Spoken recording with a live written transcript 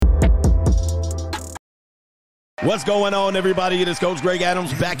What's going on, everybody? It is Coach Greg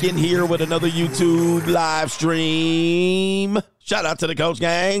Adams back in here with another YouTube live stream. Shout out to the Coach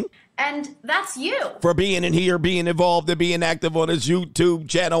Gang. And that's you. For being in here, being involved, and being active on this YouTube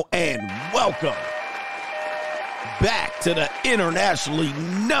channel. And welcome back to the internationally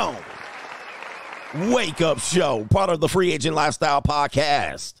known Wake Up Show, part of the Free Agent Lifestyle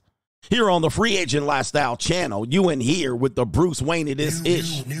Podcast. Here on the Free Agent Lifestyle channel, you in here with the Bruce Wayne of this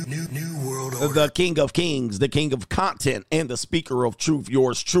ish. New world order. The King of Kings, the King of Content, and the Speaker of Truth,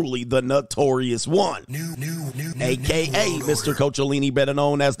 yours truly, the Notorious One. A.K.A. Mr. Coachellini, better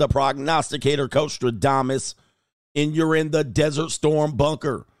known as the Prognosticator, Coach Stradamus. And you're in the Desert Storm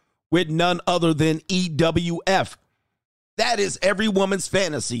bunker with none other than EWF. That is every woman's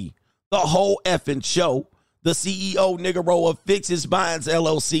fantasy. The whole effing show. The CEO Nigero of Fix His Minds,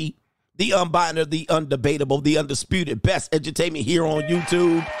 LLC. The unbinder, the undebatable, the undisputed best entertainment here on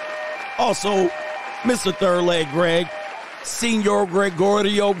YouTube. Also, Mr. Third Leg Greg, Senor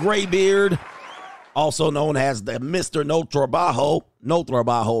Gregorio Graybeard, also known as the Mr. No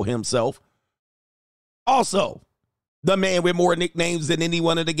Trabajo himself. Also, the man with more nicknames than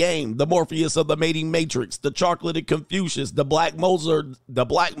anyone in the game, the Morpheus of the Mating Matrix, the Chocolated Confucius, the Black Moses,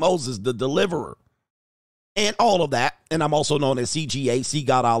 the Deliverer, and all of that. And I'm also known as CGA, See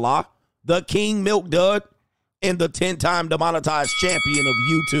God Allah, the King Milk Dud, and the 10-time demonetized champion of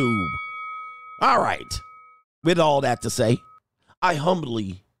YouTube. All right. With all that to say, I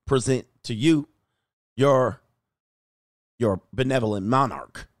humbly present to you your benevolent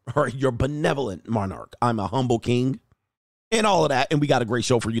monarch, or your benevolent monarch. I'm a humble king, and all of that. And we got a great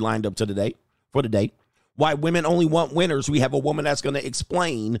show for you lined up for today. Why women only want winners. We have a woman that's going to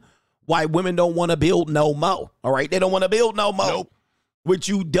explain why women don't want to build no mo. All right. They don't want to build no mo. Nope. With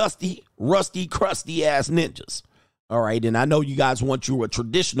you dusty, rusty, crusty ass ninjas. All right. And I know you guys want you a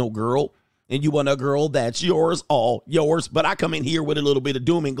traditional girl, and you want a girl that's yours, all yours. But I come in here with a little bit of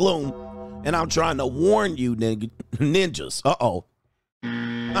doom and gloom, and I'm trying to warn you ninjas.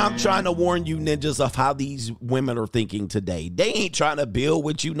 I'm trying to warn you ninjas of how these women are thinking today. They ain't trying to build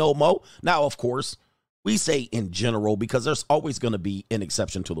with you no more. Now, of course, we say in general, because there's always going to be an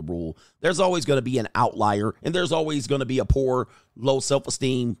exception to the rule. There's always going to be an outlier, and there's always going to be a poor, low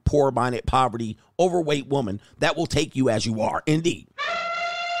self-esteem, poor-minded, poverty, overweight woman that will take you as you are, indeed.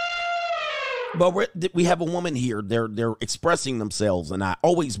 But we have a woman here. They're expressing themselves, and I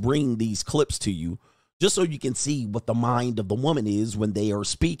always bring these clips to you just so you can see what the mind of the woman is when they are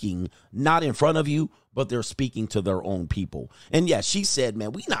speaking, not in front of you, but they're speaking to their own people. And yes, she said,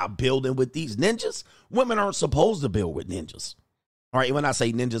 man, we not building with these ninjas. Women aren't supposed to build with ninjas. All right, when I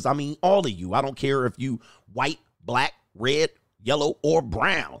say ninjas, I mean all of you. I don't care if you white, black, red, yellow, or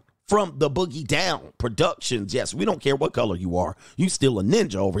brown. From the Boogie Down Productions, yes, we don't care what color you are. You still a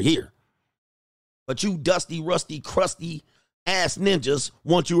ninja over here. But you dusty, rusty, crusty ass ninjas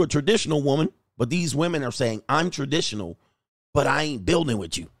want you a traditional woman. But these women are saying, I'm traditional, but I ain't building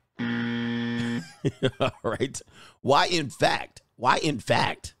with you. All right. Why in fact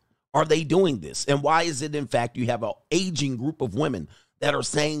are they doing this? And why is it in fact you have an aging group of women that are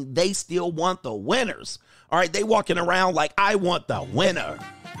saying they still want the winners? All right. They walking around like, I want the winner.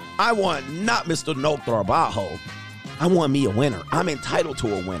 I want not Mr. No Trabajo. I want me a winner. I'm entitled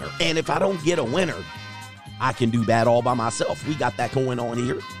to a winner. And if I don't get a winner, I can do that all by myself. We got that going on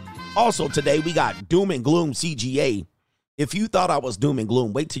here. Also today, we got Doom and Gloom CGA. If you thought I was Doom and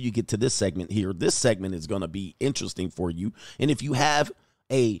Gloom, wait till you get to this segment here. This segment is going to be interesting for you. And if you have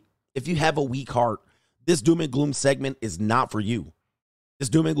a weak heart, this Doom and Gloom segment is not for you. This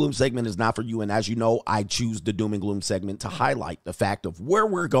Doom and Gloom segment is not for you. And as you know, I choose the Doom and Gloom segment to highlight the fact of where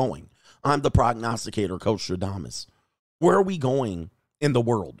we're going. I'm the prognosticator, Coach Stradamus. Where are we going in the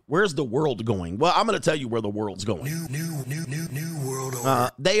world? Where's the world going? Well, I'm going to tell you where the world's going. New world order.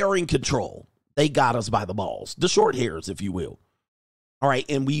 They are in control. They got us by the balls. The short hairs, if you will. All right,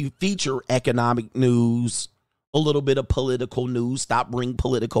 and we feature economic news, a little bit of political news. Stop being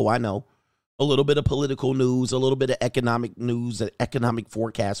political, I know. A little bit of political news, a little bit of economic news, an economic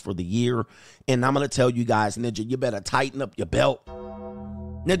forecast for the year. And I'm going to tell you guys, Ninja, you better tighten up your belt.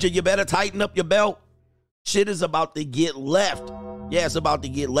 Ninja, you better tighten up your belt. Shit is about to get left. Yeah, it's about to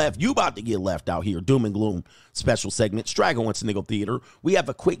get left. You about to get left out here. Doom and Gloom special segment. Strago and Sniggle Theater. We have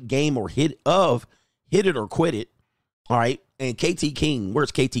a quick game or hit it or quit it. All right. And KT King.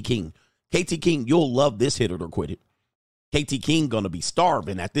 Where's KT King? KT King, you'll love this hit it or quit it. KT King going to be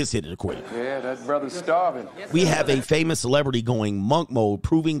starving at this hit it or quit it. Yeah, that brother's starving. We have a famous celebrity going monk mode,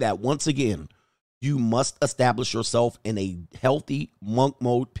 proving that once again, you must establish yourself in a healthy monk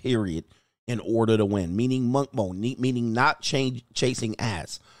mode period in order to win, meaning monk mode, meaning not chasing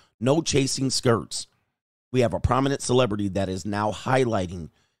ass, no chasing skirts, We have a prominent celebrity that is now highlighting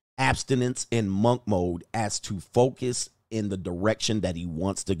abstinence in monk mode as to focus in the direction that he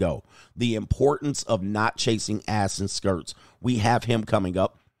wants to go. The importance of not chasing ass and skirts. We have him coming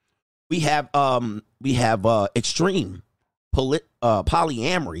up. We have extreme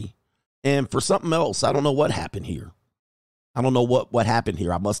polyamory, and for something else, I don't know what happened here. I don't know what happened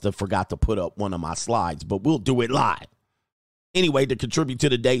here. I must have forgot to put up one of my slides, but we'll do it live. Anyway, to contribute to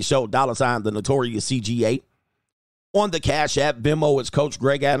today's show, $ the notorious CGA. On the Cash App, Venmo is Coach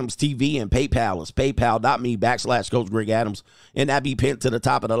Greg Adams TV, and PayPal is paypal.me/Coach Greg Adams. And that be pinned to the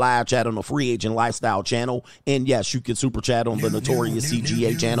top of the live chat on the Free Agent Lifestyle channel. And yes, you can super chat on the notorious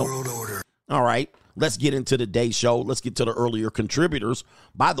CGA channel. All right, let's get into today's show. Let's get to the earlier contributors.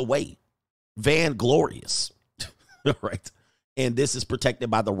 By the way, Van Glorious. All right. And this is protected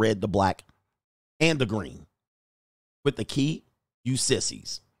by the red, the black, and the green. With the key, you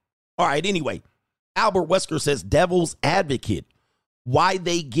sissies. All right, anyway. Albert Wesker says, devil's advocate. Why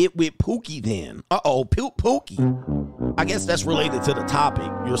they get with Pookie then? Pookie. I guess that's related to the topic.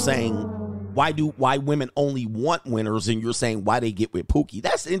 You're saying, why women only want winners, and you're saying why they get with Pookie.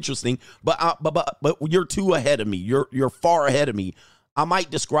 That's interesting, but you're too ahead of me. You're far ahead of me. I might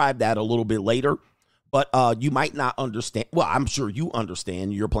describe that a little bit later, but you might not understand. Well, I'm sure you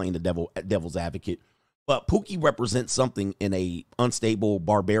understand. You're playing the devil's advocate. But Pookie represents something in a unstable,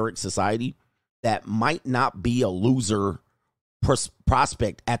 barbaric society that might not be a loser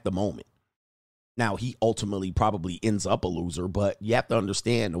prospect at the moment. Now, he ultimately probably ends up a loser, but you have to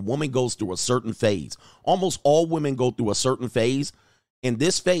understand, a woman goes through a certain phase. Almost all women go through a certain phase, and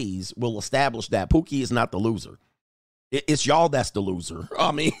this phase will establish that Pookie is not the loser. It's y'all that's the loser.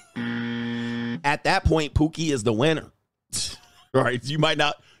 I mean, at that point, Pookie is the winner. All right, you might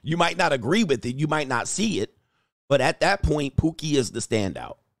not agree with it, you might not see it, but at that point, Pookie is the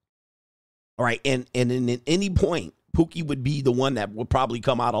standout. All right, and at any point, Pookie would be the one that would probably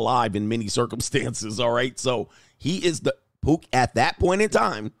come out alive in many circumstances, all right? So he is the Pookie at that point in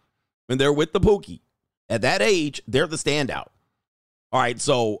time, when they're with the Pookie. At that age, they're the standout. All right,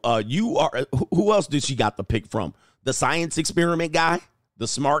 so you are, who else did she got the pick from? The science experiment guy, the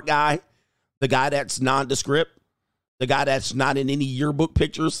smart guy, the guy that's nondescript, the guy that's not in any yearbook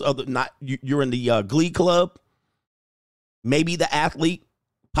pictures, you're in the Glee Club, maybe the athlete,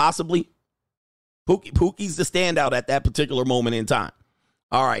 possibly. Pookie's the standout at that particular moment in time.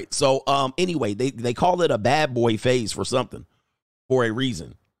 All right. So anyway, they call it a bad boy phase for something, for a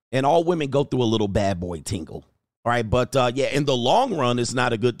reason. And all women go through a little bad boy tingle. All right. But yeah, in the long run, it's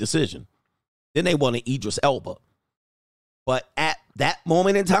not a good decision. Then they want to Idris Elba. But at that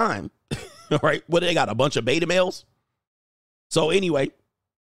moment in time, all right, what do they got? A bunch of beta males? So anyway,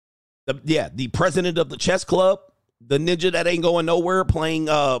 the president of the chess club, the ninja that ain't going nowhere, playing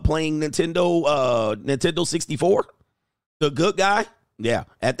Nintendo 64, the good guy. Yeah,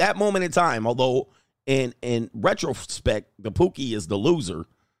 at that moment in time, although in retrospect, the Pookie is the loser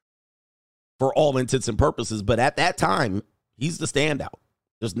for all intents and purposes, but at that time, he's the standout.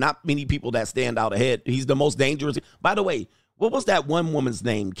 There's not many people that stand out ahead. He's the most dangerous. By the way, what was that one woman's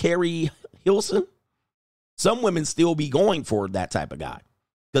name? Carrie Hilson? Some women still be going for that type of guy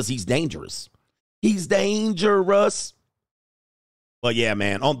because he's dangerous. He's dangerous. But yeah,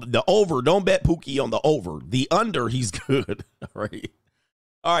 man, on the over, don't bet Pookie on the over. The under, he's good. All right.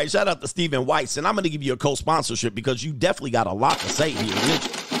 All right, shout out to Stephen Weiss. And I'm going to give you a co-sponsorship because you definitely got a lot to say here.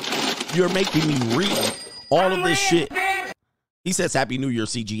 You're making me read all of this shit. He says, Happy New Year,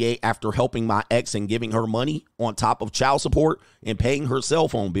 CGA. After helping my ex and giving her money on top of child support and paying her cell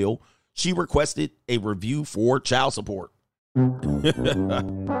phone bill, she requested a review for child support.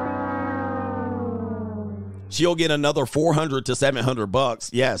 She'll get another $400 to $700.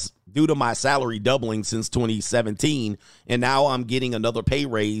 Yes, due to my salary doubling since 2017. And now I'm getting another pay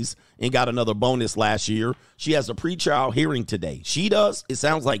raise and got another bonus last year. She has a pre-trial hearing today. She does. It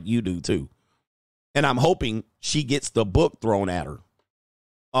sounds like you do too. And I'm hoping she gets the book thrown at her.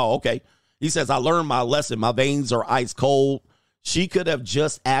 Oh, okay. He says, I learned my lesson. My veins are ice cold. She could have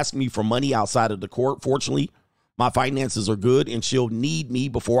just asked me for money outside of the court. Fortunately, my finances are good and she'll need me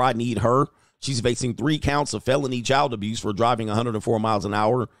before I need her. She's facing 3 counts of felony child abuse for driving 104 miles an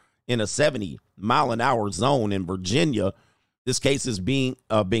hour in a 70-mile-an-hour zone in Virginia. This case has been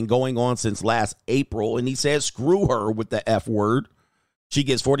going on since last April, and he says, screw her with the F word. She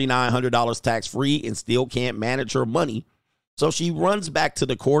gets $4,900 tax-free and still can't manage her money. So she runs back to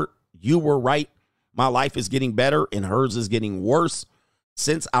the court. You were right. My life is getting better, and hers is getting worse.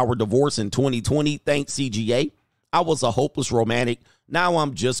 Since our divorce in 2020, thanks CGA, I was a hopeless romantic. Now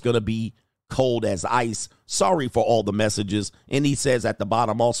I'm just going to be cold as ice. Sorry for all the messages. And he says at the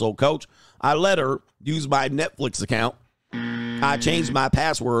bottom also, Coach, I let her use my Netflix account. I changed my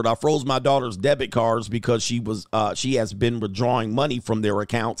password. I froze my daughter's debit cards because she has been withdrawing money from their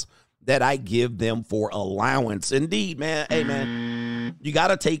accounts that I give them for allowance. Indeed, man. Hey, man, you got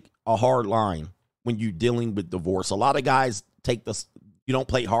to take a hard line when you're dealing with divorce. A lot of guys take this, you don't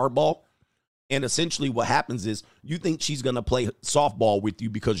play hardball. And essentially what happens is you think she's going to play softball with you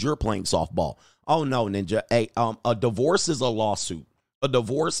because you're playing softball. Oh, no, Ninja. Hey, a divorce is a lawsuit. A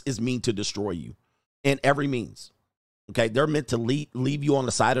divorce is mean to destroy you in every means. Okay, they're meant to leave you on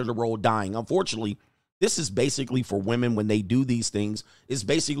the side of the road dying. Unfortunately, this is basically for women when they do these things. It's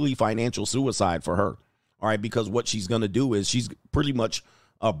basically financial suicide for her. All right, because what she's going to do is she's pretty much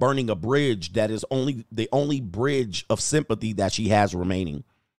burning a bridge that is the only bridge of sympathy that she has remaining.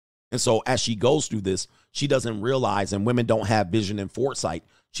 And so as she goes through this, she doesn't realize, and women don't have vision and foresight,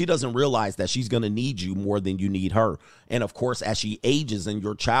 she doesn't realize that she's going to need you more than you need her. And of course, as she ages and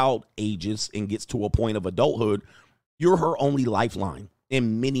your child ages and gets to a point of adulthood, you're her only lifeline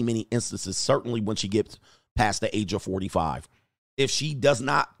in many, many instances, certainly when she gets past the age of 45. If she does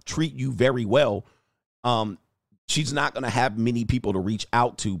not treat you very well, she's not going to have many people to reach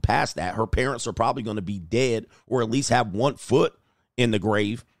out to past that. Her parents are probably going to be dead or at least have one foot in the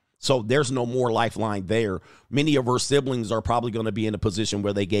grave. So there's no more lifeline there. Many of her siblings are probably going to be in a position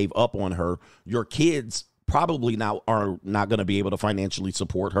where they gave up on her. Your kids probably now are not going to be able to financially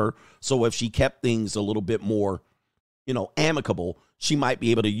support her. So if she kept things a little bit more, amicable, she might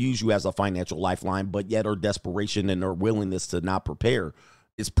be able to use you as a financial lifeline, but yet her desperation and her willingness to not prepare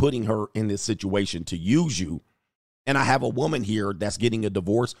is putting her in this situation to use you. And I have a woman here that's getting a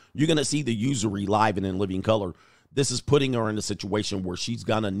divorce. You're going to see the usury live and in living color. This is putting her in a situation where she's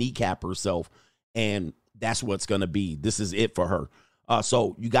going to kneecap herself, and that's what's going to be. This is it for her.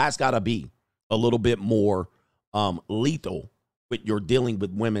 So you guys got to be a little bit more lethal with your dealing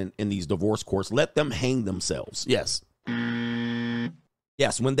with women in these divorce courts. Let them hang themselves. Yes.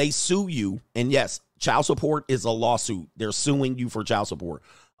 Yes, when they sue you, and yes, child support is a lawsuit. They're suing you for child support.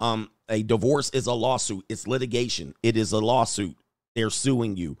 A divorce is a lawsuit. It's litigation. It is a lawsuit. They're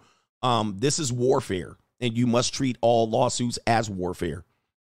suing you. This is warfare, and you must treat all lawsuits as warfare,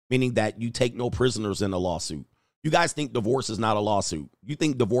 meaning that you take no prisoners in a lawsuit. You guys think divorce is not a lawsuit. You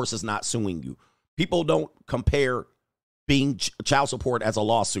think divorce is not suing you. People don't compare being child support as a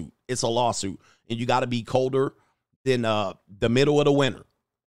lawsuit. It's a lawsuit, and you got to be colder than the middle of the winter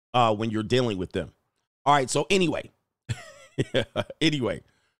when you're dealing with them. All right, so anyway, they're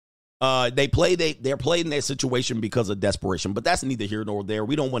playing their situation because of desperation, but that's neither here nor there.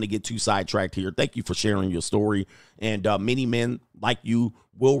 We don't want to get too sidetracked here. Thank you for sharing your story, and many men like you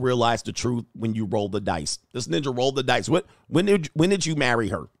will realize the truth when you roll the dice. This ninja rolled the dice. When did you marry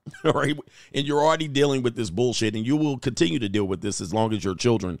her? All right, and you're already dealing with this bullshit, and you will continue to deal with this as long as your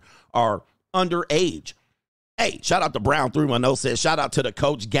children are underage. Hey, shout out to Brown through my nose says, shout out to the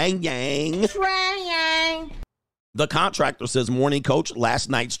coach gang yang. The contractor says, morning coach, last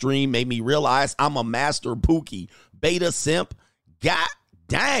night's stream made me realize I'm a master pookie. Beta simp, god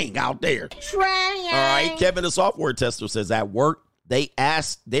dang out there. All right, Kevin, the software tester says at work,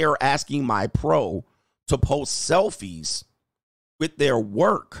 they're asking my pro to post selfies with their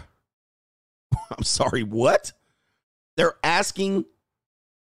work. I'm sorry, what? They're asking,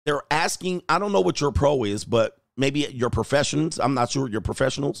 I don't know what your pro is, but maybe your professions, I'm not sure, your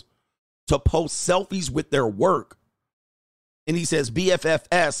professionals, to post selfies with their work. And he says,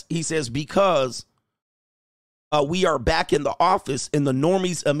 BFFS, he says, because we are back in the office and the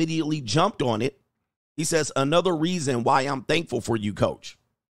normies immediately jumped on it. He says, another reason why I'm thankful for you, coach.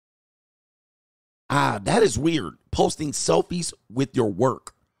 That is weird. Posting selfies with your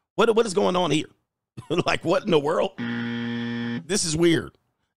work. What is going on here? Like, what in the world? This is weird.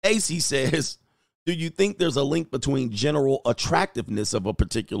 AC says, do you think there's a link between general attractiveness of a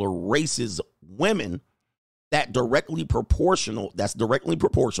particular race's women that's directly proportional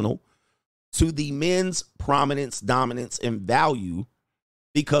to the men's prominence, dominance, and value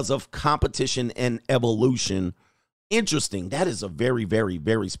because of competition and evolution? Interesting. That is a very, very,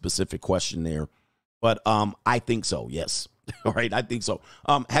 very specific question there. But I think so, yes. All right, I think so.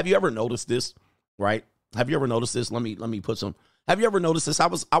 Have you ever noticed this, right? Have you ever noticed this? Let me put some. Have you ever noticed this? I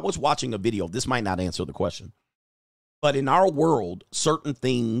was watching a video. This might not answer the question. But in our world, certain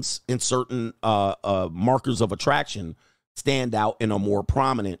things and certain markers of attraction stand out and are more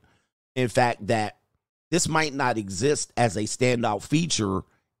prominent. In fact, that this might not exist as a standout feature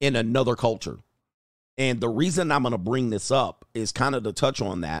in another culture. And the reason I'm going to bring this up is kind of to touch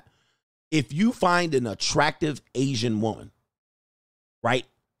on that. If you find an attractive Asian woman, right,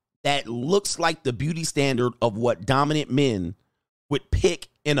 that looks like the beauty standard of what dominant men would pick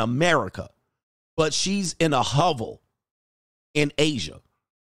in America. But she's in a hovel in Asia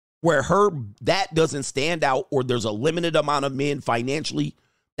where that doesn't stand out, or there's a limited amount of men financially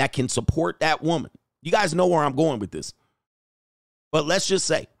that can support that woman. You guys know where I'm going with this. But let's just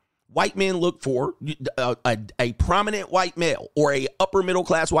say white men look for a prominent white male or a upper middle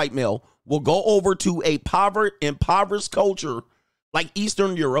class white male will go over to a impoverished culture like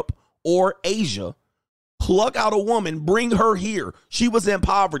Eastern Europe or Asia, pluck out a woman, bring her here. She was in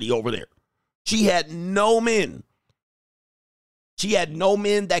poverty over there. She had no men. She had no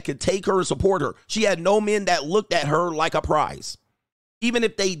men that could take her and support her. She had no men that looked at her like a prize. Even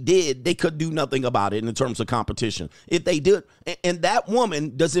if they did, they could do nothing about it in terms of competition. If they did, and that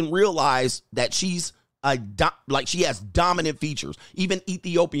woman doesn't realize that she's she has dominant features. Even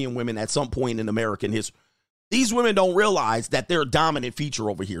Ethiopian women at some point in American history, these women don't realize that they're a dominant feature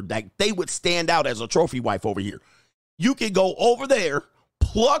over here, that they would stand out as a trophy wife over here. You could go over there,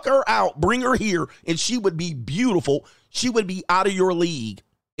 pluck her out, bring her here, and she would be beautiful. She would be out of your league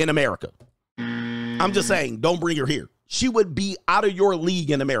in America. I'm just saying, don't bring her here. She would be out of your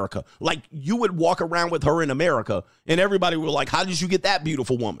league in America. Like, you would walk around with her in America, and everybody would be like, how did you get that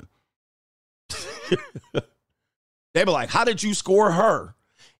beautiful woman? They'd be like, how did you score her?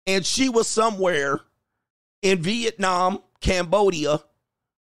 And she was somewhere in Vietnam, Cambodia,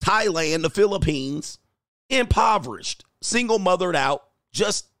 Thailand, the Philippines, impoverished, single mothered out,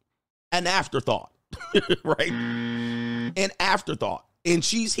 just an afterthought, right? An afterthought. And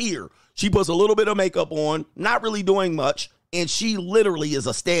she's here. She puts a little bit of makeup on, not really doing much, and she literally is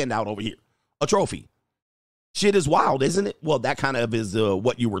a standout over here, a trophy. Shit is wild, isn't it? Well, that kind of is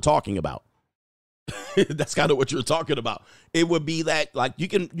what you were talking about. That's kind of what you're talking about. It would be that, like, you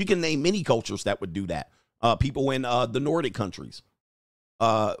can name many cultures that would do that. People in the Nordic countries,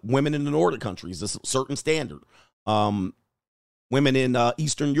 women in the Nordic countries, a certain standard. Women in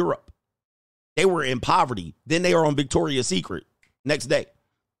Eastern Europe, they were in poverty. Then they are on Victoria's Secret next day.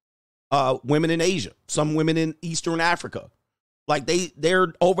 Women in Asia, some women in Eastern Africa, like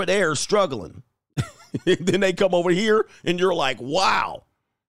they're over there struggling. Then they come over here and you're like, wow,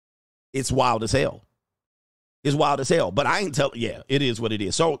 it's wild as hell. It's wild as hell. But I ain't tell. Yeah, it is what it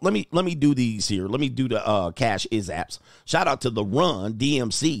is. So let me do these here. Let me do the cash is apps. Shout out to the Run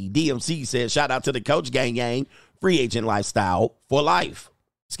DMC. DMC says, shout out to the Coach Gang, free agent lifestyle for life.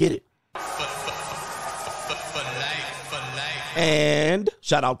 Let's get it. And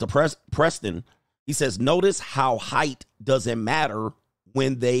shout out to Preston. He says, notice how height doesn't matter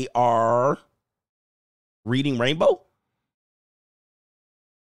when they are reading Rainbow.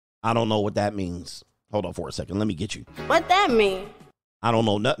 I don't know what that means. Hold on for a second. Let me get you. What that mean? I don't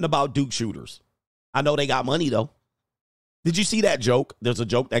know nothing about Duke shooters. I know they got money, though. Did you see that joke? There's a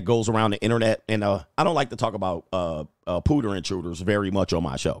joke that goes around the internet, and I don't like to talk about pooter intruders very much on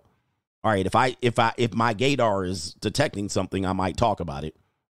my show. All right, if my gaydar is detecting something, I might talk about it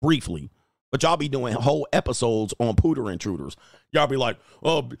briefly. But y'all be doing whole episodes on pooter intruders. Y'all be like,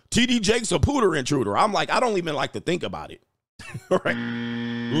 oh, TD Jake's a pooter intruder. I'm like, I don't even like to think about it. All right.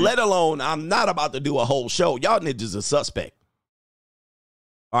 Let alone, I'm not about to do a whole show. Y'all niggas are suspect.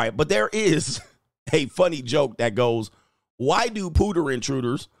 All right, but there is a funny joke that goes, why do pooter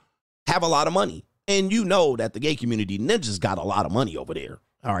intruders have a lot of money? And you know that the gay community ninjas got a lot of money over there.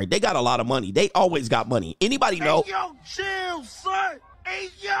 All right, they got a lot of money. They always got money. Anybody know? Hey, yo, chill, son. Hey,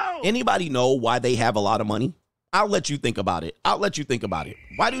 yo. Anybody know why they have a lot of money? I'll let you think about it.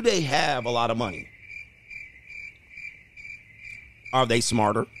 Why do they have a lot of money? Are they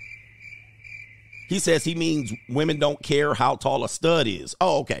smarter? He says he means women don't care how tall a stud is.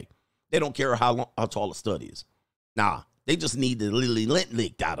 Oh, okay. They don't care how tall a stud is. Nah, they just need the lily lint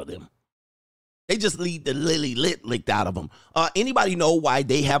licked out of them. Anybody know why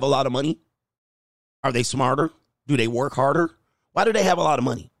they have a lot of money? Are they smarter? Do they work harder? Why do they have a lot of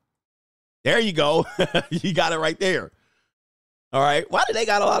money? There you go. You got it right there. All right. Why do they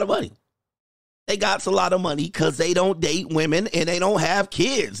got a lot of money? They got a lot of money because they don't date women and they don't have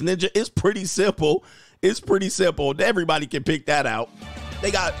kids. Ninja, it's pretty simple. Everybody can pick that out.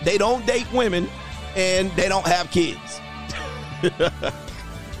 They don't date women and they don't have kids.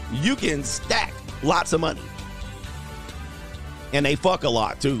 You can stack lots of money. And they fuck a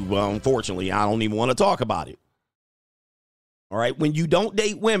lot too. Well, unfortunately, I don't even want to talk about it. All right. When you don't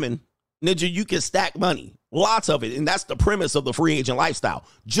date women, Ninja, you can stack money. Lots of it. And that's the premise of the free agent lifestyle.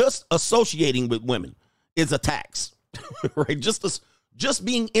 Just associating with women is a tax. Right? Just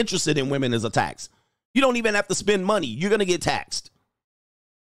being interested in women is a tax. You don't even have to spend money. You're going to get taxed.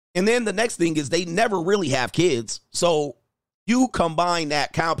 And then the next thing is they never really have kids. So You combine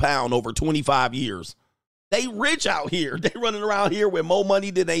that compound over 25 years. They rich out here. They running around here with more money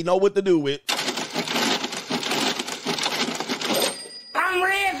than they know what to do with. I'm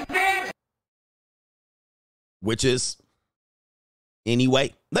rich, bitch. Which is,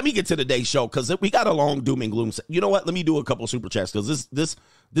 anyway, let me get to today's show because we got a long doom and gloom. You know what? Let me do a couple super chats because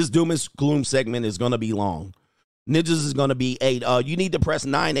this doom and gloom segment is going to be long. Ninjas is going to be 8. You need to press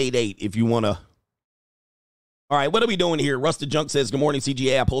 988 if you want to. All right, what are we doing here? Rusted Junk says, good morning,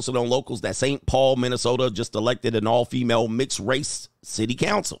 CGA. I posted on Locals that St. Paul, Minnesota just elected an all-female mixed-race city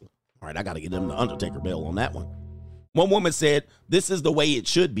council. All right, I got to get them the Undertaker bell on that one. One woman said, this is the way it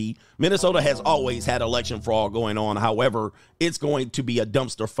should be. Minnesota has always had election fraud going on. However, it's going to be a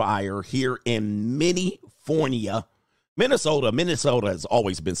dumpster fire here in Minnefornia. Minnesota has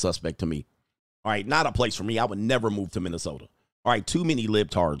always been suspect to me. All right, not a place for me. I would never move to Minnesota. All right, too many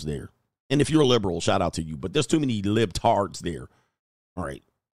libtards there. And if you're a liberal, shout out to you. But there's too many libtards there. All right,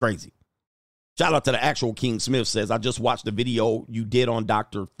 crazy. Shout out to the actual King Smith says, I just watched the video you did on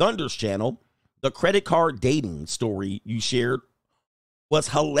Dr. Thunder's channel. The credit card dating story you shared was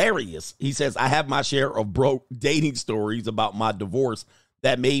hilarious. He says, I have my share of broke dating stories about my divorce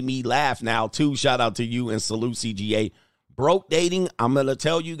that made me laugh now, too. Shout out to you and salute CGA. Broke dating, I'm going to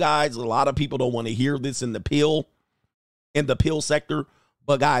tell you guys, a lot of people don't want to hear this in the pill sector.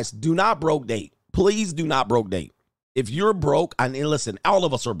 But guys, do not broke date. Please do not broke date. If you're broke, and listen, all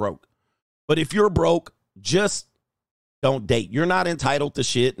of us are broke. But if you're broke, just don't date. You're not entitled to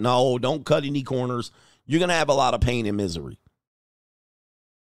shit. No, don't cut any corners. You're going to have a lot of pain and misery.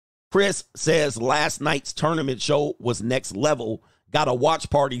 Chris says last night's tournament show was next level. Got a watch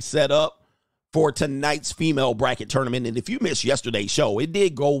party set up for tonight's female bracket tournament. And if you missed yesterday's show, it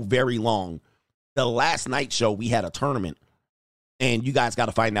did go very long. The last night show, we had a tournament. And you guys got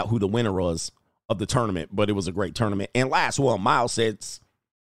to find out who the winner was of the tournament. But it was a great tournament. And last one, Miles says,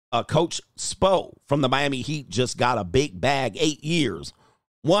 Coach Spo from the Miami Heat just got a big bag, 8 years,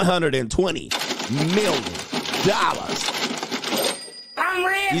 $120 million.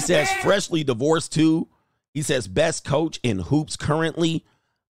 He says freshly divorced too. He says best coach in hoops currently.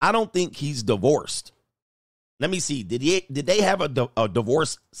 I don't think he's divorced. Let me see. Did they have a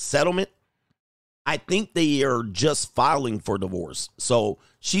divorce settlement? I think they are just filing for divorce. So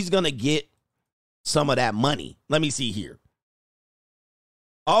she's going to get some of that money. Let me see here.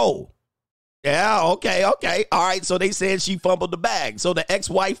 Oh, yeah, okay. All right, so they said she fumbled the bag. So the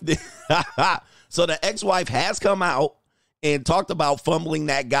ex-wife has come out and talked about fumbling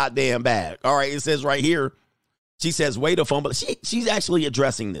that goddamn bag. All right, it says right here, she says, way to fumble. She's actually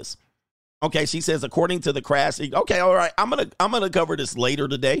addressing this. Okay, she says, according to the crash. Okay, all right, I'm gonna cover this later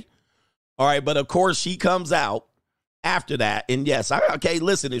today. All right, but of course she comes out after that. And yes, okay,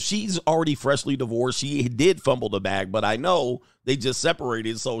 listen, if she's already freshly divorced, she did fumble the bag, but I know they just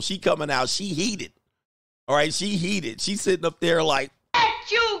separated. So she coming out, she heated. All right, she heated. She's sitting up there like,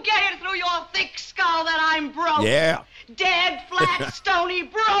 let you get it through your thick skull that I'm broke. Yeah. Dead, flat, stony,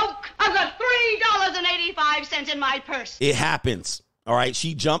 broke. I've got $3.85 in my purse. It happens. All right,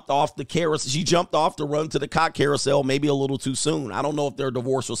 she jumped off the carousel. She jumped off to run to the cock carousel maybe a little too soon. I don't know if their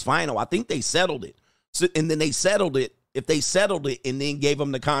divorce was final. I think they settled it. So, and then they settled it. If they settled it and then gave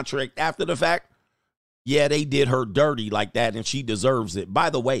them the contract after the fact, yeah, they did her dirty like that, and she deserves it.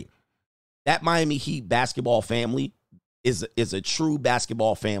 By the way, that Miami Heat basketball family is a true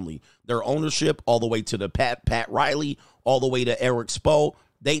basketball family. Their ownership, all the way to the Pat Riley, all the way to Eric Spo,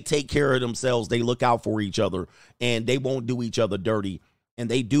 they take care of themselves. They look out for each other, and they won't do each other dirty. And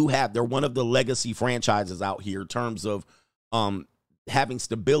they're one of the legacy franchises out here in terms of having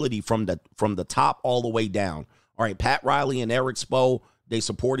stability from the top all the way down. All right, Pat Riley and Eric Spo, they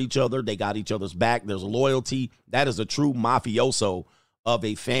support each other. They got each other's back. There's loyalty. That is a true mafioso of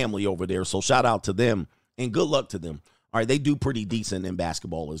a family over there. So shout out to them, and good luck to them. All right, they do pretty decent in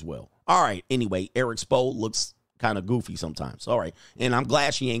basketball as well. All right, anyway, Eric Spo looks kind of goofy sometimes. All right, and I'm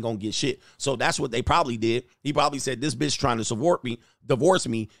glad she ain't gonna get shit. So that's what they probably did. He probably said, this bitch trying to divorce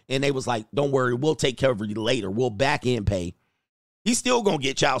me, and they was like, don't worry, we'll take care of you later. We'll back end pay. He's still gonna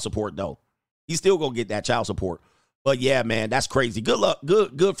get child support though. He's still gonna get that child support. But yeah, man, that's crazy. Good luck,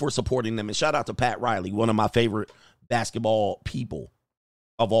 good for supporting them, and shout out to Pat Riley, one of my favorite basketball people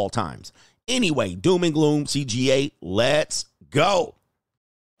of all times. Anyway, doom and gloom, CGA, let's go.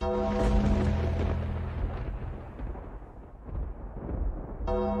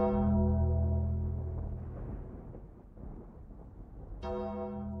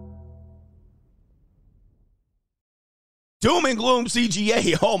 Doom and gloom,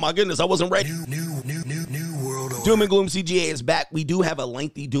 CGA. Oh my goodness, I wasn't ready. New world order. Doom and gloom, CGA is back. We do have a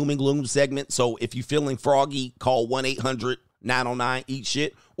lengthy doom and gloom segment, so if you're feeling froggy, call 1-800. 909, eat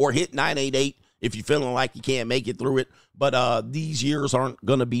shit, or hit 988 if you're feeling like you can't make it through it. But these years aren't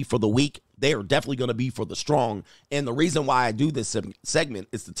going to be for the weak. They are definitely going to be for the strong. And the reason why I do this segment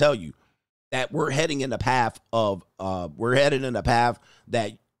is to tell you that we're heading in the path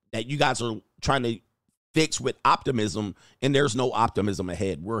that you guys are trying to fix with optimism, and there's no optimism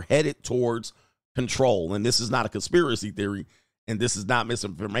ahead. We're headed towards control, and this is not a conspiracy theory, and this is not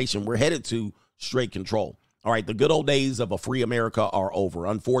misinformation. We're headed to straight control. All right, the good old days of a free America are over,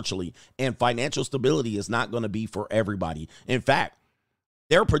 unfortunately, and financial stability is not going to be for everybody. In fact,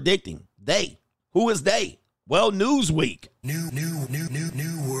 they're predicting, who is they? Well, Newsweek. New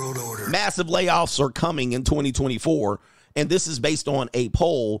world order. Massive layoffs are coming in 2024, and this is based on a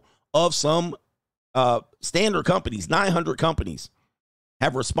poll of some standard companies. 900 companies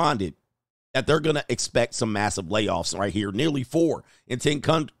have responded that they're going to expect some massive layoffs right here. Nearly 4 in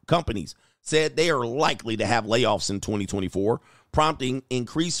 10 companies said they are likely to have layoffs in 2024, prompting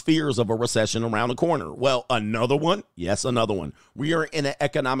increased fears of a recession around the corner. Well, another one? Yes, another one. We are in an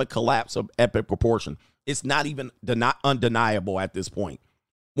economic collapse of epic proportion. It's not even undeniable at this point.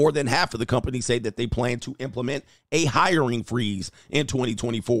 More than half of the companies say that they plan to implement a hiring freeze in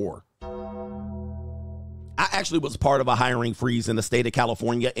 2024. I actually was part of a hiring freeze in the state of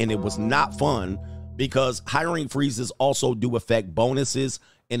California, and it was not fun because hiring freezes also do affect bonuses,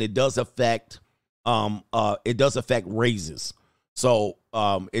 and it does affect raises. So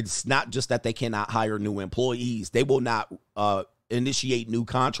it's not just that they cannot hire new employees. They will not initiate new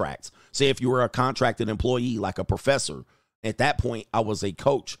contracts. Say if you were a contracted employee, like a professor, at that point I was a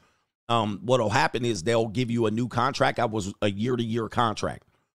coach. What'll happen is they'll give you a new contract. I was a year-to-year contract.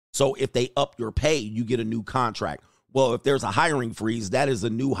 So if they up your pay, you get a new contract. Well, if there's a hiring freeze, that is a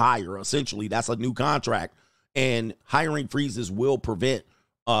new hire. Essentially, that's a new contract. And hiring freezes will prevent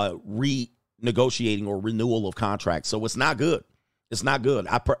renegotiating or renewal of contracts. So it's not good. It's not good.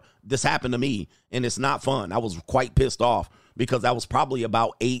 This happened to me, and it's not fun. I was quite pissed off because that was probably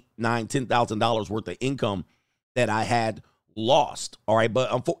about $8,000, $9,000, $10,000 worth of income that I had lost. All right,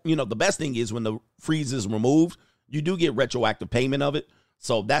 but the best thing is when the freeze is removed, you do get retroactive payment of it.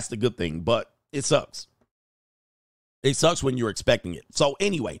 So that's the good thing, but it sucks. It sucks when you're expecting it. So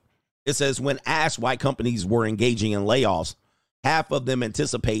anyway, it says when asked why companies were engaging in layoffs, half of them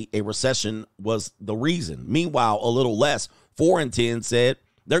anticipate a recession was the reason. Meanwhile, a little less, 4 in 10 said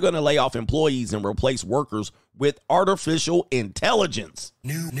they're going to lay off employees and replace workers with artificial intelligence.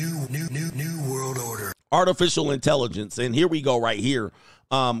 New world order. Artificial intelligence. And here we go right here.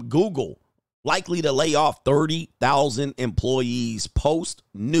 Google likely to lay off 30,000 employees post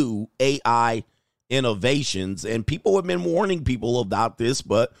new AI innovations. And people have been warning people about this,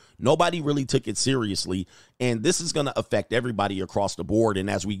 but nobody really took it seriously. And this is going to affect everybody across the board. And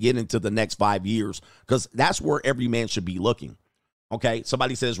as we get into the next 5 years, because that's where every man should be looking. Okay.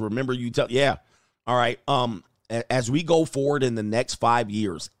 Somebody says, remember you tell, yeah. All right. As we go forward in the next 5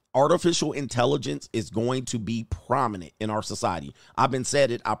 years, artificial intelligence is going to be prominent in our society. I've been said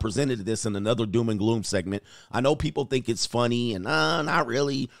it. I presented this in another doom and gloom segment. I know people think it's funny and not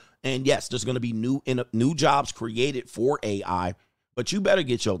really. And yes, there's going to be new jobs created for AI, but you better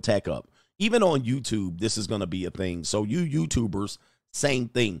get your tech up. Even on YouTube, this is going to be a thing. So you YouTubers, same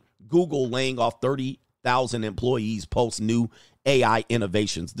thing. Google laying off 30,000 employees post new AI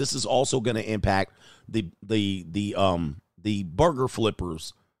innovations. This is also going to impact the burger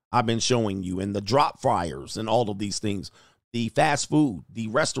flippers I've been showing you, and the drop fryers and all of these things, the fast food, the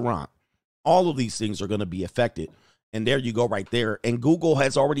restaurant, all of these things are going to be affected. And there you go right there. And Google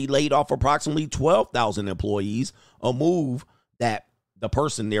has already laid off approximately 12,000 employees, a move that the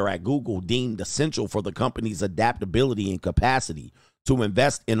person there at Google deemed essential for the company's adaptability and capacity to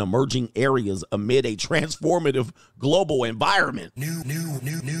invest in emerging areas amid a transformative global environment. New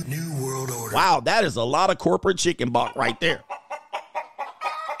world order. Wow, that is a lot of corporate chicken buck right there.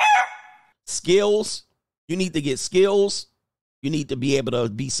 Skills. You need to get skills. You need to be able to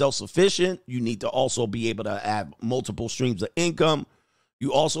be self-sufficient. You need to also be able to have multiple streams of income.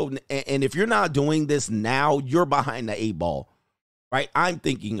 You also, and if you're not doing this now, you're behind the 8 ball, right? I'm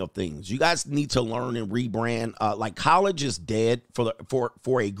thinking of things. You guys need to learn and rebrand. Like college is dead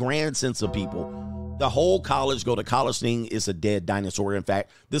for a grand sense of people. The whole go to college thing is a dead dinosaur. In fact,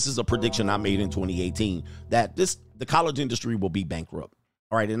 this is a prediction I made in 2018 that the college industry will be bankrupt.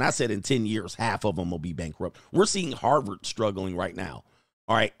 All right, and I said in 10 years, half of them will be bankrupt. We're seeing Harvard struggling right now,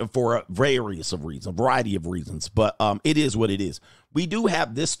 all right, for a variety of reasons, but it is what it is. We do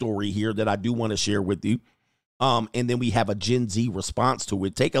have this story here that I do want to share with you, and then we have a Gen Z response to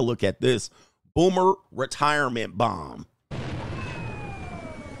it. Take a look at this. Boomer retirement bomb.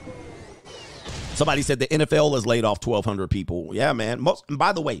 Somebody said the NFL has laid off 1,200 people. Yeah, man. And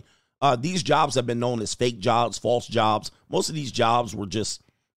by the way, these jobs have been known as fake jobs, false jobs. Most of these jobs were just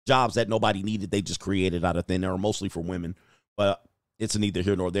jobs that nobody needed. They just created out of thin air, mostly for women. But it's neither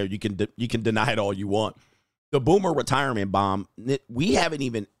here nor there. You can deny it all you want. The boomer retirement bomb, we haven't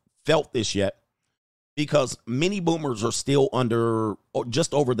even felt this yet because many boomers are still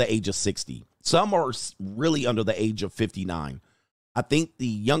just over the age of 60. Some are really under the age of 59. I think the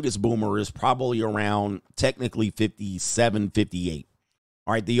youngest boomer is probably around technically 57, 58.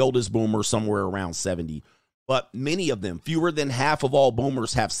 All right, the oldest boomer somewhere around 70. But many of them, fewer than half of all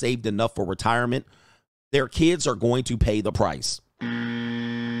boomers, have saved enough for retirement. Their kids are going to pay the price.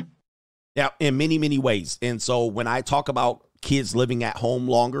 Yeah, in many, many ways. And so when I talk about kids living at home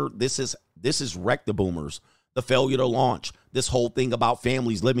longer, this is wrecked the boomers. The failure to launch, this whole thing about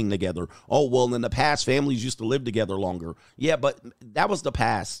families living together. Oh, well, in the past, families used to live together longer. Yeah, but that was the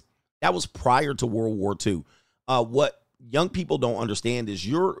past. That was prior to World War II. What young people don't understand is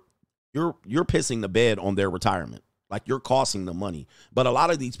you're pissing the bed on their retirement. Like, you're costing them money. But a lot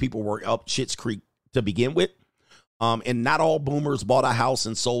of these people were up Schitt's Creek to begin with. And not all boomers bought a house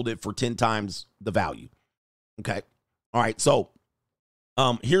and sold it for 10 times the value. Okay. All right. So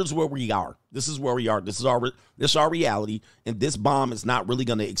here's where we are. This is where we are. This is our reality. And this bomb is not really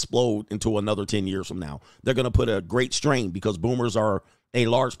going to explode until another 10 years from now. They're going to put a great strain because boomers are a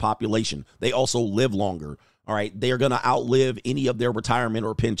large population. They also live longer. All right. They are going to outlive any of their retirement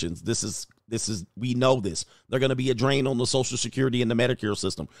or pensions. We know this. They're going to be a drain on the Social Security and the Medicare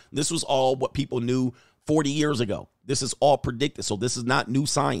system. This was all what people knew 40 years ago. This is all predicted. So this is not new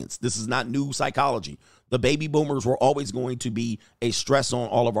science. This is not new psychology. The baby boomers were always going to be a stress on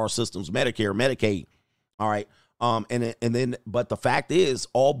all of our systems, Medicare, Medicaid. All right. But the fact is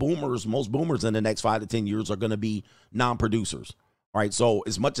most boomers in the next 5 to 10 years are going to be non-producers. All right. So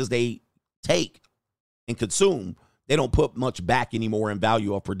as much as they take and consume, they don't put much back anymore in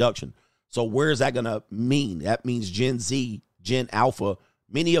value of production. So where is that going to mean? That means Gen Z, Gen Alpha,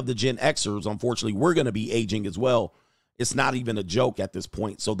 many of the Gen Xers, unfortunately, we're going to be aging as well. It's not even a joke at this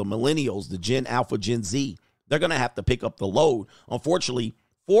point. So the millennials, the Gen Alpha, Gen Z, they're going to have to pick up the load. Unfortunately,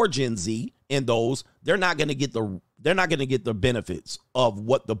 for Gen Z and those, they're not going to get the benefits of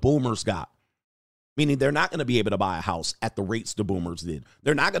what the boomers got. Meaning they're not going to be able to buy a house at the rates the boomers did.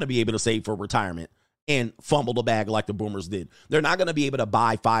 They're not going to be able to save for retirement and fumble the bag like the boomers did. They're not going to be able to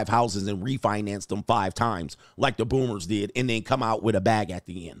buy 5 houses and refinance them 5 times like the boomers did and then come out with a bag at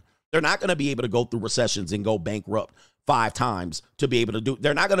the end. They're not going to be able to go through recessions and go bankrupt 5 times to be able to do.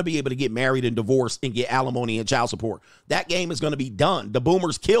 They're not going to be able to get married and divorced and get alimony and child support. That game is going to be done. The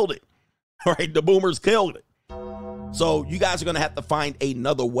boomers killed it. All right, the boomers killed it. So you guys are going to have to find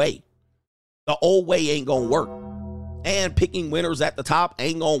another way. The old way ain't going to work. And picking winners at the top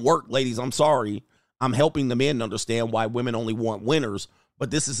ain't going to work, ladies. I'm sorry. I'm helping the men understand why women only want winners,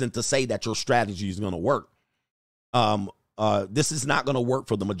 but this isn't to say that your strategy is going to work. This is not going to work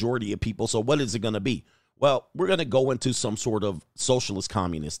for the majority of people. So what is it going to be? Well, we're going to go into some sort of socialist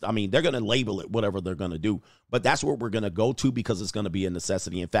communist. I mean, they're going to label it whatever they're going to do, but that's what we're going to go to because it's going to be a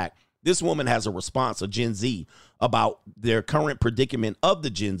necessity. In fact, this woman has a response, a Gen Z, about their current predicament of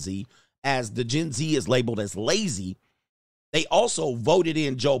the Gen Z, as the Gen Z is labeled as lazy. They also voted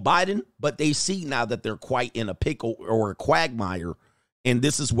in Joe Biden, but they see now that they're quite in a pickle or a quagmire. And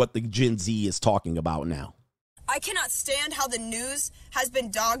this is what the Gen Z is talking about now. I cannot stand how the news has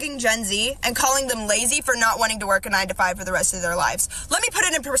been dogging Gen Z and calling them lazy for not wanting to work a 9 to 5 for the rest of their lives. Let me put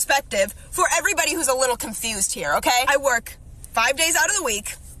it in perspective for everybody who's a little confused here, okay? I work 5 days out of the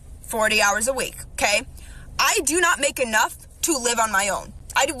week, 40 hours a week, okay? I do not make enough to live on my own.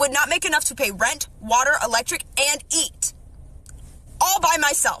 I would not make enough to pay rent, water, electric, and eat. All by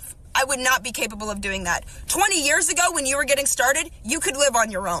myself. I would not be capable of doing that. 20 years ago when you were getting started, you could live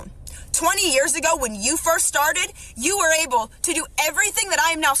on your own. 20 years ago when you first started, you were able to do everything that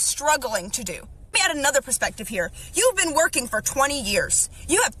I am now struggling to do. Let me add another perspective here. You've been working for 20 years.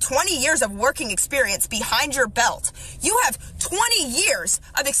 You have 20 years of working experience behind your belt. You have 20 years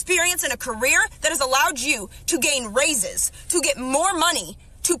of experience in a career that has allowed you to gain raises, to get more money,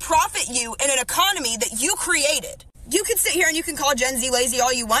 to profit you in an economy that you created. You can sit here and you can call Gen Z lazy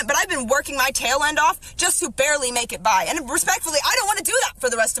all you want, but I've been working my tail end off just to barely make it by. And respectfully, I don't want to do that for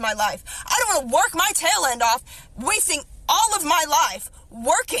the rest of my life. I don't want to work my tail end off, wasting all of my life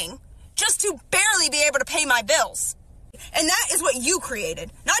working just to barely be able to pay my bills. And that is what you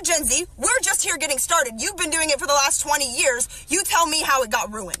created, not Gen Z. We're just here getting started. You've been doing it for the last 20 years. You tell me how it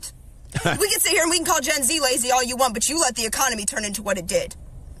got ruined. We can sit here and we can call Gen Z lazy all you want, but you let the economy turn into what it did.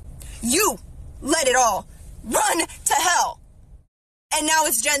 You let it all run to hell. and now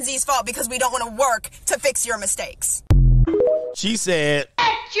it's Gen Z's fault because we don't want to work to fix your mistakes. She said,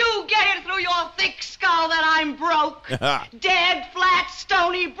 Let you get it through your thick skull that I'm broke. Dead, flat,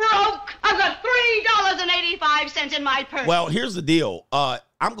 stony broke. I've got $3.85 in my purse. well, here's the deal.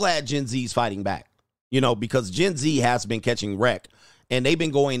 I'm glad Gen Z's fighting back, because Gen Z has been catching wreck, and they've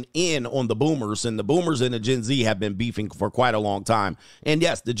been going in on the boomers, and the boomers and the Gen Z have been beefing for quite a long time. And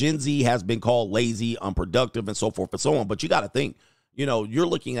yes, the Gen Z has been called lazy, unproductive, and so forth and so on. But you got to think, you're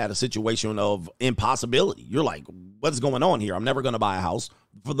looking at a situation of impossibility. You're like, what's going on here? I'm never going to buy a house.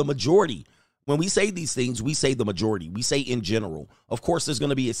 For the majority, when we say these things, we say the majority. We say in general. Of course, there's going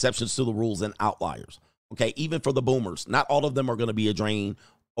to be exceptions to the rules and outliers. Okay, even for the boomers, not all of them are going to be a drain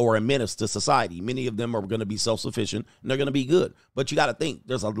or a menace to society. Many of them are going to be self-sufficient, and they're going to be good. But you got to think,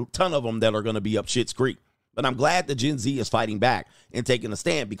 there's a ton of them that are going to be up shit's creek. But I'm glad the Gen Z is fighting back and taking a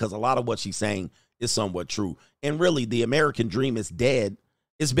stand, because a lot of what she's saying is somewhat true. And really, the American dream is dead.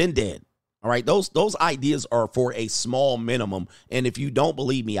 It's been dead. All right, those ideas are for a small minimum. And if you don't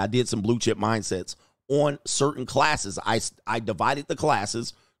believe me, I did some blue chip mindsets on certain classes. I divided the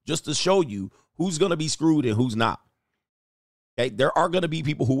classes just to show you who's going to be screwed and who's not. Okay, there are going to be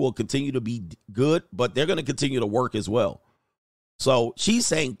people who will continue to be good, but they're going to continue to work as well. So she's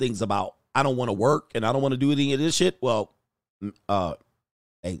saying things about, I don't want to work and I don't want to do any of this shit. Well,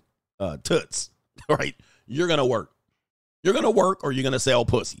 toots, right? You're going to work. You're going to work, or you're going to sell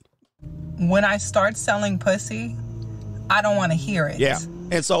pussy. When I start selling pussy, I don't want to hear it. Yeah.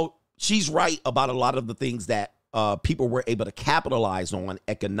 And so she's right about a lot of the things that people were able to capitalize on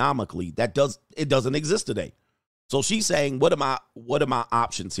economically. It doesn't exist today. So she's saying, what are my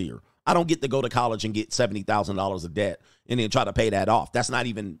options here? I don't get to go to college and get $70,000 of debt and then try to pay that off. That's not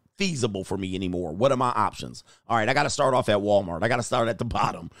even feasible for me anymore. What are my options? All right, I got to start off at Walmart. I got to start at the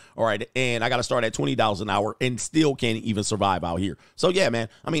bottom. All right, and I got to start at $20 an hour and still can't even survive out here. So yeah, man.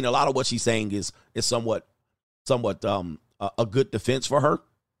 I mean, a lot of what she's saying is somewhat a good defense for her,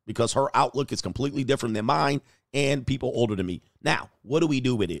 because her outlook is completely different than mine and people older than me. Now, what do we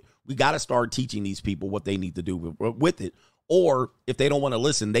do with it? We got to start teaching these people what they need to do with it. Or if they don't want to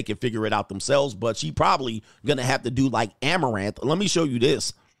listen, they can figure it out themselves. But she probably going to have to do like Amaranth. Let me show you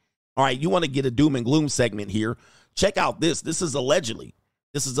this. All right, you want to get a doom and gloom segment here. Check out this. This is allegedly.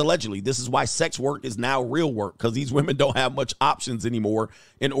 This is why sex work is now real work, because these women don't have much options anymore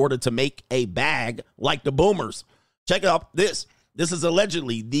in order to make a bag like the boomers. Check out this. This is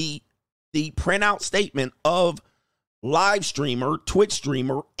allegedly the printout statement of live streamer, Twitch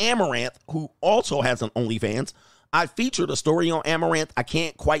streamer Amaranth, who also has an OnlyFans. I featured a story on Amaranth. I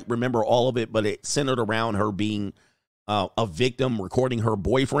can't quite remember all of it, but it centered around her being a victim, recording her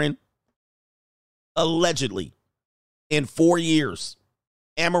boyfriend. Allegedly, in 4 years,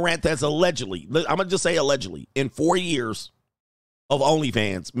 Amaranth has allegedly, I'm going to just say allegedly, in 4 years of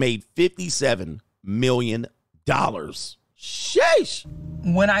OnlyFans, made $57 million. Sheesh.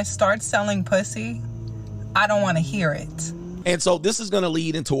 When I start selling pussy, I don't want to hear it. And so this is going to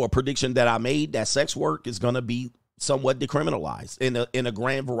lead into a prediction that I made, that sex work is going to be somewhat decriminalized in a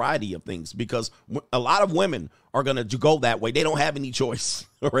grand variety of things, because a lot of women are going to go that way. They don't have any choice.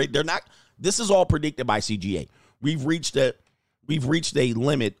 All right. They're not. This is all predicted by CGA. We've reached a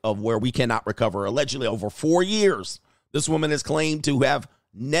limit of where we cannot recover. Allegedly, over 4 years, this woman has claimed to have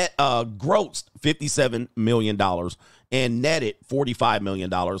grossed $57 million and netted $45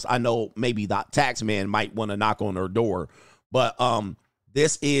 million. I know maybe the tax man might want to knock on her door, but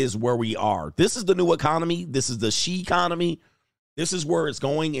this is where we are. This is the new economy. This is the she economy. This is where it's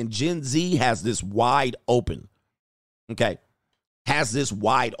going. And Gen Z has this wide open. Okay. Has this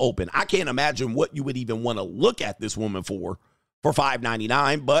wide open. I can't imagine what you would even want to look at this woman for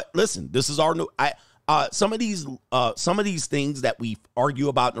 $5.99. But listen, this is our new. Some of these things that we argue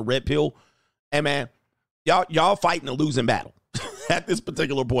about in the red pill, and man, y'all fighting a losing battle at this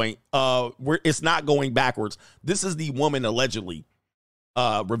particular point. It's not going backwards. This is the woman allegedly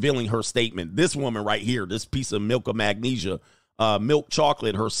revealing her statement. This woman right here, this piece of milk of magnesia, milk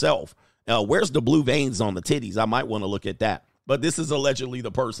chocolate herself. Where's the blue veins on the titties? I might want to look at that. But this is allegedly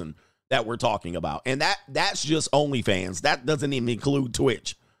the person that we're talking about. And that's just OnlyFans. That doesn't even include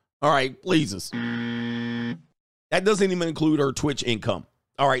Twitch. All right, pleases. That doesn't even include her Twitch income.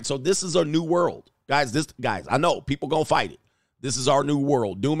 All right, so this is a new world. Guys, I know people gonna fight it. This is our new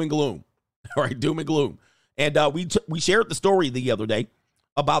world. Doom and gloom. All right, doom and gloom. And we shared the story the other day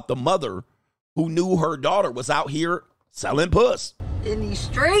about the mother who knew her daughter was out here selling puss in these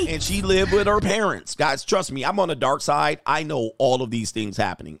streets, and she lived with her parents. Guys, trust me, I'm on the dark side. I know all of these things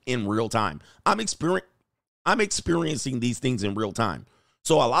happening in real time. I'm experiencing these things in real time.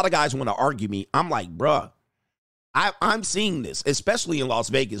 So a lot of guys want to argue me. I'm like, bruh, I'm seeing this, especially in Las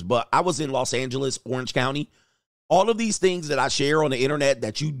Vegas, but I was in Los Angeles, Orange County. All of these things that I share on the internet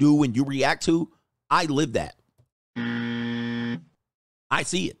that you do and you react to, I live that. I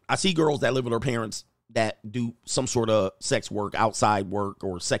see it. I see girls that live with their parents that do some sort of sex work, outside work,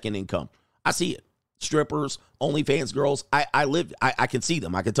 or second income. I see it. Strippers, OnlyFans girls, I can see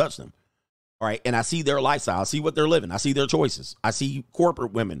them. I can touch them. All right. And I see their lifestyle. I see what they're living. I see their choices. I see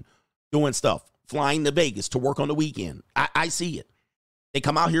corporate women doing stuff, flying to Vegas to work on the weekend. I see it. They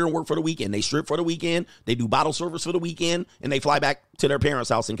come out here and work for the weekend. They strip for the weekend. They do bottle service for the weekend, and they fly back to their parents'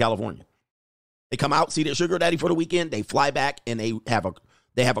 house in California. They come out, see their sugar daddy for the weekend. They fly back, and they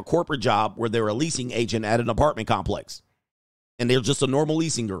have a corporate job where they're a leasing agent at an apartment complex, and they're just a normal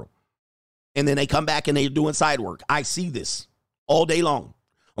leasing girl. And then they come back and they're doing side work. I see this all day long.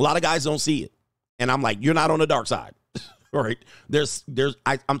 A lot of guys don't see it, and I'm like, you're not on the dark side. All right.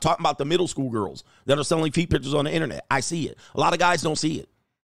 I'm talking about the middle school girls that are selling feet pictures on the internet. I see it. A lot of guys don't see it.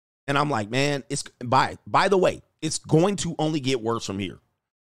 And I'm like, man, by the way, it's going to only get worse from here.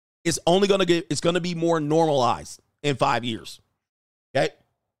 It's going to be more normalized in 5 years. Okay.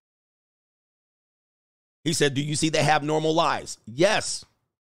 He said, do you see they have normal lives? Yes.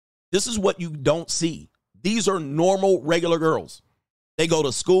 This is what you don't see. These are normal, regular girls. They go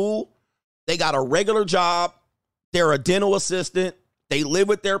to school. They got a regular job. They're a dental assistant. They live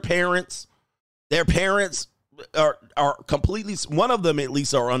with their parents. Their parents are completely, one of them at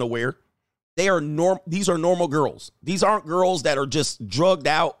least are unaware. These are normal girls. These aren't girls that are just drugged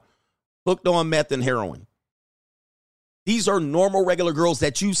out, hooked on meth and heroin. These are normal, regular girls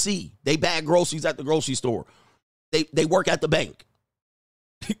that you see. They bag groceries at the grocery store. They work at the bank.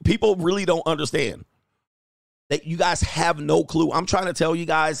 People really don't understand that you guys have no clue. I'm trying to tell you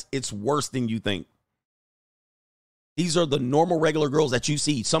guys, it's worse than you think. These are the normal, regular girls that you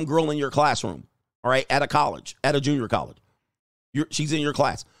see. Some girl in your classroom, all right, at a college, at a junior college. She's in your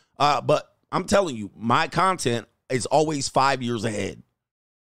class. But I'm telling you, my content is always 5 years ahead.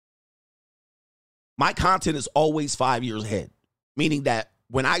 My content is always 5 years ahead, meaning that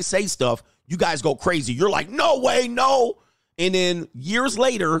when I say stuff, you guys go crazy. You're like, no way, no. And then years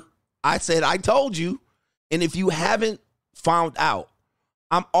later, I said, I told you. And if you haven't found out,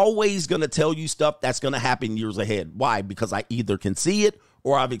 I'm always going to tell you stuff that's going to happen years ahead. Why? Because I either can see it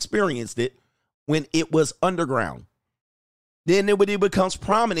or I've experienced it when it was underground. Then when it becomes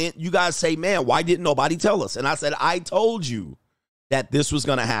prominent, you guys say, man, why didn't nobody tell us? And I said, I told you that this was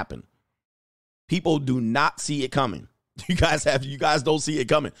going to happen. People do not see it coming. You guys don't see it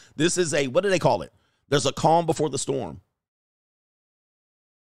coming. This is what do they call it? There's a calm before the storm.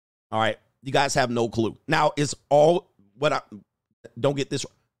 All right. You guys have no clue. Now, don't get this.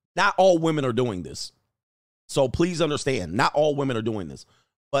 Not all women are doing this. So please understand, not all women are doing this.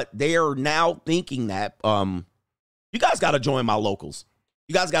 But they are now thinking that you guys got to join my locals.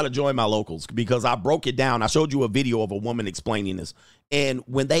 You guys got to join my locals because I broke it down. I showed you a video of a woman explaining this. And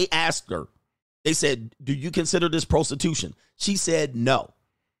when they asked her, they said, do you consider this prostitution? She said no.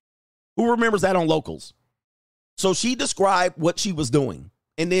 Who remembers that on locals? So she described what she was doing.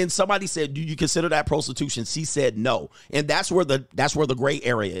 And then somebody said, do you consider that prostitution? She said no. And that's where the gray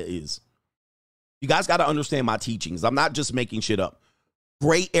area is. You guys got to understand my teachings. I'm not just making shit up.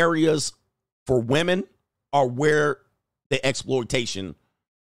 Gray areas for women are where the exploitation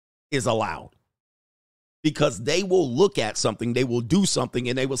is allowed. Because they will look at something, they will do something,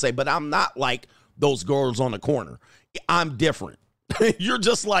 and they will say, but I'm not like those girls on the corner. I'm different. You're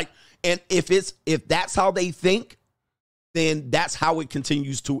just like, and if that's how they think, then that's how it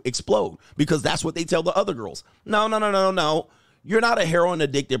continues to explode because that's what they tell the other girls. No. You're not a heroin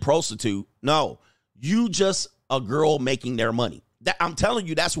addicted prostitute. No, you just a girl making their money. I'm telling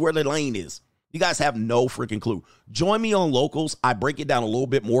you, that's where the lane is. You guys have no freaking clue. Join me on locals. I break it down a little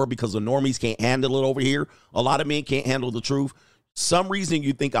bit more because the normies can't handle it over here. A lot of men can't handle the truth. Some reason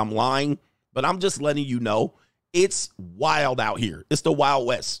you think I'm lying, but I'm just letting you know it's wild out here. It's the Wild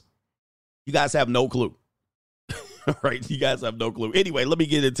West. You guys have no clue. All right, you guys have no clue. Anyway, let me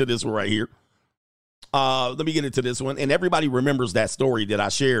get into this one right here. Let me get into this one. And everybody remembers that story that I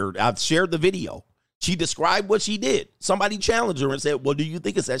shared. I've shared the video. She described what she did. Somebody challenged her and said, well, do you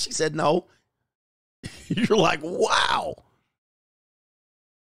think it's that? She said, no. You're like, wow.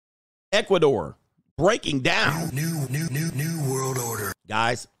 Ecuador breaking down. New world order.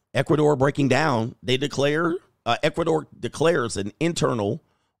 Guys, Ecuador breaking down. Ecuador declares an internal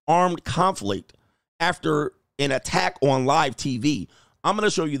armed conflict after an attack on live TV. I'm going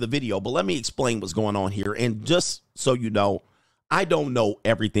to show you the video, but let me explain what's going on here. And just so you know, I don't know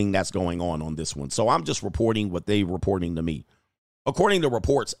everything that's going on this one. So I'm just reporting what they're reporting to me. According to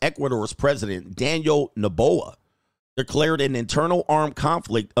reports, Ecuador's president, Daniel Noboa, declared an internal armed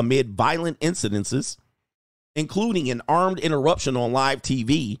conflict amid violent incidences, including an armed interruption on live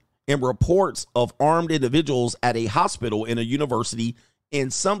TV and reports of armed individuals at a hospital and a university in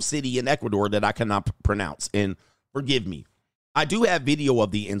some city in Ecuador that I cannot pronounce. And forgive me. I do have video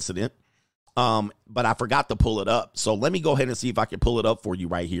of the incident, but I forgot to pull it up. So let me go ahead and see if I can pull it up for you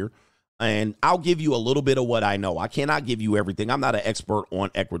right here. And I'll give you a little bit of what I know. I cannot give you everything. I'm not an expert on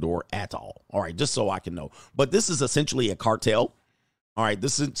Ecuador at all. All right, just so I can know. But this is essentially a cartel. All right,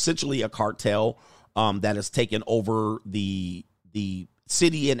 this is essentially a cartel that has taken over the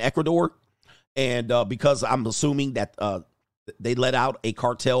city in Ecuador. And because I'm assuming that they let out a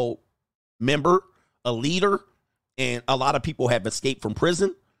cartel member, a leader, and a lot of people have escaped from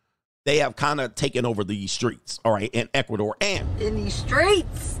prison, they have kind of taken over the streets, all right, in Ecuador. And in these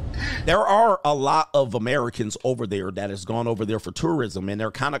streets, there are a lot of Americans over there that has gone over there for tourism, and they're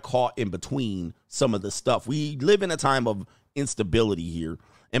kind of caught in between some of the stuff. We live in a time of instability here.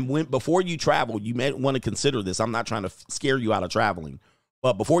 And before you travel, you may want to consider this. I'm not trying to scare you out of traveling,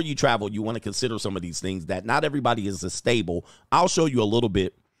 but before you travel, you want to consider some of these things, that not everybody is as stable. I'll show you a little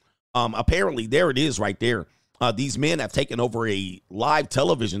bit. Apparently, there it is right there. These men have taken over a live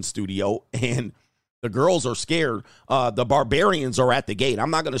television studio, and the girls are scared. The barbarians are at the gate. I'm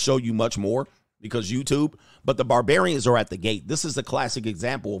not going to show you much more because YouTube, but the barbarians are at the gate. This is a classic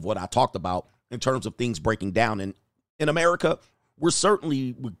example of what I talked about in terms of things breaking down. And in America,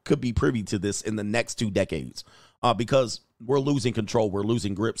 we could be privy to this in the next 2 decades because we're losing control. We're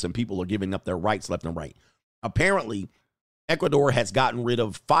losing grips, and people are giving up their rights left and right. Apparently, Ecuador has gotten rid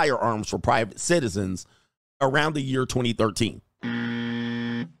of firearms for private citizens around the year 2013.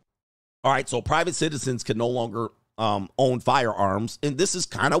 All right, so private citizens can no longer own firearms, and this is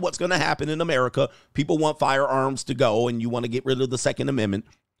kind of what's going to happen in America. People want firearms to go, and you want to get rid of the Second Amendment,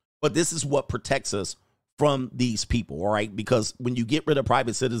 but this is what protects us from these people, all right? Because when you get rid of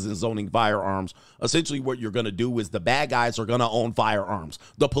private citizens owning firearms, essentially what you're going to do is the bad guys are going to own firearms.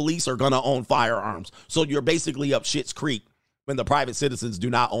 The police are going to own firearms. So you're basically up shit's creek when the private citizens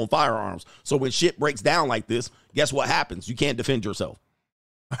do not own firearms. So when shit breaks down like this, guess what happens? You can't defend yourself.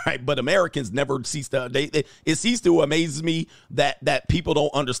 All right, but Americans never cease to, it ceases to amaze me that people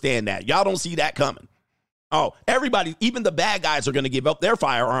don't understand that. Y'all don't see that coming. Oh, everybody, even the bad guys are going to give up their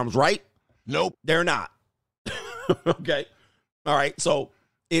firearms, right? Nope, they're not. Okay. All right. So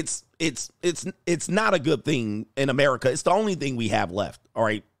it's not a good thing in America. It's the only thing we have left. All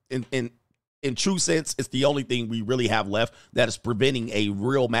right. In true sense, it's the only thing we really have left that is preventing a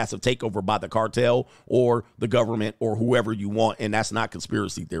real massive takeover by the cartel or the government or whoever you want. And that's not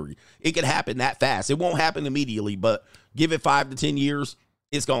conspiracy theory. It could happen that fast. It won't happen immediately, but give it 5 to 10 years,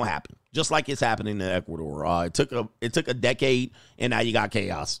 it's going to happen. Just like it's happening in Ecuador. It took a decade, and now you got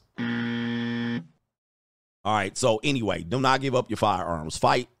chaos. All right. So anyway, do not give up your firearms.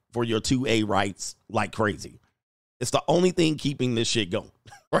 Fight for your 2A rights like crazy. It's the only thing keeping this shit going.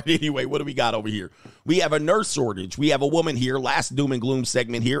 Right. Anyway, what do we got over here? We have a nurse shortage. We have a woman here. Last doom and gloom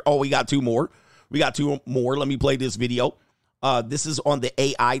segment here. Oh, we got 2 more. We got 2 more. Let me play this video. This is on the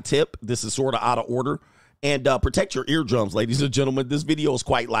AI tip. This is sort of out of order. And protect your eardrums, ladies and gentlemen. This video is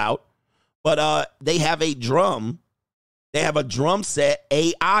quite loud. But they have a drum. They have a drum set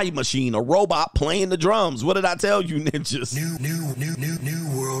AI machine, a robot playing the drums. What did I tell you, ninjas?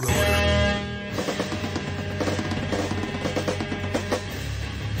 New world order.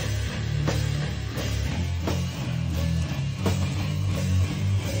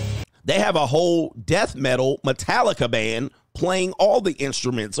 They have a whole death metal Metallica band playing all the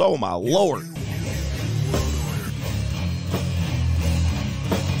instruments. Oh, my Lord.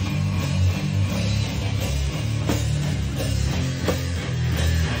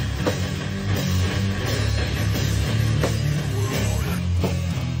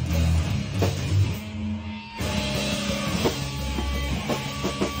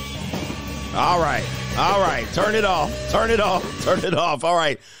 All right. Turn it off. All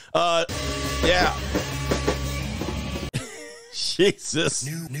right. Yeah. Jesus.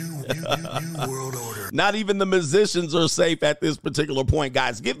 New world order. Not even the musicians are safe at this particular point,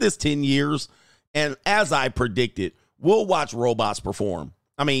 guys. Give this 10 years, and as I predicted, we'll watch robots perform.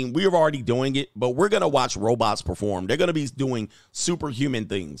 I mean, we're already doing it, but we're going to watch robots perform. They're going to be doing superhuman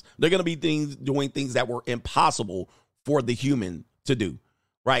things. They're going to be doing things that were impossible for the human to do,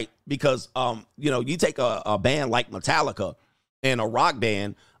 right? Because, you take a band like Metallica and a rock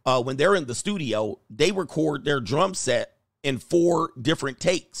band, when they're in the studio, they record their drum set in 4 different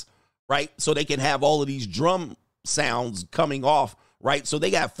takes, right? So they can have all of these drum sounds coming off, right? So they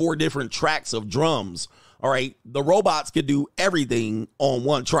got 4 different tracks of drums, all right? The robots could do everything on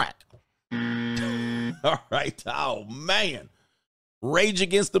 1 track. All right. Oh, man. Rage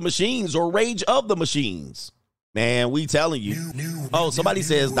Against the Machines or Rage of the Machines. Man, we telling you. Somebody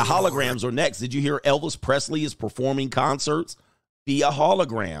says the holograms are next. Did you hear Elvis Presley is performing concerts via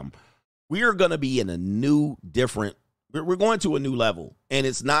hologram? We are going to be in a new, different, we're going to a new level. And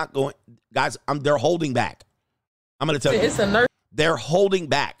it's not going, guys, they're holding back. I'm going to tell you. They're holding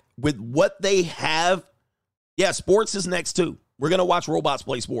back with what they have. Yeah, sports is next too. We're going to watch robots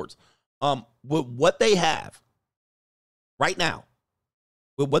play sports. With what they have right now,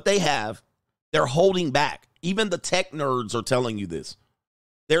 with what they have, they're holding back. Even the tech nerds are telling you this.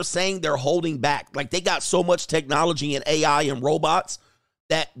 They're saying they're holding back. Like they got so much technology and AI and robots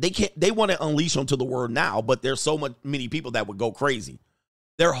that they want to unleash them to the world now, but there's many people that would go crazy.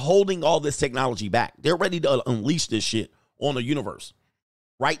 They're holding all this technology back. They're ready to unleash this shit on the universe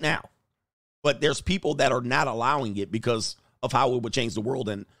right now. But there's people that are not allowing it because of how it would change the world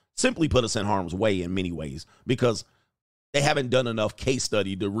and simply put us in harm's way in many ways, because they haven't done enough case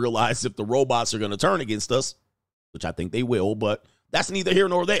study to realize if the robots are going to turn against us, which I think they will, but that's neither here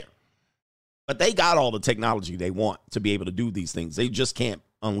nor there. But they got all the technology they want to be able to do these things. They just can't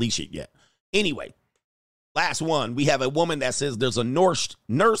unleash it yet. Anyway, last one. We have a woman that says there's a nurse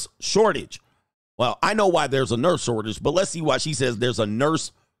shortage. Well, I know why there's a nurse shortage, but let's see why she says there's a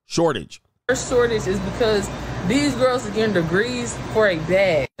nurse shortage. Nurse shortage is because these girls are getting degrees for a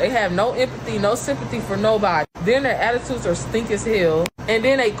bag. They have no empathy, no sympathy for nobody. Then their attitudes are stink as hell. And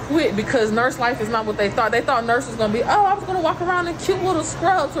then they quit because nurse life is not what they thought. They thought nurse was going to be, I was going to walk around in cute little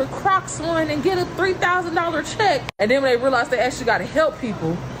scrubs with Crocs on and get a $3,000 check. And then when they realized they actually got to help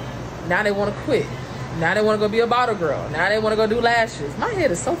people, now they want to quit. Now they want to go be a bottle girl. Now they want to go do lashes. My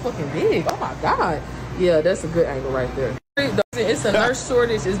head is so fucking big. Oh my God. Yeah, that's a good angle right there. It's a nurse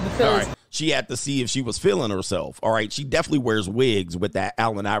shortage is because she had to see if she was feeling herself. All right. She definitely wears wigs with that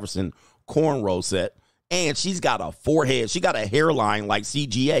Allen Iverson cornrow set. And she's got a forehead. She got a hairline like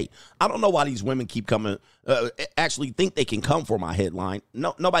CGA. I don't know why these women keep coming, actually think they can come for my headline.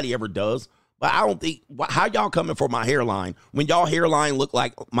 No, nobody ever does. But I don't think, how y'all coming for my hairline when y'all hairline look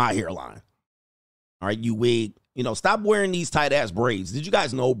like my hairline? All right, you wig. Stop wearing these tight ass braids. Did you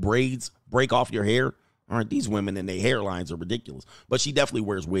guys know braids break off your hair? All right, these women and their hairlines are ridiculous. But she definitely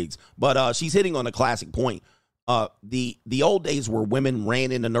wears wigs. But she's hitting on a classic point. The old days where women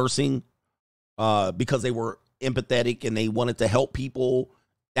ran into nursing because they were empathetic and they wanted to help people,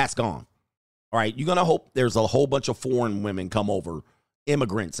 that's gone. All right, you're going to hope there's a whole bunch of foreign women come over,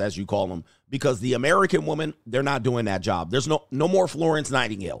 immigrants, as you call them, because the American woman, they're not doing that job. There's no more Florence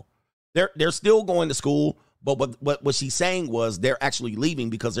Nightingale. They're still going to school, but what she's saying was they're actually leaving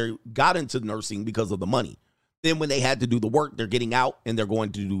because they got into nursing because of the money. Then when they had to do the work, they're getting out and they're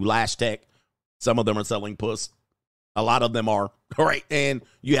going to do lash tech. Some of them are selling puss. A lot of them are. All right, and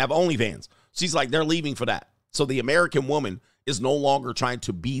you have OnlyFans. She's like, they're leaving for that. So the American woman is no longer trying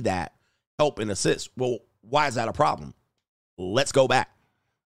to be that help and assist. Well, why is that a problem? Let's go back.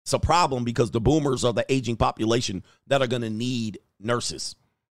 It's a problem because the boomers are the aging population that are going to need nurses.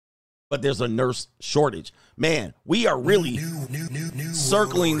 But there's a nurse shortage. Man, we are really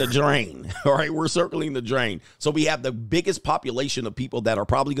circling the drain. All right, we're circling the drain. So we have the biggest population of people that are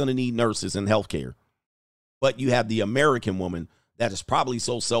probably going to need nurses in healthcare. But you have the American woman that is probably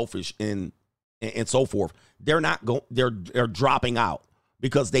so selfish and so forth. They're dropping out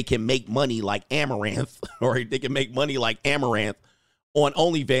because they can make money like Amaranth, or they can make money like Amaranth on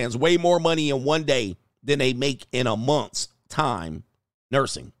OnlyFans, way more money in one day than they make in a month's time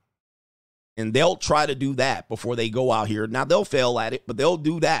nursing. And they'll try to do that before they go out here. Now, they'll fail at it, but they'll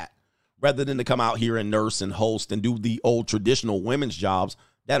do that rather than to come out here and nurse and host and do the old traditional women's jobs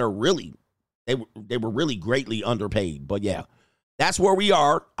that are really, they were really greatly underpaid. But yeah, that's where we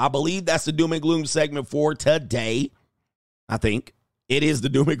are. I believe that's the doom and gloom segment for today. I think it is the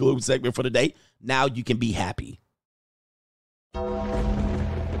doom and gloom segment for today. Now you can be happy.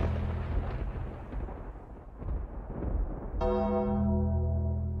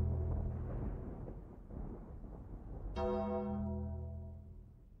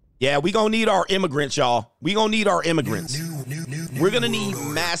 Yeah, we going to need our immigrants, y'all. We going to need our immigrants. We're going to need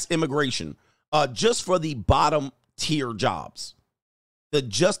mass immigration just for the bottom tier jobs, the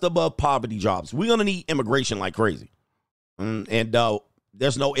just above poverty jobs. We're going to need immigration like crazy. And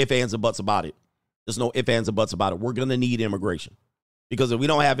there's no ifs, ands, and buts about it. There's no ifs, ands, and buts about it. We're going to need immigration because if we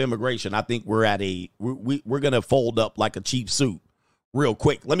don't have immigration, I think we're going to fold up like a cheap suit real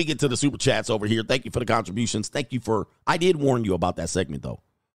quick. Let me get to the super chats over here. Thank you for the contributions. Thank you I did warn you about that segment, though.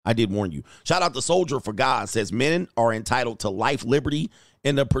 I did warn you. Shout out to Soldier for God. Says men are entitled to life, liberty,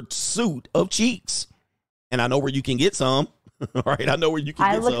 and the pursuit of cheeks. And I know where you can get some. All right, I know where you can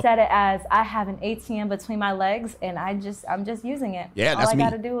I get looked some. at it as I have an ATM between my legs, and I'm just using it. Yeah, All that's I me. got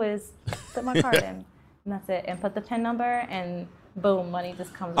to do is put my card in, and that's it, and put the PIN number, and boom, money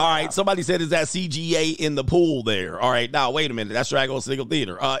just comes. All right, out. somebody said, is that CGA in the pool there? All right, now, wait a minute. That's Dragon Single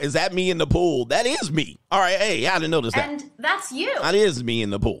Theater. Is that me in the pool? That is me. All right, hey, I didn't notice that. And that's you. That is me in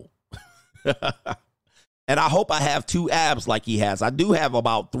the pool. And I hope I have 2 abs like he has. I do have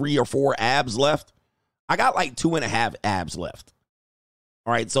about 3 or 4 abs left. I got like 2.5 abs left.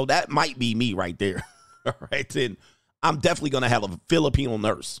 All right, so that might be me right there. All right, then I'm definitely going to have a Filipino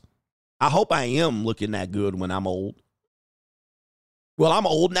nurse. I hope I am looking that good when I'm old. Well, I'm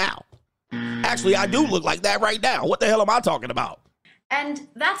old now. Actually, I do look like that right now. What the hell am I talking about? And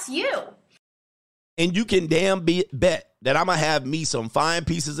that's you. And you can damn bet that I'm going to have me some fine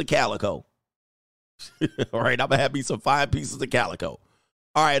pieces of calico. All right, I'm going to have me some fine pieces of calico.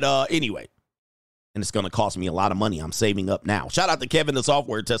 All right, anyway. And it's going to cost me a lot of money. I'm saving up now. Shout out to Kevin, the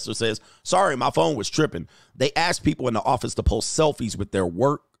software tester, says, sorry, my phone was tripping. They asked people in the office to post selfies with their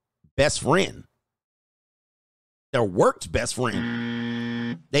work best friend. Their work's best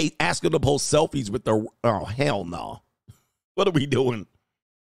friend. They asked them to post selfies with their, oh, hell no. What are we doing?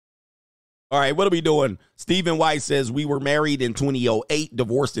 All right, what are we doing? Stephen White says, we were married in 2008,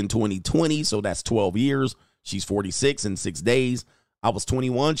 divorced in 2020, so that's 12 years. She's 46 in 6 days. I was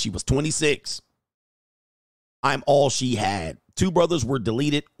 21. She was 26. I'm all she had. 2 brothers were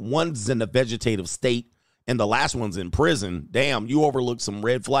deleted. One's in a vegetative state, and the last one's in prison. Damn, you overlooked some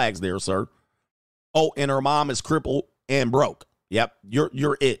red flags there, sir. Oh, and her mom is crippled and broke. Yep,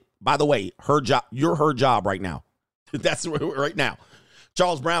 you're it. By the way, her job. You're her job right now. That's right now.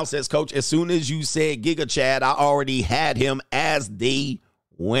 Charles Brown says, Coach, as soon as you said Giga Chad, I already had him as the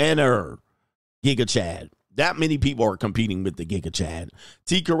winner. Giga Chad. That many people are competing with the Giga Chad.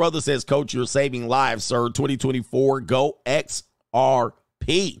 T. Carruthers says, Coach, you're saving lives, sir. 2024, go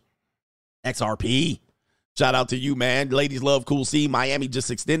XRP. XRP. Shout out to you, man. Ladies love Cool C. Miami just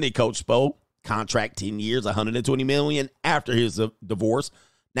extended Coach Spo. Contract 10 years, $120 million after his divorce.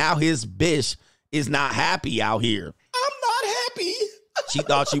 Now his bish is not happy out here. I'm not happy. She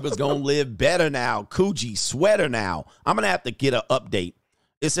thought she was going to live better now. Coochie sweater now. I'm going to have to get an update.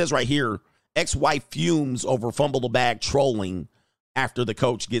 It says right here, ex-wife fumes over fumble the bag trolling after the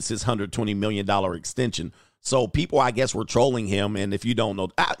coach gets his $120 million extension. So people, I guess, were trolling him. And if you don't know,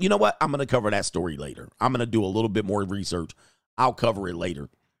 you know what? I'm going to cover that story later. I'm going to do a little bit more research. I'll cover it later.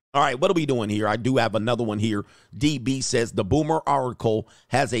 All right, what are we doing here? I do have another one here. DB says the Boomer article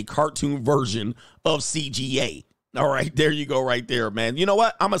has a cartoon version of CGA. All right, there you go right there, man. You know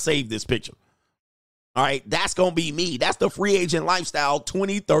what? I'm going to save this picture. All right, that's going to be me. That's the free agent lifestyle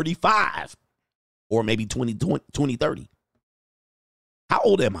 2035 or maybe 2030. How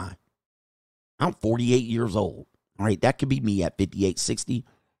old am I? I'm 48 years old. All right, that could be me at 58, 60.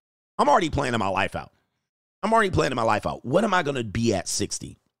 I'm already planning my life out. What am I going to be at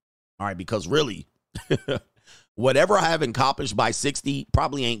 60? All right, because really, whatever I have accomplished by 60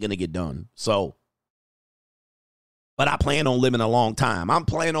 probably ain't going to get done. So, but I plan on living a long time. I'm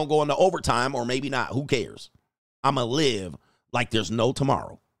planning on going to overtime or maybe not. Who cares? I'm going to live like there's no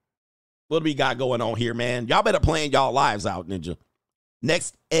tomorrow. What do we got going on here, man? Y'all better plan y'all lives out, Ninja.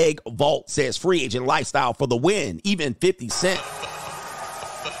 Next Egg Vault says free agent lifestyle for the win. Even 50 Cent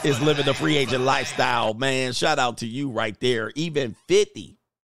is living the free agent lifestyle, man. Shout out to you right there. Even 50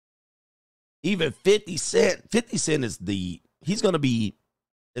 Cent. 50 Cent is he's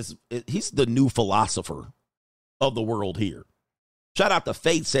the new philosopher of the world here. Shout out to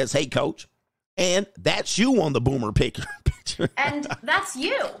Faith says, hey, Coach. And that's you on the Boomer picture. And that's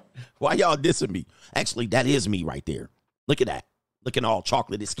you. Why y'all dissing me? Actually, that is me right there. Look at that. Looking all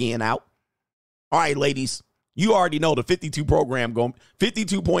chocolatey skin out. All right, ladies. You already know the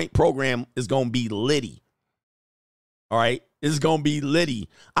 52-point program is going to be litty. All right? It's going to be litty.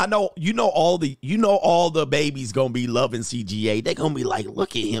 I know, all the babies going to be loving CGA. They're going to be like,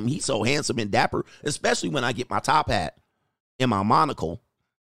 look at him. He's so handsome and dapper, especially when I get my top hat and my monocle.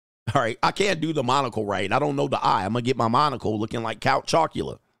 All right, I can't do the monocle right. I don't know the eye. I'm going to get my monocle looking like Count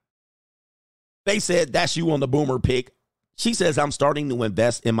Chocula. They said, that's you on the Boomer pick. She says, I'm starting to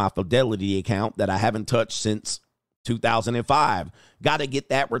invest in my Fidelity account that I haven't touched since 2005. Got to get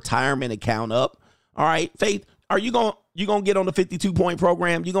that retirement account up. All right, Faith, are you going to get on the 52-point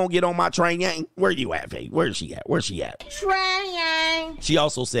program? You going to get on my train yang? Where you at, Faith? Where's she at? Train yang. She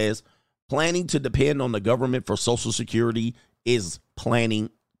also says, planning to depend on the government for Social Security is planning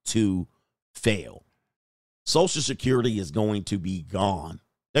to fail. Social Security is going to be gone.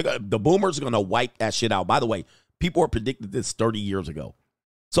 The boomers are going to wipe that shit out. By the way, people are predicted this 30 years ago.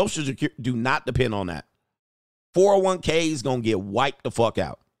 Social Security, do not depend on that. 401k is going to get wiped the fuck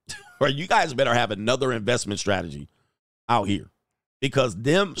out. Or you guys better have another investment strategy out here, because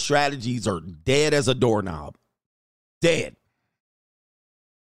them strategies are dead as a doorknob. Dead.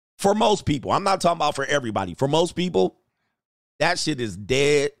 For most people. I'm not talking about for everybody. For most people, that shit is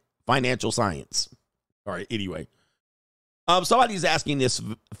dead financial science. All right, anyway. Somebody's asking this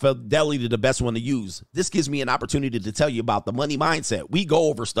Fidelity the best one to use. This gives me an opportunity to tell you about the money mindset. We go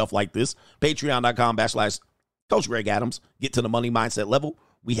over stuff like this. Patreon.com/Coach Greg Adams. Get to the money mindset level.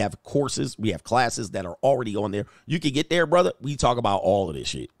 We have courses. We have classes that are already on there. You can get there, brother. We talk about all of this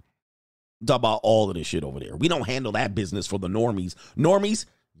shit. We talk about all of this shit over there. We don't handle that business for the normies. Normies,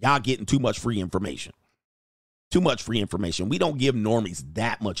 y'all getting too much free information. Too much free information. We don't give normies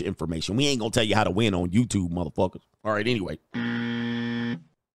that much information. We ain't going to tell you how to win on YouTube, motherfuckers. All right, anyway.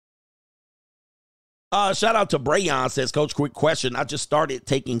 Shout out to Brayon, says, Coach, quick question. I just started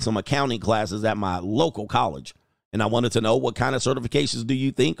taking some accounting classes at my local college, and I wanted to know, what kind of certifications do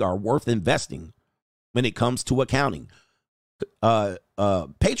you think are worth investing when it comes to accounting?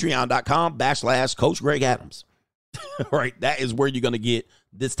 Patreon.com/Coach Greg Adams. All right, that is where you're going to get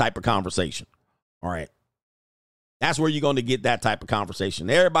this type of conversation. All right. That's where you're going to get that type of conversation.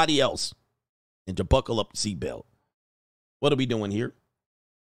 Everybody else, and to buckle up the seatbelt. What are we doing here?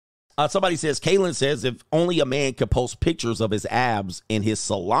 Somebody says, Kaylin says, if only a man could post pictures of his abs and his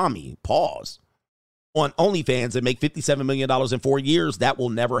salami, pause, on OnlyFans and make $57 million in 4 years, that will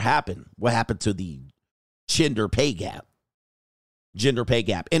never happen. What happened to the gender pay gap? Gender pay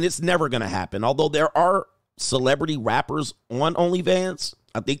gap. And it's never going to happen. Although there are celebrity rappers on OnlyFans.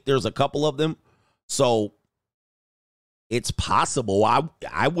 I think there's a couple of them. So it's possible.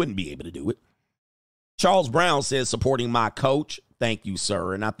 I wouldn't be able to do it. Charles Brown says, supporting my coach. Thank you,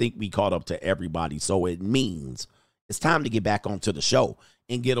 sir. And I think we caught up to everybody. So it means it's time to get back onto the show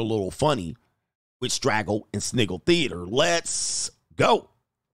and get a little funny with Straggle and Sniggle Theater. Let's go.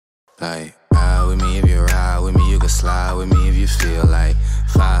 Like, ride with me if you ride with me. You can slide with me if you feel like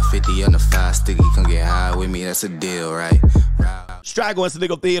 550 on the 5 sticky. Come get high with me. That's a deal, right? Straggle and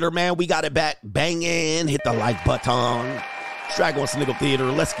Sniggle Theater, man. We got it back banging. Hit the like button. Straggle and Sniggle Theater.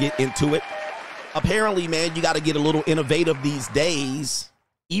 Let's get into it. Apparently, man, you got to get a little innovative these days.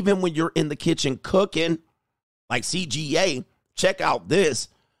 Even when you're in the kitchen cooking, like CGA, check out this.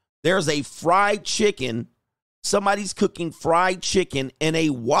 There's a fried chicken. Somebody's cooking fried chicken in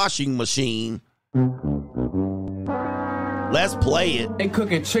a washing machine. Let's play it. They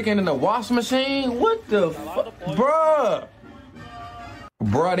cooking chicken in a washing machine? What the fuck? Bruh.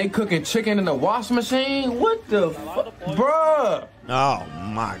 Bruh, they cooking chicken in a washing machine? What the fuck? Bruh. Oh,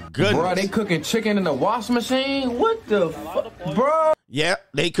 my goodness. Bruh, they cooking chicken in a washing machine? What the fuck? Bruh. Yeah,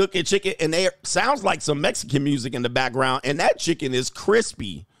 they cooking chicken, and there sounds like some Mexican music in the background, and that chicken is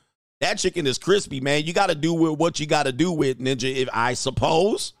crispy. That chicken is crispy, man. You got to do with what you got to do with, Ninja. If I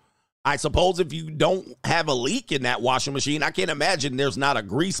suppose if you don't have a leak in that washing machine, I can't imagine there's not a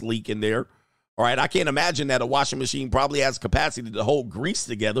grease leak in there. All right, I can't imagine that a washing machine probably has capacity to hold grease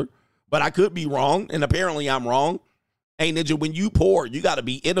together, but I could be wrong, and apparently I'm wrong. Hey, Ninja, when you pour, you got to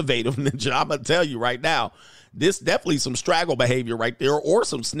be innovative, Ninja. I'm going to tell you right now, this definitely some straggle behavior right there, or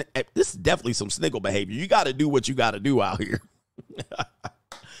this is definitely some sniggle behavior. You got to do what you got to do out here.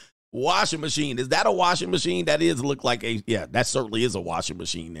 Washing machine. Is that a washing machine? That is look like yeah, that certainly is a washing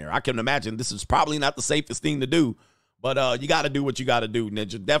machine there. I can imagine this is probably not the safest thing to do, but you got to do what you got to do,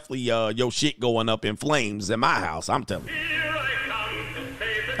 Ninja. Definitely your shit going up in flames in my house, I'm telling you.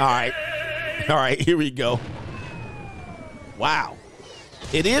 All right, here we go. Wow.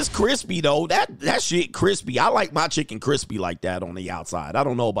 It is crispy, though. That shit crispy. I like my chicken crispy like that on the outside. I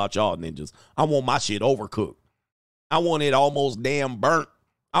don't know about y'all, ninjas. I want my shit overcooked. I want it almost damn burnt.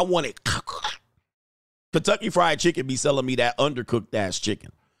 I want it. Kentucky Fried Chicken be selling me that undercooked ass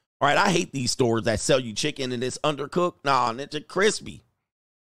chicken. All right, I hate these stores that sell you chicken and it's undercooked. Nah, it's crispy.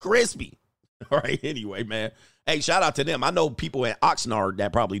 Crispy. All right, anyway, man. Hey, shout out to them. I know people in Oxnard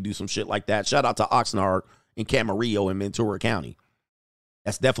that probably do some shit like that. Shout out to Oxnard in Camarillo in Ventura County.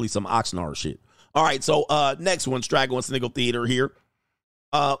 That's definitely some Oxnard shit. All right, so next one, Straggle and Sniggle Theater here.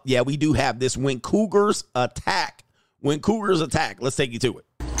 Yeah, we do have this When Cougars Attack. When Cougars Attack. Let's take you to it.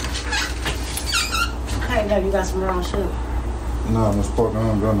 Hey, Dad, you got some wrong shit? Nah, Miss Parker, I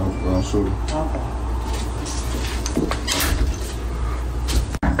don't got no wrong shit. Okay.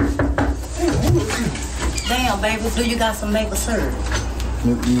 Damn, baby, do you got some maple syrup?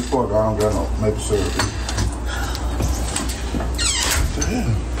 Miss Parker, I don't got no maple syrup.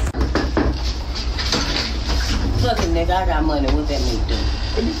 Damn. Fuck it, nigga, I got money. What that mean, dude?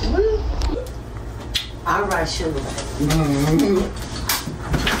 Are you for real? All right, sugar.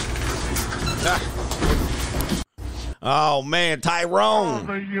 Oh, man,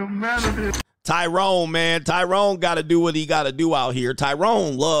 Tyrone. Tyrone, man. Tyrone got to do what he got to do out here.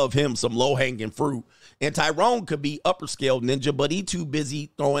 Tyrone love him some low-hanging fruit. And Tyrone could be upper scale ninja, but he too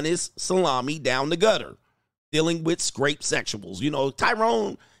busy throwing his salami down the gutter, dealing with scrape sexuals. You know,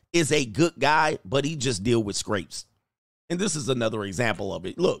 Tyrone is a good guy, but he just deal with scrapes. And this is another example of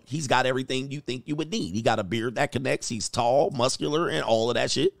it. Look, he's got everything you think you would need. He got a beard that connects. He's tall, muscular, and all of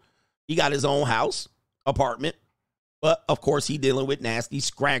that shit. He got his own house, apartment. But, of course, he dealing with nasty,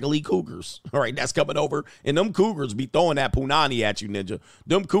 scraggly cougars. All right, that's coming over. And them cougars be throwing that punani at you, ninja.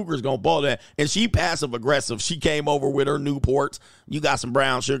 Them cougars going to ball that. And she passive-aggressive. She came over with her Newports. You got some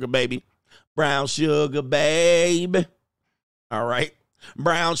brown sugar, baby. Brown sugar, babe. All right.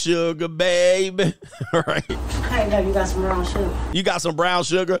 Brown sugar, babe. All right. Hey, now you got some brown sugar. You got some brown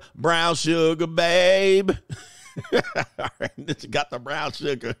sugar? Brown sugar, babe. All right, you got the brown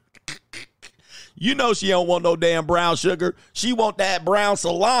sugar. You know she don't want no damn brown sugar. She want that brown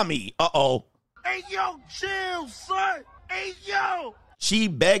salami. Uh-oh. Hey, yo, chill, son. Hey, yo. She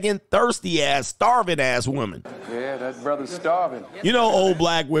begging, thirsty ass, starving ass woman. Yeah, that brother's starving. You know old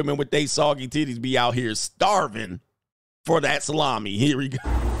black women with they soggy titties be out here starving for that salami. Here we go.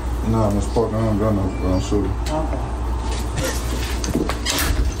 Nah, Miss Parker, I don't got no brown sugar.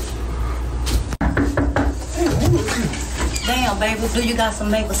 Damn, baby, do you got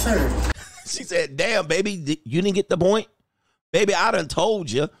some maple syrup? She said, damn, baby, you didn't get the point? Baby, I done told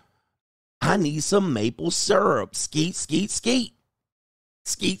you I need some maple syrup. Skeet, skeet, skeet.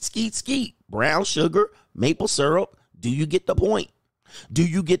 Skeet, skeet, skeet. Brown sugar, maple syrup. Do you get the point? Do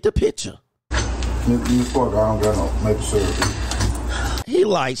you get the picture? Miss Parker, I don't got no maple syrup.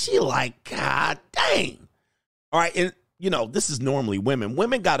 She like, God dang. All right, and you know, this is normally women.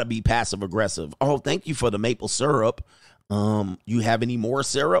 Women got to be passive aggressive. Oh, thank you for the maple syrup. You have any more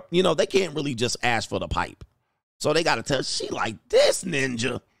syrup? You know, they can't really just ask for the pipe. So they got to tell, she like, this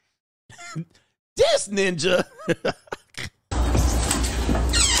ninja. This ninja.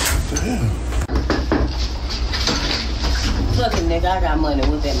 Fucking nigga, I got money.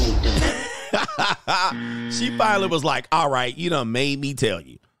 What that mean do? She finally was like, all right, you done made me tell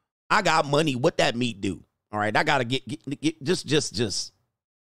you. I got money. What that meat do? All right, I got to get just.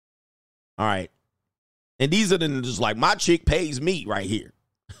 All right. And these are the ninjas like, my chick pays me right here.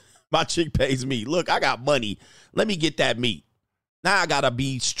 My chick pays me. Look, I got money. Let me get that meat. Now I got to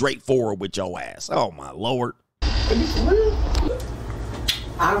be straightforward with your ass. Oh, my Lord.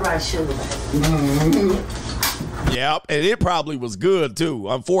 All right, sugar. Yep, and it probably was good, too.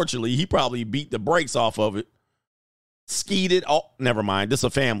 Unfortunately, he probably beat the brakes off of it. Skeeted. Oh, never mind. This is a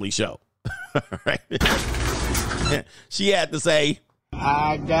family show. Right. She had to say,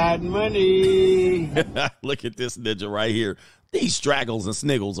 I got money. Look at this ninja right here. These straggles and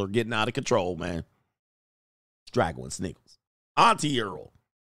sniggles are getting out of control, man. Straggle and sniggles. Auntie Earl.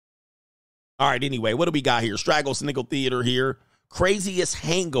 All right, anyway, what do we got here? Straggle Sniggle Theater here. Craziest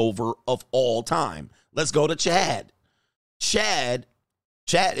hangover of all time. Let's go to Chad. Chad,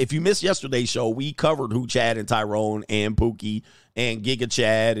 if you missed yesterday's show, we covered who Chad and Tyrone and Pookie and Giga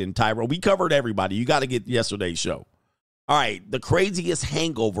Chad and Tyrone. We covered everybody. You got to get yesterday's show. All right, the craziest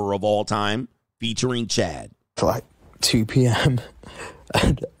hangover of all time featuring Chad. It's like 2 p.m.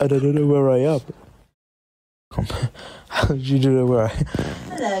 and I don't know where I am. How did you know where I am?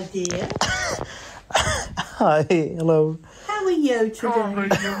 Hello, dear. Hi, hello. How are you today?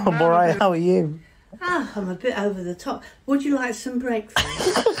 I'm all right, how are you? Ah, I'm a bit over the top. Would you like some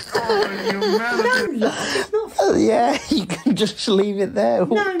breakfast? Don't laugh, it's not funny. Yeah, you can just leave it there.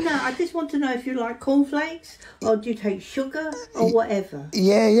 No, I just want to know if you like cornflakes, or do you take sugar, or whatever.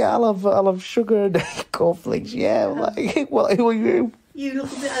 Yeah, I love sugar and cornflakes, yeah. Like, what, who are you? You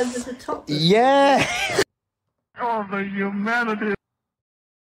look a bit over the top. Yeah. Oh, the humanity.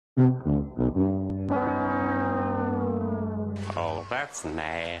 Oh, that's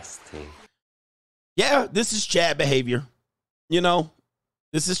nasty. Yeah, this is Chad behavior. You know,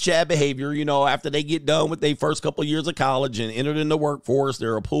 this is Chad behavior. You know, after they get done with their first couple of years of college and entered in the workforce,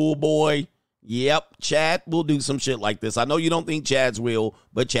 they're a pool boy. Yep, Chad will do some shit like this. I know you don't think Chad's will,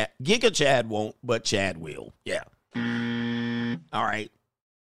 but Giga Chad won't, but Chad will. Yeah. All right.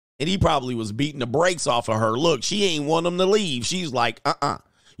 And he probably was beating the brakes off of her. Look, she ain't want him to leave. She's like,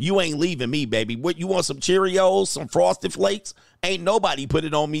 you ain't leaving me, baby. What, you want some Cheerios, some Frosted Flakes? Ain't nobody put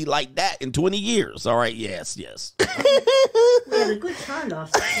it on me like that in 20 years. All right, yes. We had a good time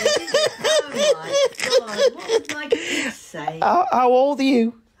last night. Oh, my God. What would my kids say? How old are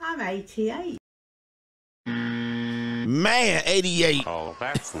you? I'm 88. Man, 88. Oh,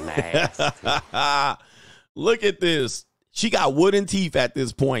 that's nasty. Look at this. She got wooden teeth at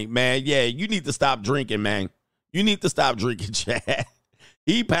this point, man. Yeah, you need to stop drinking, man. You need to stop drinking, Chad.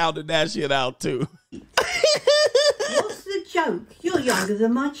 He pounded that shit out, too. What's the joke? You're younger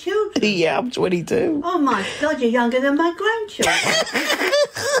than my children. Yeah, I'm 22. Oh my God, you're younger than my grandchildren.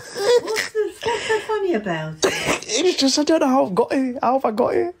 What's so funny about it? It's just, I don't know how I've got here. How have I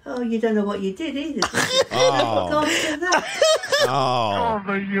got here? Oh, you don't know what you did either. Oh. God for that. Oh,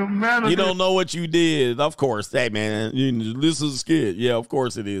 the humanity. you don't know what you did. Of course. Hey, man, this is a skit. Yeah, of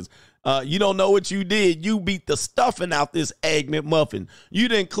course it is. You don't know what you did. You beat the stuffing out this Egg McMuffin. You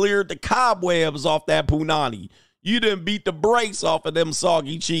done cleared the cobwebs off that punani. You done beat the brakes off of them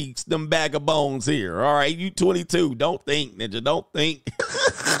soggy cheeks, them bag of bones here. All right, you 22. Don't think, ninja. Don't think.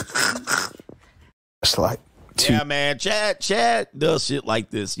 It's like, yeah, man. Chad does shit like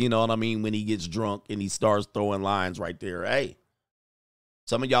this. You know what I mean? When he gets drunk and he starts throwing lines right there. Hey,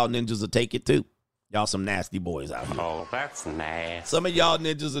 some of y'all ninjas will take it too. Y'all some nasty boys out here. Oh, that's nasty. Some of y'all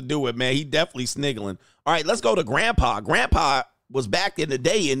ninjas will do it, man. He definitely sniggling. All right, let's go to Grandpa. Grandpa was back in the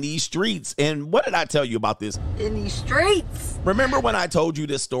day in these streets. And what did I tell you about this? In these streets. Remember when I told you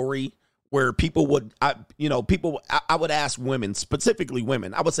this story where people would, I would ask women, specifically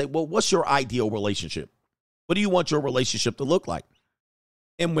women, I would say, well, what's your ideal relationship? What do you want your relationship to look like?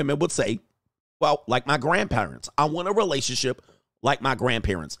 And women would say, well, like my grandparents. I want a relationship like my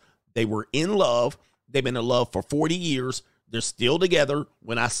grandparents. They were in love. They've been in love for 40 years. They're still together.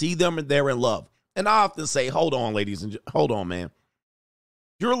 When I see them, they're in love. And I often say, hold on, ladies, and hold on, man.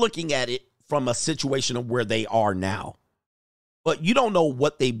 You're looking at it from a situation of where they are now. But you don't know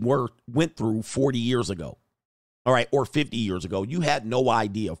what they went through 40 years ago. All right, or 50 years ago. You had no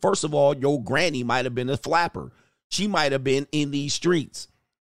idea. First of all, your granny might have been a flapper. She might have been in these streets.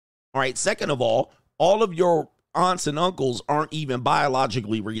 All right, second of all of your aunts and uncles aren't even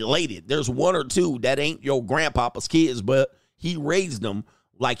biologically related. There's one or two that ain't your grandpapa's kids, but he raised them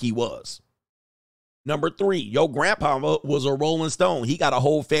like he was. Number 3, your grandpa was a Rolling Stone. He got a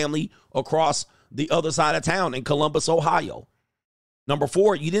whole family across the other side of town in Columbus, Ohio. Number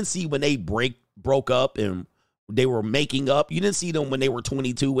 4, you didn't see when they broke up and they were making up. You didn't see them when they were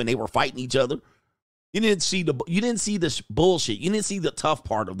 22 when they were fighting each other. You didn't see the bullshit. You didn't see the tough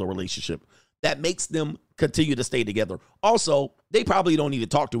part of the relationship that makes them continue to stay together. Also, they probably don't need to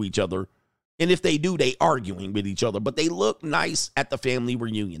talk to each other. And if they do, they arguing with each other. But they look nice at the family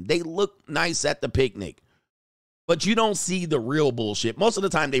reunion. They look nice at the picnic. But you don't see the real bullshit. Most of the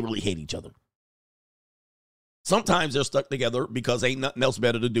time, they really hate each other. Sometimes they're stuck together because ain't nothing else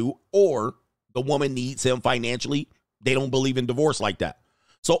better to do, or the woman needs him financially. They don't believe in divorce like that.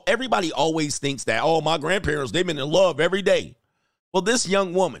 So everybody always thinks that, oh, my grandparents, they've been in love every day. Well, this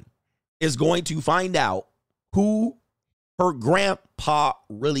young woman is going to find out who her grandpa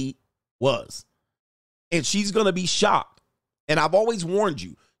really was. And she's going to be shocked. And I've always warned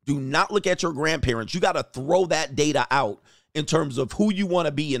you, do not look at your grandparents. You got to throw that data out in terms of who you want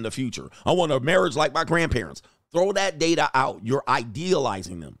to be in the future. I want a marriage like my grandparents. Throw that data out. You're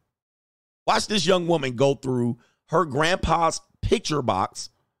idealizing them. Watch this young woman go through her grandpa's picture box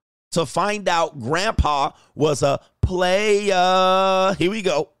to find out grandpa was a player. Here we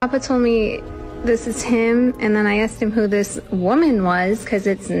go. Papa told me this is him, and then I asked him who this woman was because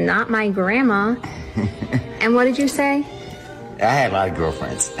it's not my grandma. And what did you say? I had a lot of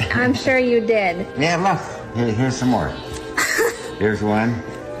girlfriends. I'm sure you did. Yeah, look. Here's some more. Here's one.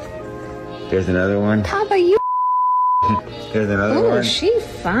 Here's another one. Papa, you. Here's another Ooh, one. she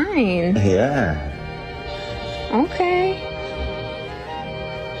fine. Yeah. Okay.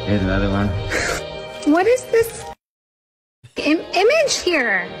 Here's another one. What is this image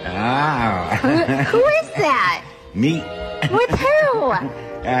here? Oh. Who is that? Me. With who?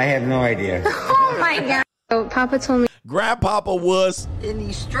 I have no idea. Oh my God. So Papa told me. Grandpapa was In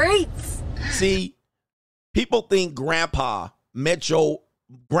these streets. See, people think grandpa met your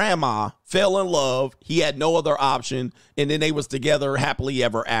grandma, fell in love, he had no other option, and then they was together happily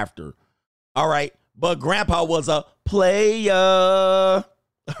ever after. All right. But grandpa was a player. All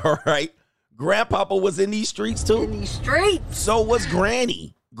right. Grandpapa was in these streets too. In these streets. So was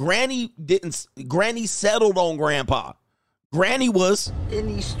Granny. Granny settled on grandpa. Granny was in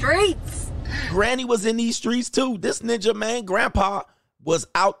these streets. Granny was in these streets too. This ninja man, grandpa, was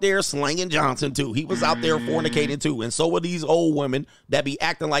out there slanging Johnson too. He was out there fornicating too. And so were these old women that be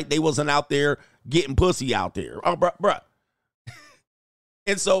acting like they wasn't out there getting pussy out there. Oh, bruh.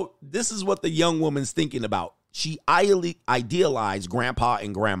 And so this is what the young woman's thinking about. She idealized grandpa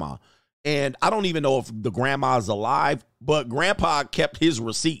and grandma. And I don't even know if the grandma's alive, but grandpa kept his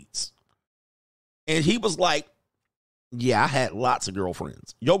receipts. And he was like, yeah, I had lots of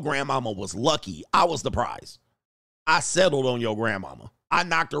girlfriends. Your grandmama was lucky. I was the prize. I settled on your grandmama. I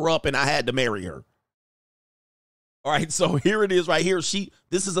knocked her up and I had to marry her. All right, so here it is right here.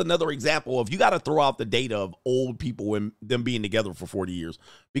 This is another example of you got to throw out the data of old people and them being together for 40 years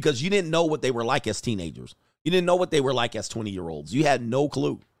because you didn't know what they were like as teenagers. You didn't know what they were like as 20-year-olds. You had no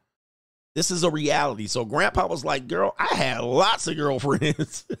clue. This is a reality. So grandpa was like, girl, I had lots of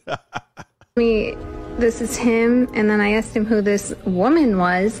girlfriends. This is him, and then I asked him who this woman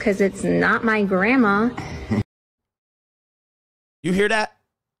was because it's not my grandma. You hear that?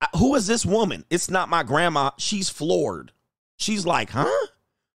 Who is this woman? It's not my grandma. She's floored. She's like, huh?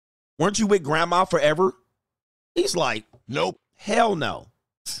 Weren't you with grandma forever? He's like, nope. Hell no.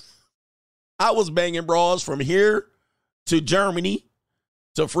 I was banging bras from here to Germany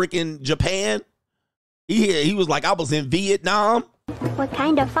to freaking Japan. He was like, I was in Vietnam. What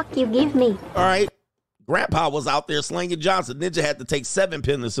kind of fuck you give me? All right. Grandpa was out there slinging Johnson. Ninja had to take 7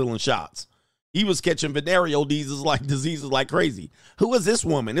 penicillin shots. He was catching venereal diseases like crazy. Who is this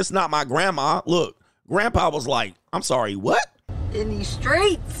woman? It's not my grandma. Look, grandpa was like, I'm sorry, what? In these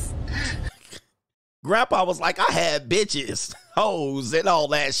streets. Grandpa was like, I had bitches, hoes, and all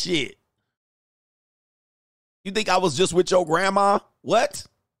that shit. You think I was just with your grandma? What?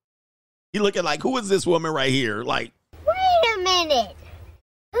 He looking like, who is this woman right here? Like, wait a minute.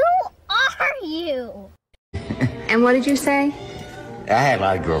 Who are you? And what did you say? I had a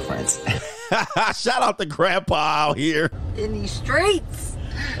lot of girlfriends. Shout out to grandpa out here. In these streets.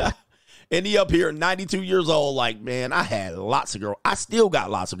 And he up here 92 years old like, man, I had lots of I still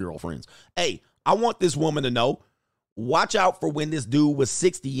got lots of girlfriends. Hey, I want this woman to know, watch out for when this dude was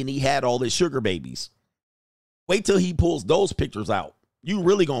 60 and he had all his sugar babies. Wait till he pulls those pictures out. You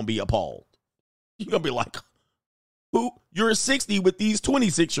really gonna be appalled. You're gonna be like, who? You're 60 with these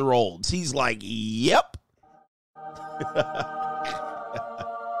 26-year-olds. He's like, yep.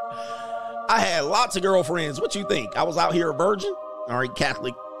 I had lots of girlfriends. What you think? I was out here a virgin? All right,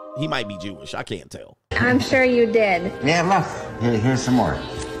 Catholic. He might be Jewish. I can't tell. I'm sure you did. Yeah, look. Here's some more.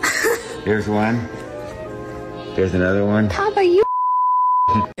 Here's one. There's another one. Papa, you.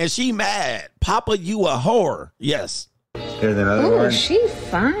 And she mad. Papa, you a whore. Yes. Here's another one. Oh, she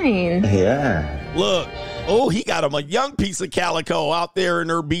fine. Yeah. Look. Oh, he got him a young piece of calico out there in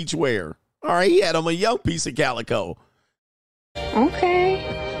her beach wear. All right, he had him a young piece of calico.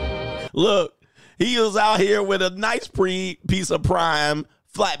 Okay. Look, he was out here with a nice piece of prime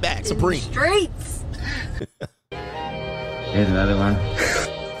flatback Supreme. Streets. Here's another one.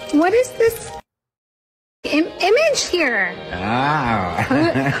 What is this image here? Ah.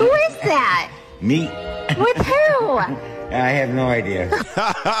 Who is that? Me. With who? I have no idea.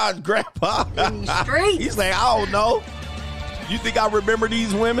 Grandpa. In these streets. He's like, I don't know. You think I remember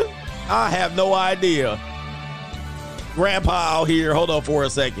these women? I have no idea. Grandpa out here. Hold on for a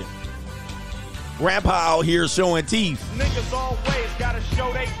second. Grandpa out here showing teeth. Niggas always gotta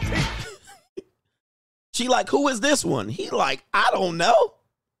show they teeth. She like, who is this one? He like, I don't know.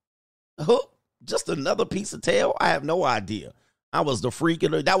 Who? Just another piece of tail? I have no idea. I was the freak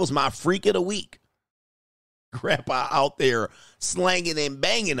of that was my freak of the week. Grandpa out there slanging and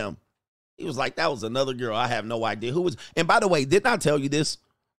banging them. He was like, that was another girl. I have no idea who was. And by the way, didn't I tell you this?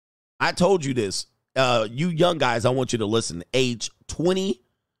 I told you this. You young guys, I want you to listen. Age 20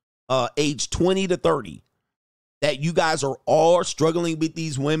 to 30, that you guys are all struggling with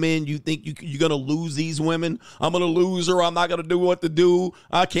these women. You think you're going to lose these women. I'm going to lose her. I'm not going to do what to do.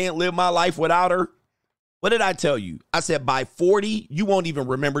 I can't live my life without her. What did I tell you? I said by 40, you won't even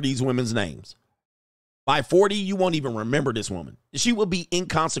remember these women's names. By 40, you won't even remember this woman. She will be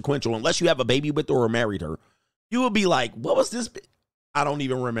inconsequential unless you have a baby with her or married her. You will be like, what was this? I don't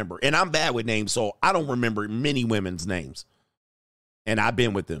even remember. And I'm bad with names, so I don't remember many women's names. And I've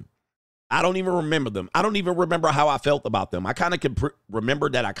been with them. I don't even remember them. I don't even remember how I felt about them. I kind of can remember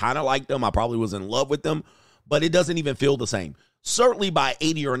that I kind of liked them. I probably was in love with them, but it doesn't even feel the same. Certainly by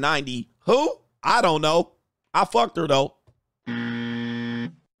 80 or 90, who? I don't know. I fucked her though.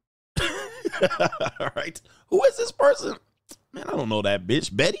 All right. Who is this person? Man, I don't know that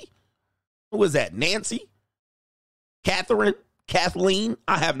bitch. Betty? Who is that? Nancy? Catherine? Kathleen?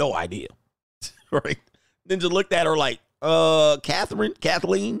 I have no idea. Right. Then just looked at her like, Catherine?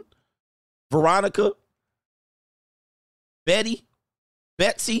 Kathleen? Veronica? Betty?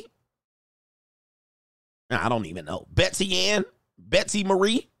 Betsy? I don't even know. Betsy Ann? Betsy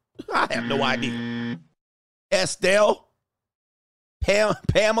Marie? I have no idea. Estelle?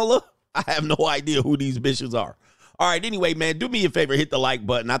 Pamela? I have no idea who these bitches are. All right, anyway, man, do me a favor, hit the like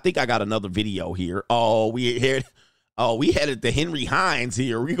button. I think I got another video here. We headed to Henry Hines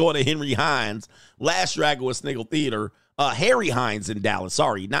here. We going to Henry Hines. Last Dragon was Sniggle Theater. Harry Hines in Dallas.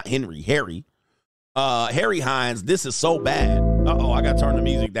 Sorry, not Henry. Harry. Harry Hines. This is so bad. Uh-oh, I got to turn the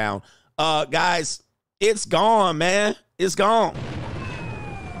music down. Guys, It's gone, man. It's gone.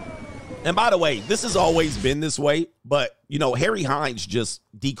 And by the way, this has always been this way, but, you know, Harry Hines just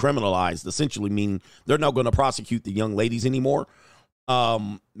decriminalized, essentially meaning they're not going to prosecute the young ladies anymore,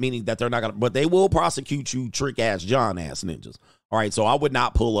 meaning that they're not going to, but they will prosecute you trick-ass, John-ass ninjas. All right, so I would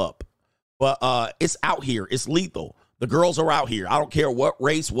not pull up. But it's out here. It's lethal. The girls are out here. I don't care what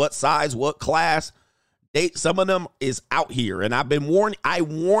race, what size, what class. Some of them is out here, and I've been warned. I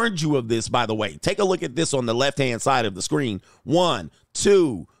warned you of this, by the way. Take a look at this on the left-hand side of the screen. 1,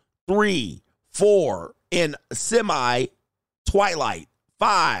 2, 3, 4 in semi-twilight.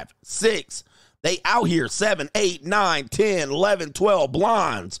 5, 6. They out here. 7, 8, 9, 10, 11, 12.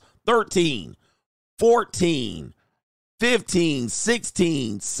 Blondes. 13, 14, 15,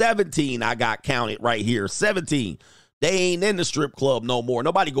 16, 17. I got counted right here. 17. They ain't in the strip club no more.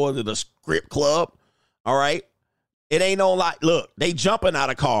 Nobody going to the strip club. All right. It ain't no like, look, they jumping out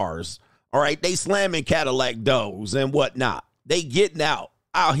of cars. All right. They slamming Cadillac doors and whatnot. They getting out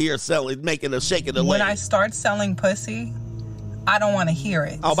here selling, making a shake of the leg. When I start selling pussy, I don't want to hear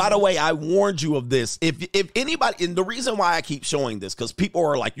it. Oh, by the way, I warned you of this. If anybody, and the reason why I keep showing this, because people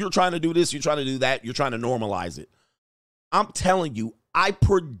are like, you're trying to do this, you're trying to do that, you're trying to normalize it. I'm telling you, I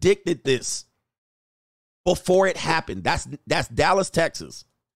predicted this before it happened. That's Dallas, Texas.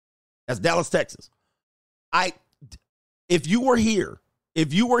 That's Dallas, Texas. If you were here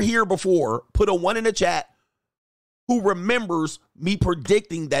before, put a 1 in the chat who remembers me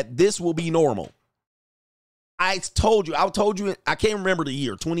predicting that this will be normal. I told you, I can't remember the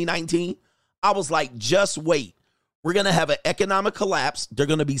year, 2019. I was like, just wait. We're going to have an economic collapse. They're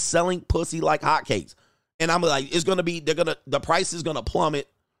going to be selling pussy like hotcakes. And I'm like, the price is going to plummet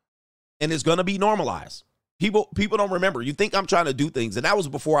and it's going to be normalized. People don't remember. You think I'm trying to do things. And that was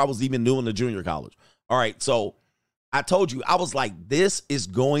before I was even doing the junior college. All right. So I told you, I was like, this is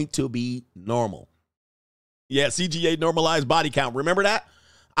going to be normal. Yeah. CGA normalized body count. Remember that?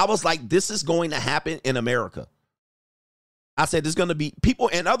 I was like, this is going to happen in America. I said, there's going to be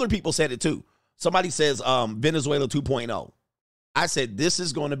people, and other people said it too. Somebody says Venezuela 2.0. I said, this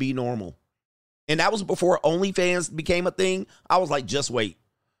is going to be normal. And that was before OnlyFans became a thing. I was like, just wait.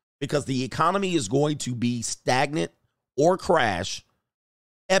 Because the economy is going to be stagnant or crash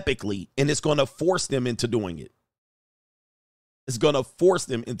epically, and it's going to force them into doing it. It's going to force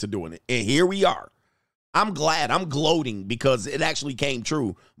them into doing it. And here we are. I'm glad. I'm gloating because it actually came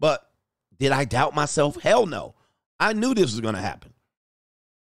true. But did I doubt myself? Hell no. I knew this was going to happen.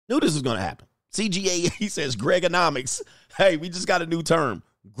 CGA, he says Gregonomics. Hey, we just got a new term.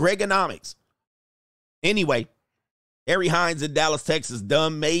 Gregonomics. Anyway, Harry Hines in Dallas, Texas,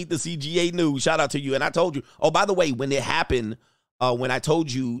 done made the CGA news. Shout out to you. And I told you, oh, by the way, when it happened, when I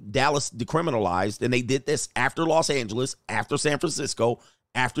told you Dallas decriminalized, and they did this after Los Angeles, after San Francisco,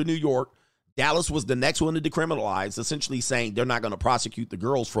 after New York, Dallas was the next one to decriminalize, essentially saying they're not going to prosecute the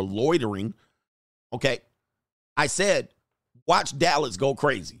girls for loitering. Okay. I said, watch Dallas go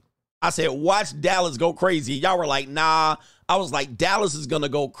crazy. Y'all were like, nah. I was like, Dallas is going to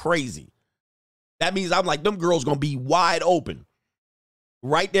go crazy. That means I'm like, them girls going to be wide open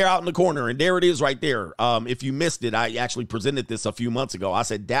right there out in the corner. And there it is right there. If you missed it, I actually presented this a few months ago. I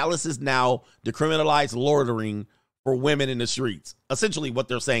said, Dallas is now decriminalized loitering for women in the streets. Essentially what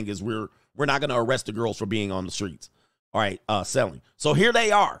they're saying is we're not going to arrest the girls for being on the streets. All right. Selling. So here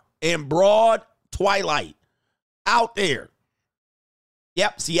they are in broad twilight out there.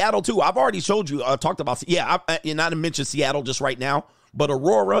 Yep. Seattle too. I've already showed you, talked about, and not to mention Seattle just right now, but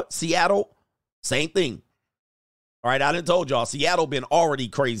Aurora, Seattle, same thing. All right, I done told y'all, Seattle been already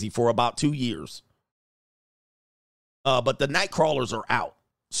crazy for about 2 years. But the night crawlers are out.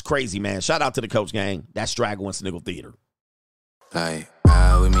 It's crazy, man. Shout out to the Coach Gang. That's Straggle and Sniggle Theater. Like,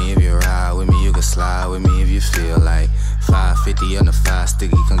 ride with me if you ride with me, you can slide with me if you feel like 550 on the 5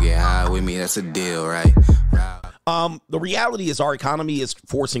 sticky, come get high with me, that's a deal, right? The reality is our economy is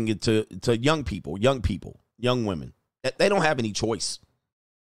forcing it to young people, young women. They don't have any choice.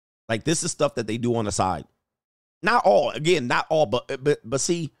 Like, this is stuff that they do on the side. Not all, but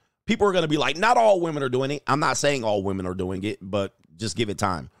see, people are going to be like, not all women are doing it. I'm not saying all women are doing it, but just give it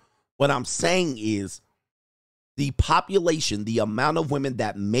time. What I'm saying is the population, the amount of women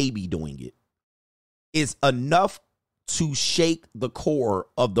that may be doing it is enough to shake the core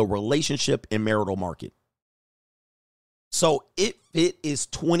of the relationship and marital market. So if it is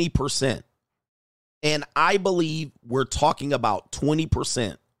 20%, and I believe we're talking about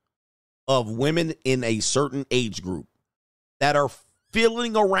 20% of women in a certain age group that are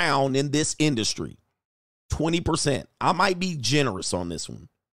fiddling around in this industry, 20%. I might be generous on this one.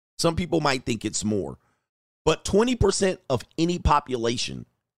 Some people might think it's more, but 20% of any population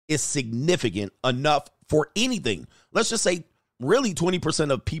is significant enough for anything. Let's just say really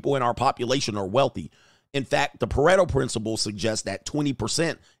 20% of people in our population are wealthy. In fact, the Pareto principle suggests that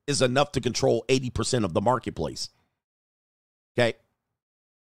 20% is enough to control 80% of the marketplace. Okay.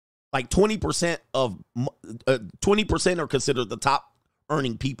 Like 20% are considered the top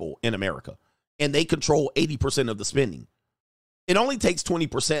earning people in America, and they control 80% of the spending. It only takes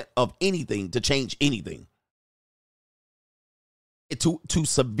 20% of anything to change anything. To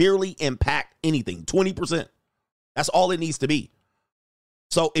severely impact anything. 20%. That's all it needs to be.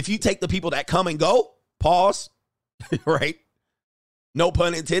 So if you take the people that come and go, pause, right? No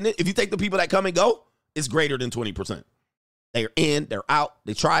pun intended. If you take the people that come and go, it's greater than 20%. They're in, they're out,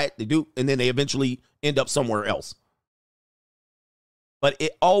 they try it, they do, and then they eventually end up somewhere else. But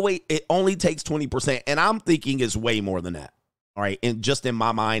it only takes 20%, and I'm thinking it's way more than that. All right, and just in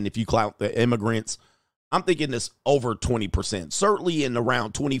my mind, if you count the immigrants, I'm thinking it's over 20%, certainly in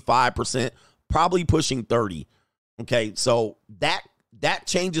around 25%, probably pushing 30. Okay, so that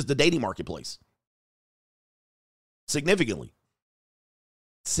changes the dating marketplace significantly.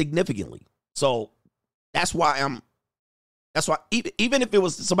 So that's why even if it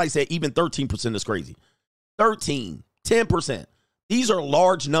was, somebody said even 13% is crazy. 13, 10%. These are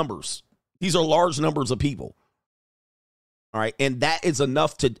large numbers. These are large numbers of people. All right. And that is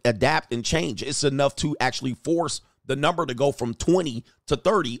enough to adapt and change. It's enough to actually force the number to go from 20 to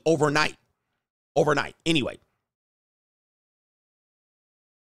 30 overnight. Anyway.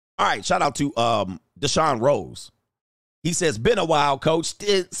 All right. Shout out to Deshaun Rose. He says, been a while, coach,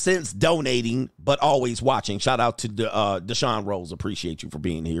 since donating, but always watching. Shout out to Deshaun Rose. Appreciate you for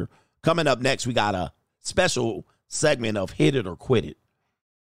being here. Coming up next, we got a special segment of Hit It or Quit It.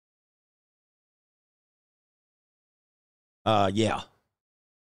 Yeah.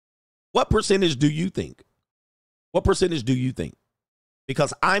 What percentage do you think?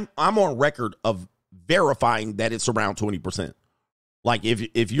 Because I'm on record of verifying that it's around 20%. Like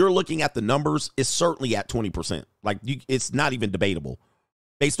if you're looking at the numbers, it's certainly at 20%. Like it's not even debatable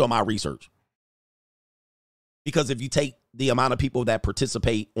based on my research. Because if you take the amount of people that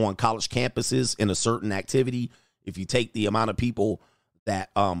participate on college campuses in a certain activity, if you take the amount of people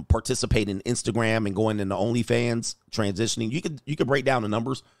that participate in Instagram and going into OnlyFans, transitioning, you could break down the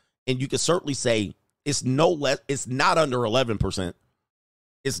numbers, and you could certainly say it's not under 11%.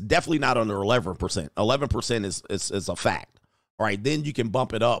 It's definitely not under 11%. 11% is a fact. All right, then you can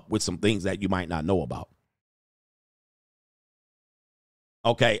bump it up with some things that you might not know about.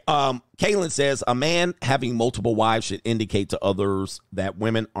 Okay, Kaylin says, a man having multiple wives should indicate to others that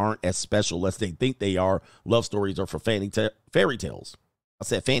women aren't as special as they think they are. Love stories are for fairy tales. I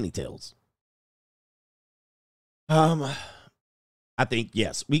said fanny tales. I think,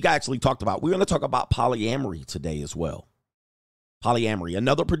 yes, we're going to talk about polyamory today as well. Polyamory,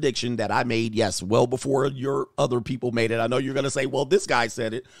 another prediction that I made, yes, well before your other people made it. I know you're going to say, well, this guy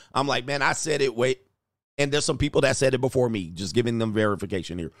said it. I'm like, man, I said it, wait. And there's some people that said it before me, just giving them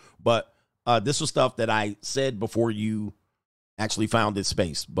verification here. But this was stuff that I said before you actually found this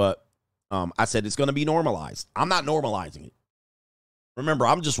space. But I said it's going to be normalized. I'm not normalizing it. Remember,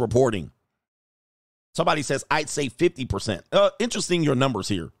 I'm just reporting. Somebody says, I'd say 50%. Interesting, your numbers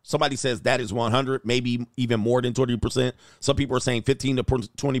here. Somebody says that is 100, maybe even more than 20%. Some people are saying 15 to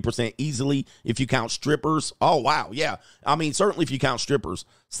 20% easily if you count strippers. Oh, wow. Yeah. I mean, certainly if you count strippers.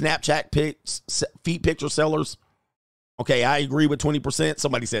 Snapchat pics, feet picture sellers. Okay, I agree with 20%.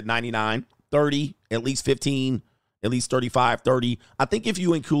 Somebody said 99, 30, at least 15, at least 35, 30. I think if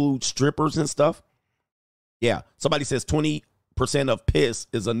you include strippers and stuff, yeah. Somebody says 20% of piss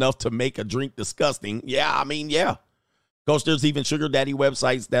is enough to make a drink disgusting. Yeah, I mean, yeah. Coach, there's even sugar daddy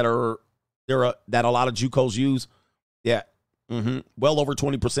websites that a lot of JUCOs use. Yeah. Well over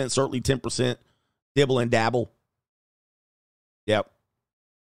 20%, certainly 10%. Dibble and dabble. Yep.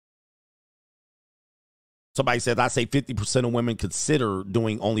 Somebody said, I say 50% of women consider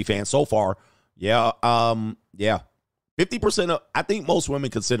doing OnlyFans so far. Yeah. Yeah. 50% of, I think most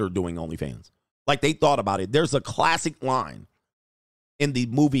women consider doing OnlyFans. Like they thought about it. There's a classic line in the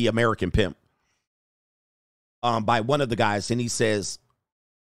movie American Pimp by one of the guys, and he says,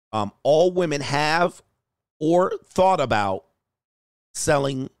 all women have or thought about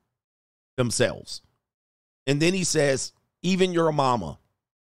selling themselves. And then he says, even your mama.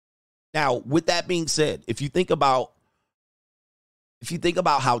 Now, with that being said, if you think about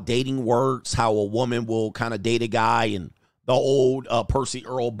how dating works, how a woman will kind of date a guy, and the old Percy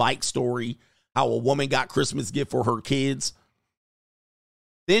Earle bike story, how a woman got Christmas gift for her kids,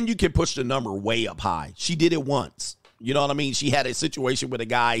 then you can push the number way up high. She did it once. You know what I mean? She had a situation with a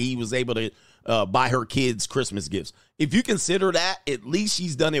guy. He was able to buy her kids Christmas gifts. If you consider that, at least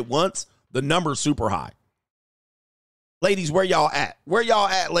she's done it once, the number's super high. Ladies, where y'all at? Where y'all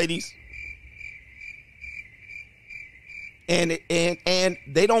at, ladies? And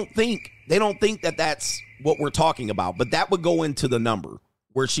they don't think that that's what we're talking about, but that would go into the number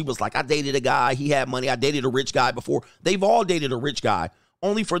where she was like, I dated a guy, he had money, I dated a rich guy before. They've all dated a rich guy,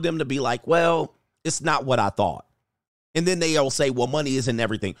 only for them to be like, well, it's not what I thought. And then they'll say, well, money isn't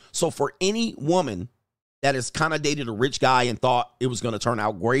everything. So for any woman that has kind of dated a rich guy and thought it was going to turn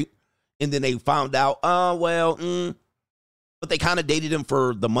out great, and then they found out, but they kind of dated him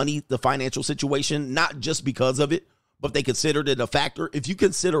for the money, the financial situation, not just because of it, but they considered it a factor. If you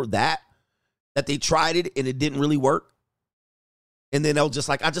consider that they tried it and it didn't really work, and then they'll just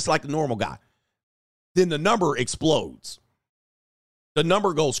like, I just like the normal guy, then the number explodes. The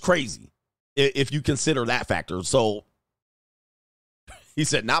number goes crazy if you consider that factor. So he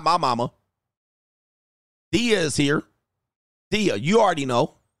said, not my mama. Dia is here. Dia, you already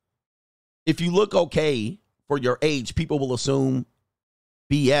know. If you look okay for your age, people will assume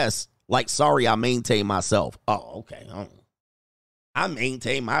BS, like, sorry, I maintain myself. Oh, okay. I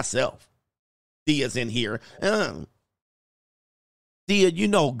maintain myself. Dia's in here. Dia, you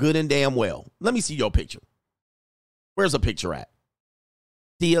know good and damn well. Let me see your picture. Where's the picture at?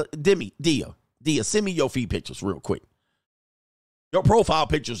 Dia, send me your feed pictures real quick. Your profile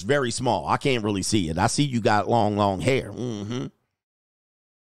picture is very small. I can't really see it. I see you got long hair.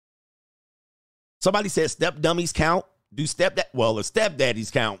 Somebody said step dummies count. Do well, if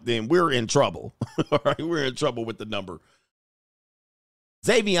stepdaddies count, then we're in trouble. All right, we're in trouble with the number.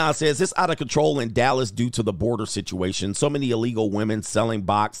 Xavion says it's out of control in Dallas due to the border situation. So many illegal women selling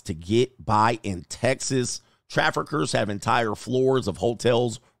box to get by in Texas. Traffickers have entire floors of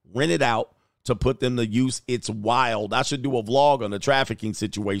hotels rented out to put them to use. It's wild. I should do a vlog on the trafficking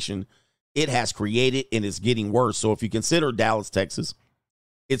situation it has created, and it's getting worse. So if you consider Dallas, Texas,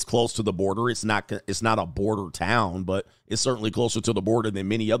 it's close to the border. It's not a border town, but it's certainly closer to the border than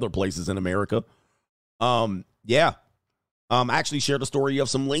many other places in America. Yeah. I actually shared a story of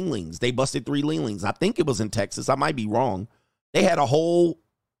some linglings. They busted 3 linglings. I think it was in Texas. I might be wrong. They had a whole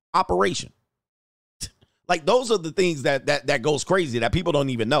operation. Like, those are the things that goes crazy that people don't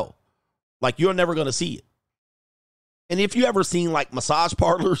even know. Like, you're never going to see it. And if you ever seen like massage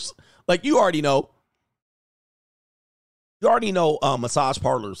parlors, like, you already know. You already know massage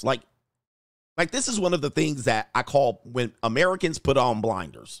parlors. Like this is one of the things that I call when Americans put on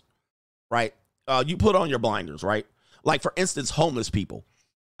blinders, right? You put on your blinders, right? Like, for instance, homeless people.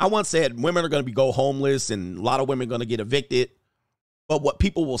 I once said women are going to go homeless and a lot of women are going to get evicted. But what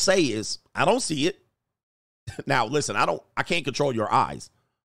people will say is, I don't see it. Now, listen, I can't control your eyes.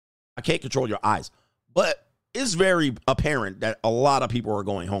 I can't control your eyes. But it's very apparent that a lot of people are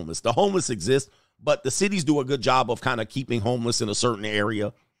going homeless. The homeless exist, but the cities do a good job of kind of keeping homeless in a certain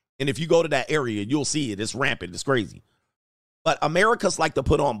area. And if you go to that area, you'll see it. It's rampant. It's crazy. But Americans like to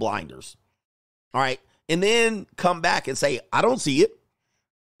put on blinders. All right. And then come back and say, I don't see it.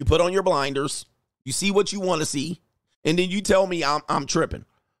 You put on your blinders. You see what you want to see. And then you tell me I'm tripping.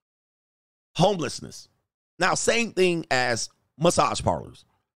 Homelessness. Now, same thing as massage parlors.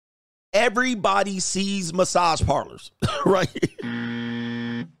 Everybody sees massage parlors, right?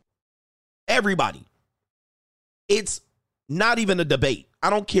 Everybody. It's not even a debate. I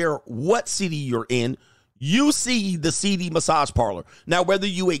don't care what city you're in. You see the seedy massage parlor. Now, whether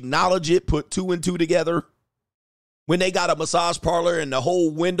you acknowledge it, put 2 and 2 together, when they got a massage parlor and the whole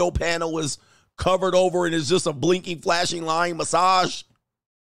window panel is covered over and it's just a blinking, flashing line massage,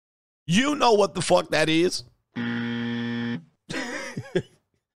 you know what the fuck that is.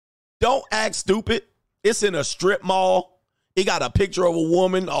 Don't act stupid. It's in a strip mall. It got a picture of a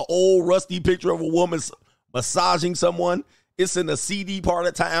woman, an old rusty picture of a woman massaging someone. It's in a seedy part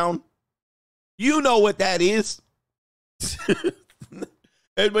of town. You know what that is.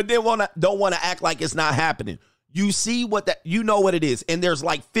 But then don't want to act like it's not happening. You see you know what it is. And there's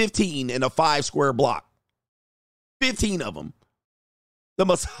like 15 in a 5 square block. 15 of them. The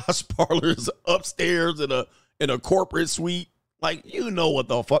massage parlors upstairs in a corporate suite. Like, you know what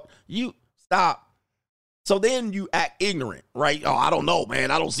the fuck. You stop. So then you act ignorant, right? Oh, I don't know,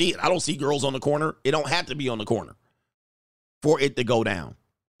 man. I don't see it. I don't see girls on the corner. It don't have to be on the corner for it to go down.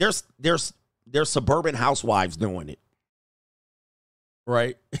 There's suburban housewives doing it.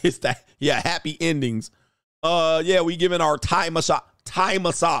 Right? It's that, yeah, happy endings. Yeah, we giving our Thai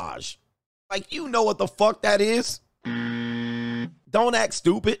massage. Like, you know what the fuck that is? Don't act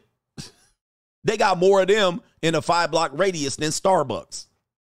stupid. They got more of them in a 5-block radius than Starbucks.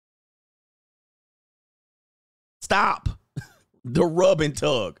 Stop the rub and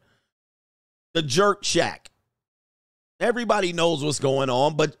tug. The Jerk Shack. Everybody knows what's going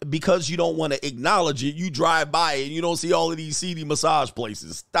on, but because you don't want to acknowledge it, you drive by it and you don't see all of these seedy massage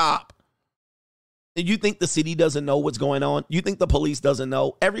places. Stop. And you think the city doesn't know what's going on? You think the police doesn't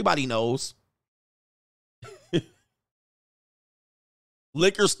know? Everybody knows.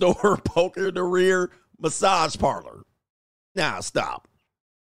 Liquor store, poker in the rear, massage parlor. Nah, stop.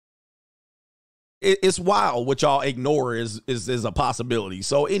 It's wild what y'all ignore is a possibility.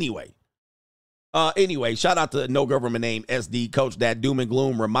 So anyway, shout out to No Government Name SD. Coach, that doom and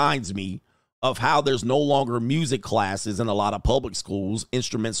gloom reminds me of how there's no longer music classes in a lot of public schools.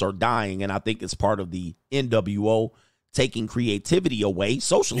 Instruments are dying, and I think it's part of the NWO taking creativity away.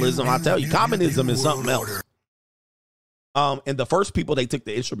 Socialism, I tell you, communism is something else. And the first people they took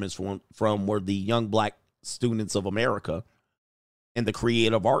the instruments from were the young black students of America and the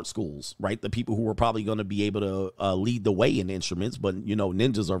creative art schools, right? The people who were probably going to be able to lead the way in instruments. But, you know,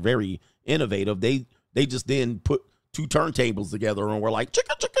 ninjas are very innovative. They just then put two turntables together and were like,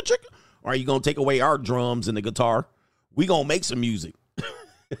 chicka, chicka, chicka. Are you going to take away our drums and the guitar? We going to make some music,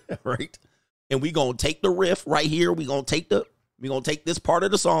 right? And we going to take the riff right here. We going to take this part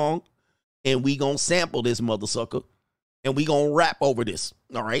of the song and we going to sample this mother sucker and we going to rap over this.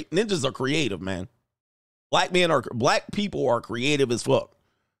 All right. Ninjas are creative, man. Black people are creative as fuck.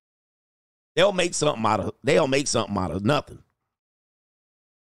 They'll make something out of nothing.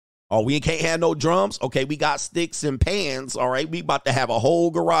 Oh, we can't have no drums. Okay, we got sticks and pans. All right, we about to have a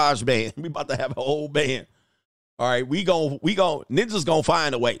whole garage band. We about to have a whole band. All right, ninjas gonna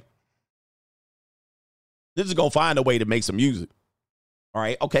find a way. Ninjas gonna find a way to make some music. All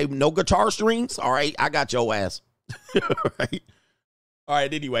right, okay, no guitar strings. All right, I got your ass. Right. All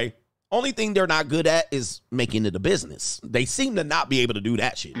right, anyway. Only thing they're not good at is making it a business. They seem to not be able to do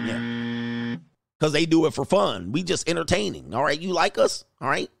that shit. Yeah. Because they do it for fun. We just entertaining. All right. You like us? All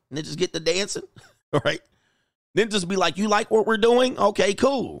right. And then just get to dancing. All right. Then just be like, you like what we're doing? Okay,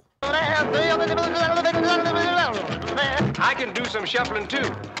 cool. I can do some shuffling too.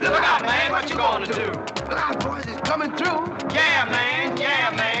 Look out, man. What you gonna do? Look out, boys. It's coming through. Yeah, man. Yeah,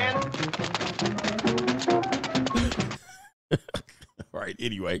 man. All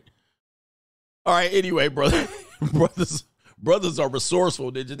right. Anyway, brother. Brothers are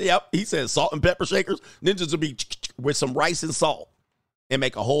resourceful, ninjas. Yep, he said salt and pepper shakers. Ninjas will be with some rice and salt and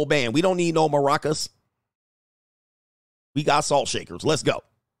make a whole band. We don't need no maracas. We got salt shakers. Let's go.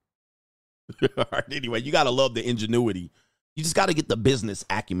 All right, anyway, you got to love the ingenuity. You just got to get the business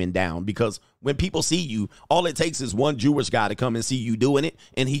acumen down because when people see you, all it takes is one Jewish guy to come and see you doing it,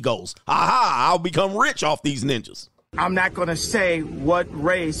 and he goes, aha, I'll become rich off these ninjas. I'm not going to say what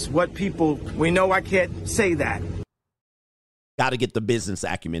race, what people. We know I can't say that. Got to get the business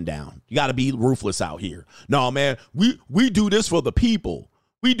acumen down. You got to be ruthless out here. No, man, we do this for the people.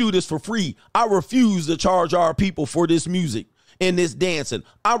 We do this for free. I refuse to charge our people for this music and this dancing.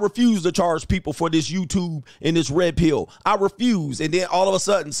 I refuse to charge people for this YouTube and this red pill. I refuse. And then all of a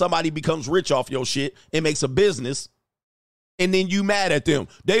sudden, somebody becomes rich off your shit and makes a business. And then you mad at them.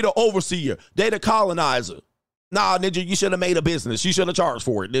 They the overseer. They the colonizer. Nah, ninja, you should have made a business. You should have charged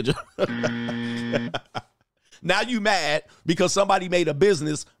for it, ninja. Now you mad because somebody made a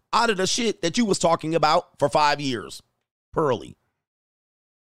business out of the shit that you was talking about for 5 years. Pearly.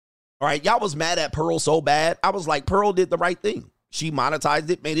 All right, y'all was mad at Pearl so bad. I was like, Pearl did the right thing. She monetized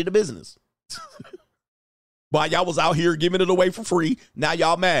it, made it a business. While y'all was out here giving it away for free, now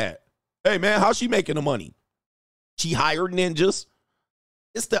y'all mad. Hey, man, how's she making the money? She hired ninjas.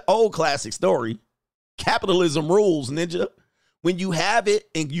 It's the old classic story. Capitalism rules, ninja. When you have it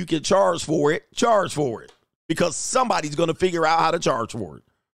and you can charge for it, charge for it. Because somebody's going to figure out how to charge for it.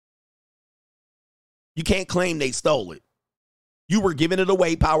 You can't claim they stole it. You were giving it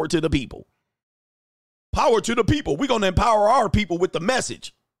away, power to the people. Power to the people. We're going to empower our people with the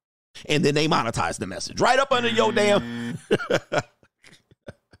message. And then they monetize the message. Right up under your damn...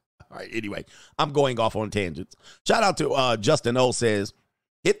 All right, anyway, I'm going off on tangents. Shout out to Justin O says,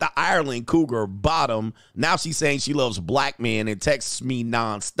 hit the Ireland cougar bottom. Now she's saying she loves black men and texts me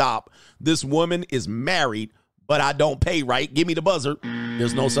nonstop. This woman is married, but I don't pay right. Give me the buzzer.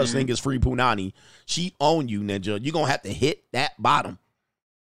 There's no such thing as free punani. She own you, ninja. You're going to have to hit that bottom.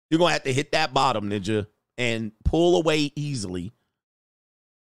 You're going to have to hit that bottom, ninja, and pull away easily.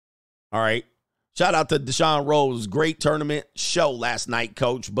 All right. Shout out to Deshaun Rose. Great tournament show last night,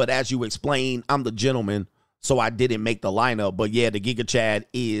 coach. But as you explained, I'm the gentleman, so I didn't make the lineup. But yeah, the Giga Chad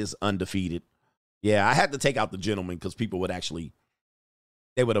is undefeated. Yeah, I had to take out the gentleman because people would actually,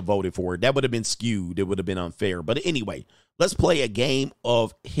 they would have voted for it. That would have been skewed. It would have been unfair. But anyway, let's play a game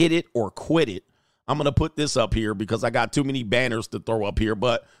of hit it or quit it. I'm going to put this up here because I got too many banners to throw up here,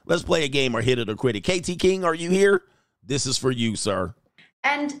 but let's play a game or hit it or quit it. KT King, are you here? This is for you, sir.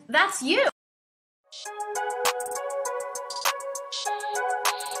 And that's you.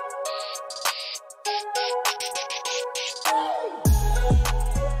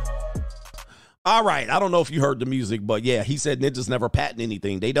 All right. I don't know if you heard the music, but yeah, he said ninjas never patent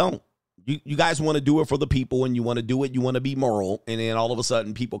anything. They don't. You guys want to do it for the people, and you want to do it. You want to be moral, and then all of a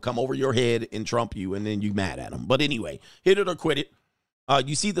sudden people come over your head and trump you, and then you mad at them. But anyway, hit it or quit it.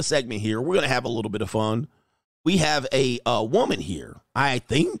 You see the segment here. We're going to have a little bit of fun. We have a woman here, I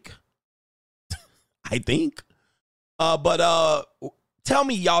think. But tell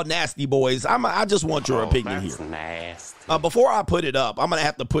me, y'all nasty boys. I just want your opinion here. Nasty. Before I put it up, I'm going to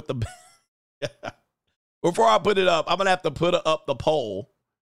have to put the... Before I put it up, I'm going to have to put up the poll.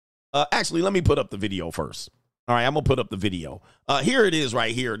 Actually, let me put up the video first. All right, I'm going to put up the video. Here it is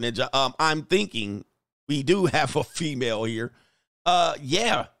right here, Ninja. I'm thinking we do have a female here.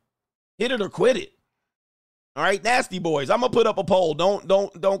 Yeah, hit it or quit it. All right, nasty boys. I'm going to put up a poll.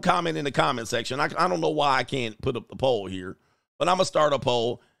 Don't comment in the comment section. I don't know why I can't put up the poll here, but I'm going to start a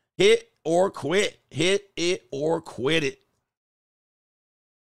poll. Hit or quit. Hit it or quit it.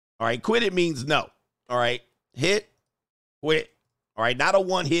 All right, quit it means no. All right, hit, quit. All right, not a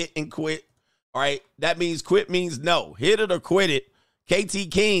one hit and quit. All right, that means quit means no. Hit it or quit it.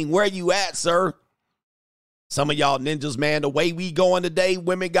 KT King, where you at, sir? Some of y'all ninjas, man, the way we going today,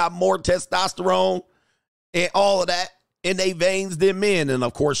 women got more testosterone and all of that in their veins than men. And,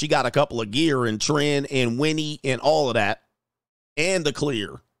 of course, she got a couple of gear and trend and Winnie and all of that. And the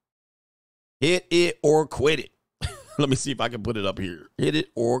clear. Hit it or quit it. Let me see if I can put it up here. Hit it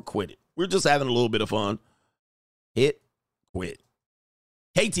or quit it. We're just having a little bit of fun. Hit, quit.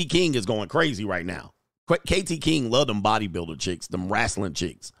 KT King is going crazy right now. KT King love them bodybuilder chicks, them wrestling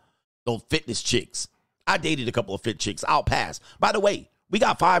chicks, those fitness chicks. I dated a couple of fit chicks. I'll pass. By the way, we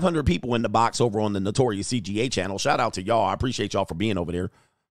got 500 people in the box over on the Notorious CGA channel. Shout out to y'all. I appreciate y'all for being over there.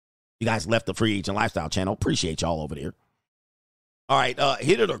 You guys left the Free Agent Lifestyle channel. Appreciate y'all over there. All right,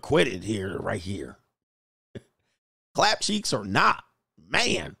 hit it or quit it here, right here. Clap cheeks or not,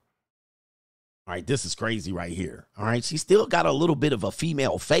 man. All right, this is crazy right here. All right, she still got a little bit of a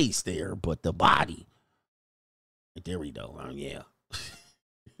female face there, but the body. There we go. Yeah.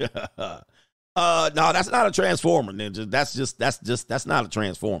 No, that's not a transformer, Ninja. That's not a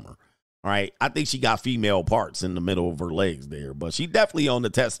transformer. All right, I think she got female parts in the middle of her legs there, but she definitely on the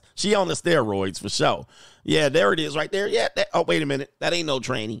test. She on the steroids for sure. Yeah, there it is right there. Yeah. Oh, wait a minute. That ain't no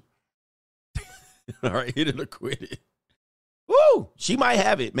tranny. All right, hit it or quit it. Woo! She might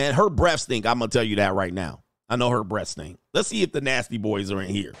have it, man. Her breath stink. I'm going to tell you that right now. I know her breath stink. Let's see if the nasty boys are in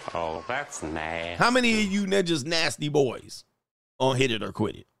here. Oh, that's nasty. How many of you ninjas nasty boys on hit it or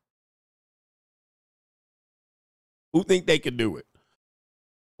quit it? Who think they can do it?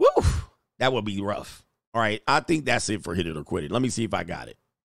 Woo! That would be rough. All right, I think that's it for hit it or quit it. Let me see if I got it.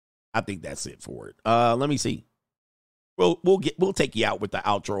 I think that's it for it. Let me see. We'll take you out with the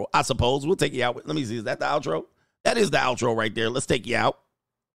outro. I suppose we'll take you out with. Let me see. Is that the outro? That is the outro right there. Let's take you out.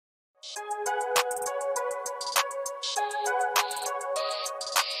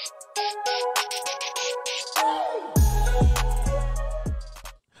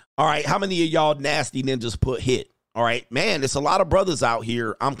 All right, how many of y'all nasty ninjas put hit? All right, man, it's a lot of brothers out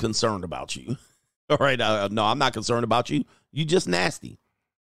here. I'm concerned about you. All right, no, I'm not concerned about you. You just nasty.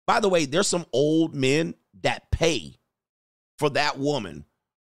 By the way, there's some old men that pay for that woman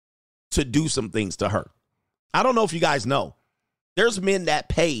to do some things to her. I don't know if you guys know. There's men that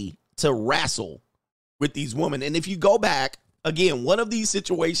pay to wrestle with these women. And if you go back, again, one of these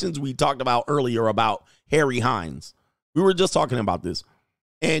situations we talked about earlier about Harry Hines. We were just talking about this.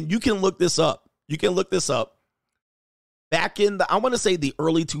 And you can look this up. You can look this up. Back in I want to say the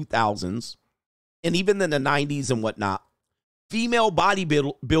early 2000s, and even in the 90s and whatnot, female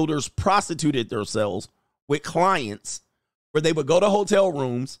bodybuilders prostituted themselves with clients where they would go to hotel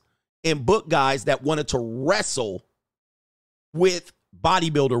rooms and book guys that wanted to wrestle with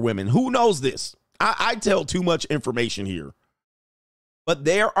bodybuilder women. Who knows this? I tell too much information here. But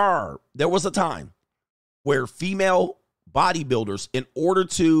there was a time where female bodybuilders, in order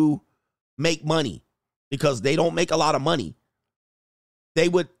to make money, because they don't make a lot of money, they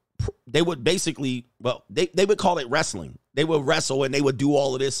would basically, well, they would call it wrestling. They would wrestle and they would do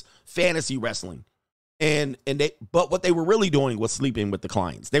all of this fantasy wrestling. But what they were really doing was sleeping with the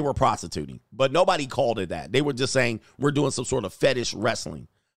clients. They were prostituting, but nobody called it that. They were just saying we're doing some sort of fetish wrestling,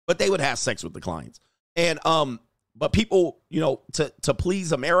 but they would have sex with the clients. And, but people, to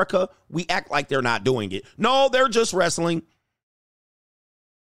please America, we act like they're not doing it. No, they're just wrestling.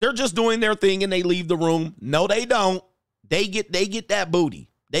 They're just doing their thing and they leave the room. No, they don't. They get that booty.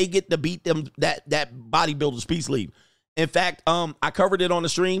 They get to beat them, that bodybuilder's peace leave. In fact, I covered it on the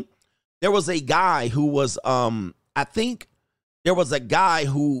stream. There was a guy who was, I think there was a guy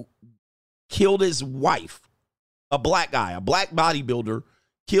who killed his wife. A black guy, a black bodybuilder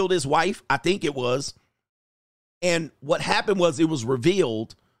killed his wife, I think it was. And what happened was it was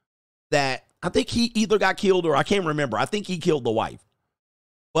revealed that I think he either got killed or I can't remember. I think he killed the wife.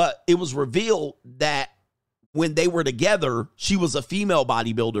 But it was revealed that when they were together, she was a female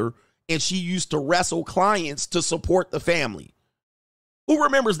bodybuilder and she used to wrestle clients to support the family. Who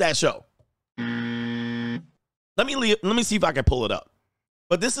remembers that show? Let me see if I can pull it up.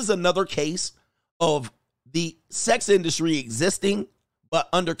 But this is another case of the sex industry existing, but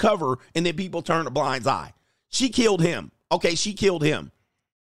undercover, and then people turn a blind eye. She killed him. Okay, she killed him.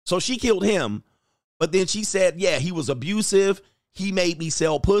 So she killed him, but then she said, yeah, he was abusive. He made me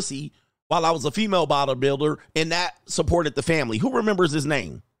sell pussy while I was a female bodybuilder, and that supported the family. Who remembers his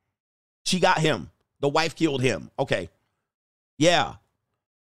name? She got him. The wife killed him. Okay. Yeah.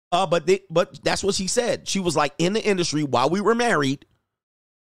 But that's what she said. She was like, in the industry while we were married,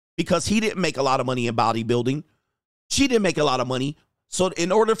 because he didn't make a lot of money in bodybuilding. She didn't make a lot of money. So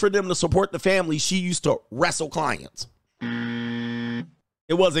in order for them to support the family, she used to wrestle clients.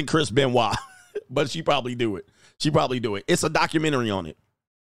 It wasn't Chris Benoit, but she probably do it. She probably do it. It's a documentary on it.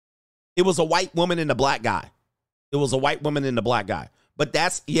 It was a white woman and a black guy. It was a white woman and a black guy. But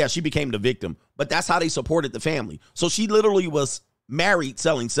she became the victim. But that's how they supported the family. So she literally was married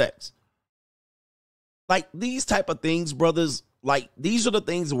selling sex. Like these type of things, brothers, like these are the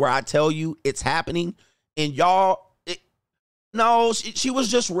things where I tell you it's happening and y'all, she was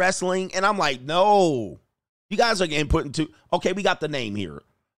just wrestling. And I'm like, no, you guys are getting put into, okay, we got the name here.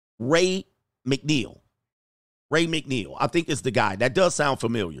 Ray McNeil. Ray McNeil. I think it's the guy. That does sound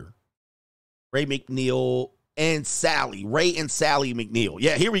familiar. Ray McNeil and Sally. Ray and Sally McNeil.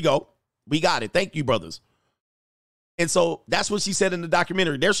 Yeah, here we go. We got it. Thank you, brothers. And so that's what she said in the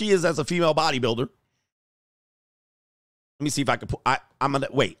documentary. There she is as a female bodybuilder. Let me see if I can put, I'm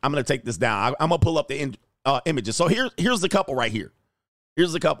going to take this down. I'm going to pull up the images. So here's the couple right here.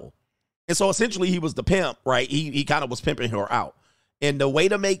 Here's the couple. And so essentially he was the pimp, right? He kind of was pimping her out. And the way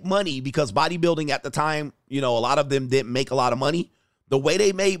to make money, because bodybuilding at the time, a lot of them didn't make a lot of money. The way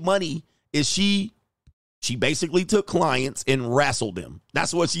they made money is she basically took clients and wrestled them.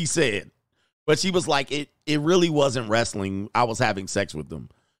 That's what she said. But she was like, it really wasn't wrestling. I was having sex with them,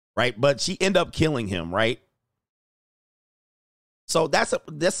 right? But she ended up killing him, right? So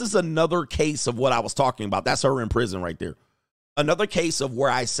this is another case of what I was talking about. That's her in prison right there. Another case of where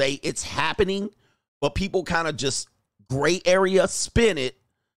I say it's happening, but people kind of just gray area spin it,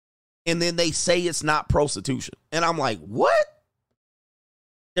 and then they say it's not prostitution. And I'm like, what?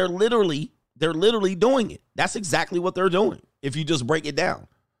 They're literally doing it. That's exactly what they're doing if you just break it down.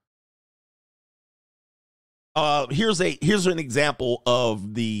 Here's an example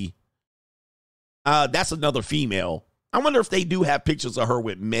of the that's another female. I wonder if they do have pictures of her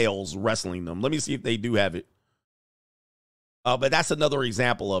with males wrestling them. Let me see if they do have it. But that's another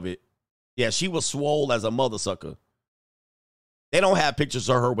example of it. Yeah, she was swole as a mother sucker. They don't have pictures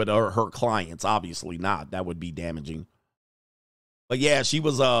of her with her clients. Obviously not. That would be damaging. But yeah, she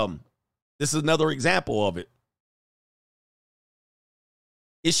was, this is another example of it.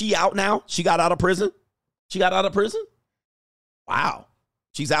 Is she out now? She got out of prison? She got out of prison? Wow.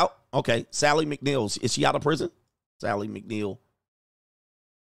 She's out? Okay. Sally McNeil. Is she out of prison? Sally McNeil.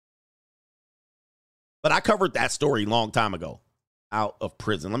 But I covered that story a long time ago. Out of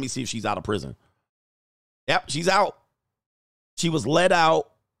prison. Let me see if she's out of prison. Yep, she's out. She was let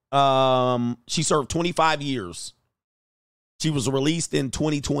out. She served 25 years. She was released in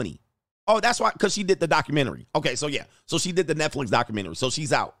 2020. Oh, that's why, because she did the documentary. Okay, so yeah. So she did the Netflix documentary. So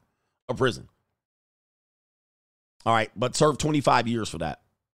she's out of prison. All right, but served 25 years for that.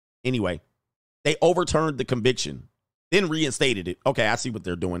 Anyway, they overturned the conviction, then reinstated it. Okay, I see what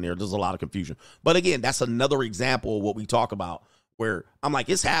they're doing there. There's a lot of confusion. But again, that's another example of what we talk about where I'm like,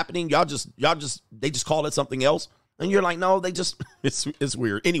 it's happening. They just called it something else. And you're like, no, they just, it's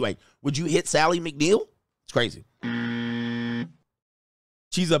weird. Anyway, would you hit Sally McNeil? It's crazy.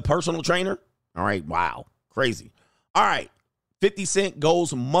 She's a personal trainer. All right. Wow. Crazy. All right. 50 Cent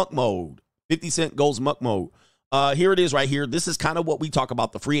goes monk mode. 50 Cent goes monk mode. Here it is right here. This is kind of what we talk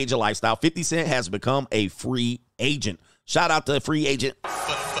about, the free agent lifestyle. 50 Cent has become a free agent. Shout out to the free agent.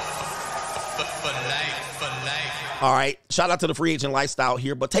 All right. Shout out to the free agent lifestyle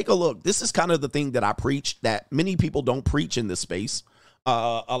here. But take a look. This is kind of the thing that I preach that many people don't preach in this space. A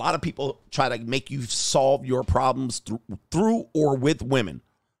lot of people try to make you solve your problems through or with women.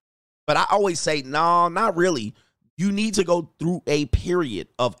 But I always say, no, not really. You need to go through a period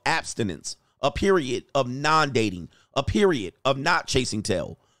of abstinence, a period of non-dating, a period of not chasing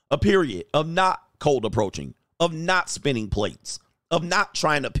tail, a period of not cold approaching, of not spinning plates, of not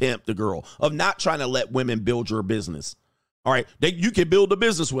trying to pimp the girl, of not trying to let women build your business. All right, you can build a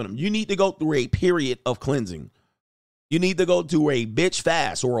business with them. You need to go through a period of cleansing. You need to go through a bitch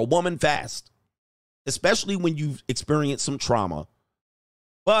fast or a woman fast, especially when you've experienced some trauma.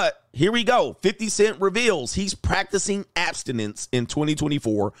 But here we go. 50 Cent reveals he's practicing abstinence in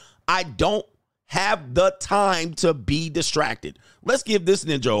 2024. I don't have the time to be distracted. Let's give this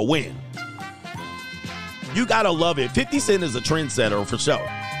ninja a win. You gotta love it. 50 Cent is a trendsetter for sure.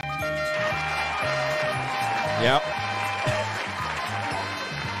 Yep.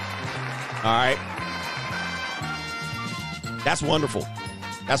 All right. That's wonderful.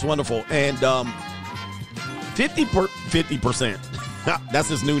 That's wonderful. And 50%. That's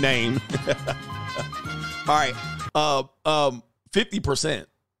his new name. All right. 50%.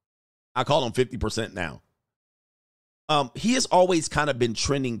 I call him 50% now. He has always kind of been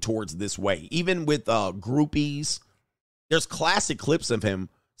trending towards this way. Even with groupies, there's classic clips of him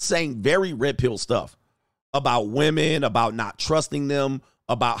saying very red pill stuff about women, about not trusting them,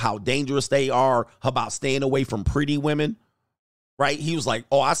 about how dangerous they are, about staying away from pretty women, right? He was like,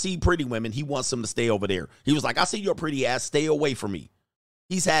 oh, I see pretty women. He wants them to stay over there. He was like, I see your pretty ass. Stay away from me.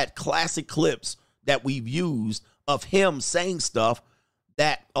 He's had classic clips that we've used of him saying stuff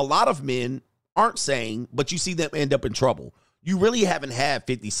that a lot of men aren't saying, but you see them end up in trouble. You really haven't had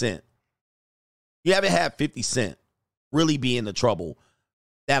 50 Cent. You haven't had 50 Cent really be in the trouble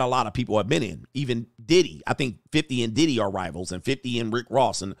that a lot of people have been in. Even Diddy. I think 50 and Diddy are rivals, and 50 and Rick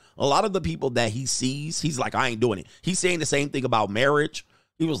Ross. And a lot of the people that he sees, he's like, I ain't doing it. He's saying the same thing about marriage.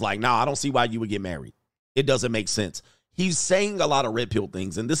 He was like, nah, I don't see why you would get married. It doesn't make sense. He's saying a lot of red pill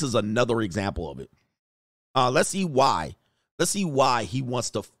things, and this is another example of it. Let's see why. Let's see why he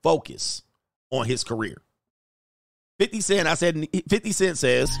wants to focus on his career. 50 Cent, 50 Cent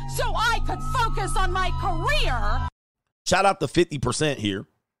says, so I could focus on my career. Shout out to 50% here.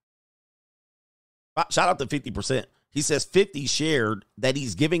 Shout out to 50%. He says 50 shared that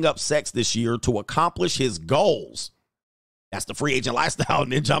he's giving up sex this year to accomplish his goals. That's the free agent lifestyle,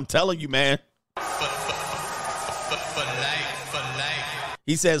 ninja. I'm telling you, man.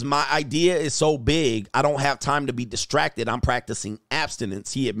 He says, my idea is so big, I don't have time to be distracted. I'm practicing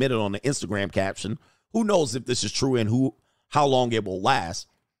abstinence. He admitted on the Instagram caption. Who knows if this is true and how long it will last.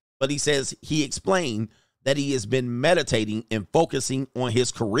 But he says he explained that he has been meditating and focusing on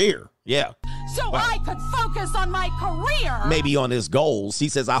his career. Yeah. So I could focus on my career. Maybe on his goals. He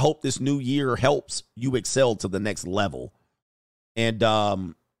says, I hope this new year helps you excel to the next level.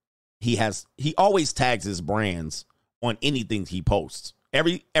 And he always tags his brands on anything he posts.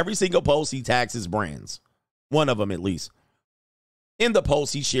 Every single post, he tags his brands. One of them, at least. In the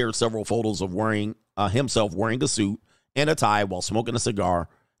post, he shared several photos of himself wearing a suit and a tie while smoking a cigar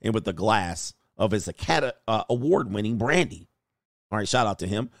and with a glass of his award-winning brandy. All right, shout out to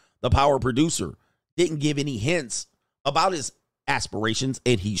him. The power producer didn't give any hints about his aspirations,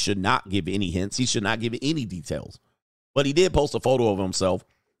 and he should not give any hints. He should not give any details. But he did post a photo of himself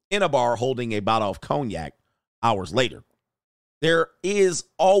in a bar holding a bottle of cognac hours later. There is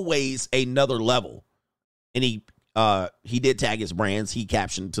always another level. And he did tag his brands. He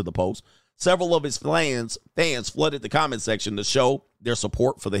captioned to the post. Several of his fans flooded the comment section to show their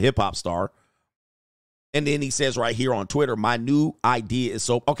support for the hip-hop star. And then he says right here on Twitter, my new idea is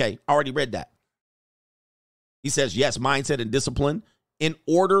so... Okay, I already read that. He says, yes, mindset and discipline in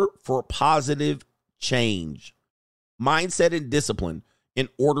order for positive change. Mindset and discipline in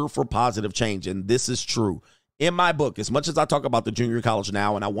order for positive change. And this is true. In my book, as much as I talk about the junior college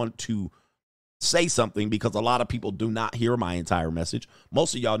now, and I want to say something because a lot of people do not hear my entire message.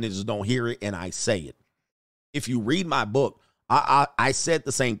 Most of y'all ninjas don't hear it, and I say it. If you read my book, I said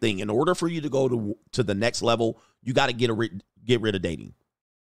the same thing. In order for you to go to the next level, you got to get rid of dating.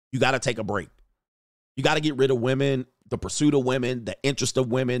 You got to take a break. You got to get rid of women, the pursuit of women, the interest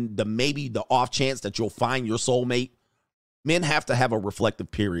of women, maybe the off chance that you'll find your soulmate. Men have to have a reflective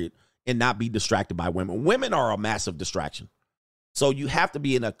period and not be distracted by women. Women are a massive distraction. So you have to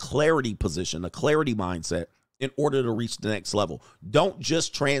be in a clarity position, a clarity mindset in order to reach the next level. Don't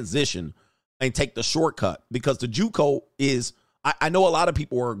just transition and take the shortcut, because the JUCO is, I know a lot of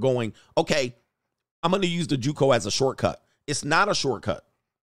people are going, okay, I'm going to use the JUCO as a shortcut. It's not a shortcut.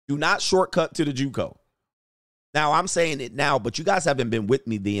 Do not shortcut to the JUCO. Now, I'm saying it now, but you guys haven't been with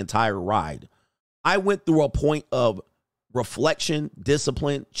me the entire ride. I went through a point of reflection,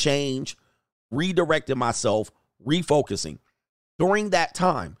 discipline, change, redirecting myself, refocusing. During that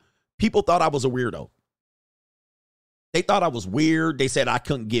time, people thought I was a weirdo. They thought I was weird. They said I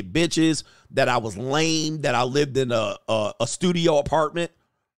couldn't get bitches, that I was lame, that I lived in a studio apartment.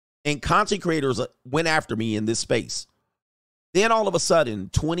 And content creators went after me in this space. Then all of a sudden,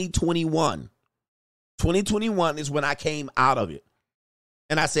 2021 is when I came out of it.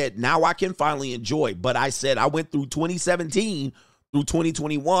 And I said, now I can finally enjoy. But I said I went through 2017 through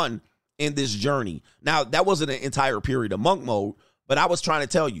 2021 in this journey. Now, that wasn't an entire period of monk mode, but I was trying to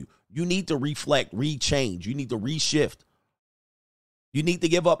tell you, you need to reflect, rechange. You need to reshift. You need to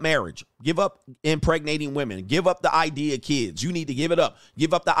give up marriage. Give up impregnating women. Give up the idea of kids. You need to give it up.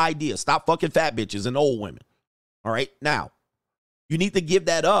 Give up the idea. Stop fucking fat bitches and old women. All right? Now, you need to give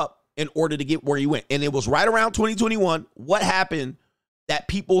that up in order to get where you went. And it was right around 2021. What happened that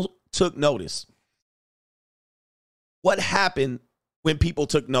people took notice? What happened when people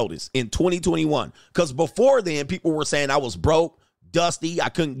took notice in 2021? Because before then, people were saying I was broke, dusty, I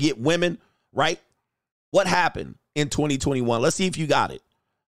couldn't get women, right? What happened in 2021? Let's see if you got it.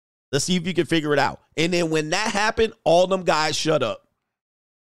 Let's see if you can figure it out. And then when that happened, all them guys shut up.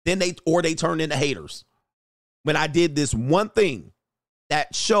 Then they turned into haters. When I did this one thing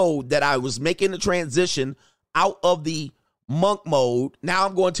that showed that I was making the transition out of the monk mode, now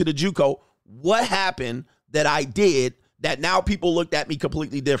I'm going to the JUCO. What happened that I did that now people looked at me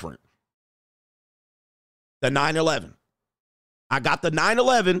completely different? The 9/11. I got the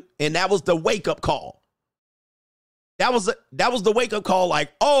 9/11, and that was the wake-up call. That was the wake-up call,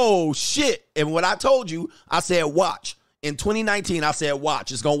 like, oh, shit. And when I told you, I said, watch. In 2019, I said,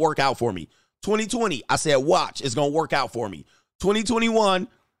 watch. It's going to work out for me. 2020, I said, watch. It's going to work out for me. 2021,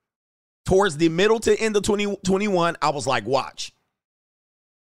 towards the middle to end of 2021, I was like, watch.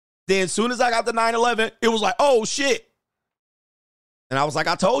 Then as soon as I got the 9/11, it was like, oh, shit. And I was like,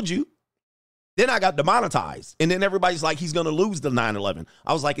 I told you. Then I got demonetized. And then everybody's like, he's going to lose the 9/11.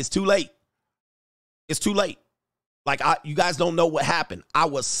 I was like, it's too late. It's too late. Like, you guys don't know what happened. I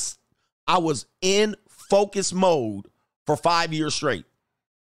was in focus mode for 5 years straight.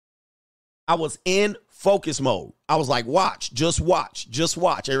 I was in focus mode. I was like, watch, just watch, just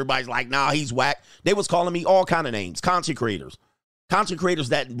watch. Everybody's like, nah, he's whack. They was calling me all kind of names, content creators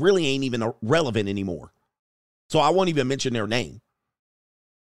that really ain't even relevant anymore. So I won't even mention their name.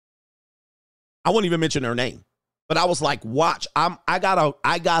 But I was like, watch, I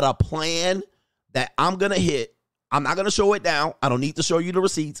got a plan that I'm going to hit. I'm not going to show it down. I don't need to show you the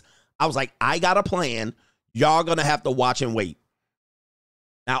receipts. I was like, I got a plan. Y'all going to have to watch and wait.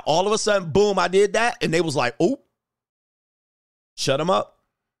 Now, all of a sudden, boom, I did that. And they was like, oh, shut him up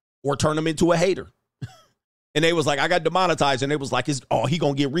or turn him into a hater. And they was like, I got demonetized. And they was like, he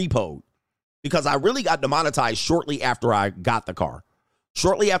going to get repoed. Because I really got demonetized shortly after I got the car.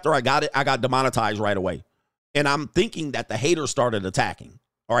 Shortly after I got it, I got demonetized right away. And I'm thinking that the haters started attacking.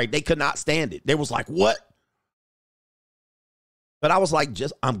 All right, they could not stand it. They was like, what? But I was like,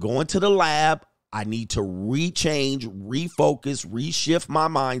 I'm going to the lab. I need to rechange, refocus, reshift my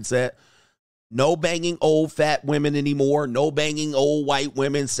mindset. No banging old fat women anymore. No banging old white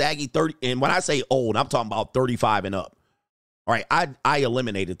women, saggy 30. And when I say old, I'm talking about 35 and up. All right, I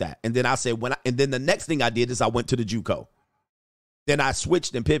eliminated that. And then I said, and then the next thing I did is I went to the JUCO. Then I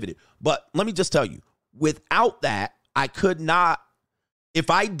switched and pivoted. But let me just tell you, without that, I could not. If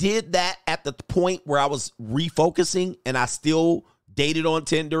I did that at the point where I was refocusing and I still dated on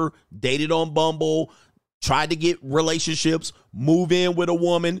Tinder, dated on Bumble, tried to get relationships, move in with a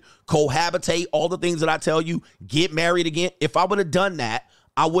woman, cohabitate, all the things that I tell you, get married again. If I would have done that,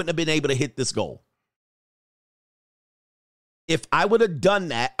 I wouldn't have been able to hit this goal. If I would have done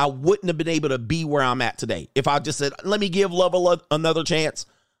that, I wouldn't have been able to be where I'm at today. If I just said, let me give love another chance,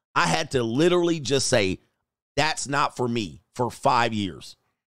 I had to literally just say, that's not for me for 5 years.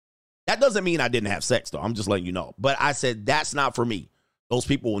 That doesn't mean I didn't have sex, though. I'm just letting you know. But I said, that's not for me. Those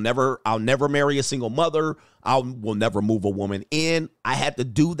people I'll never marry a single mother. I will never move a woman in. I had to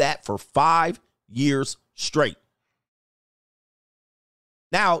do that for 5 years straight.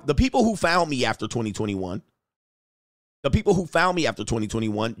 Now, the people who found me after 2021,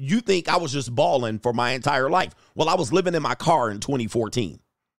 you think I was just balling for my entire life. Well, I was living in my car in 2014.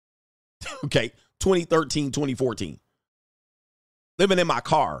 Okay, 2013, 2014. Living in my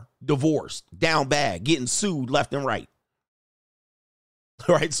car, divorced, down bad, getting sued left and right.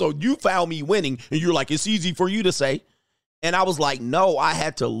 All right, so you found me winning, and you're like, it's easy for you to say. And I was like, no, I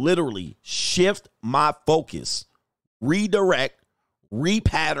had to literally shift my focus, redirect,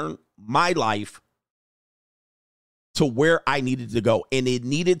 repattern my life to where I needed to go. And it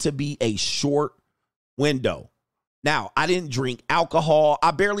needed to be a short window. Now, I didn't drink alcohol.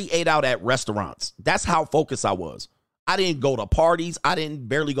 I barely ate out at restaurants. That's how focused I was. I didn't go to parties. I didn't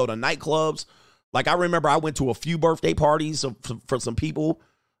barely go to nightclubs. Like, I remember I went to a few birthday parties for some people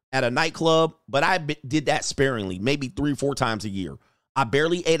at a nightclub, but I did that sparingly, maybe 3 or 4 times a year. I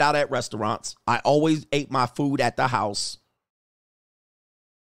barely ate out at restaurants. I always ate my food at the house.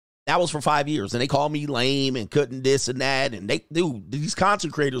 That was for 5 years. And they called me lame and couldn't this and that. And these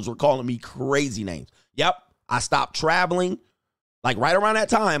content creators were calling me crazy names. Yep. I stopped traveling. Like right around that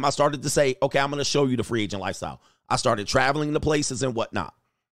time, I started to say, okay, I'm going to show you the free agent lifestyle. I started traveling to places and whatnot.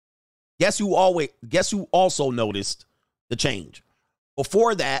 Guess who also noticed the change?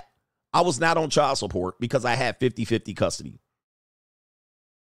 Before that, I was not on child support because I had 50-50 custody.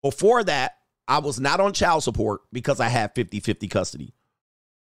 Before that, I was not on child support because I had 50-50 custody.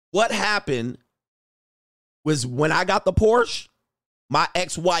 What happened was when I got the Porsche, my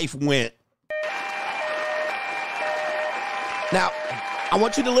ex-wife went. Now, I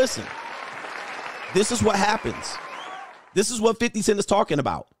want you to listen. This is what happens. This is what 50 Cent is talking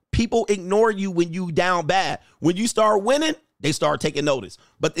about. People ignore you when you down bad. When you start winning, they start taking notice.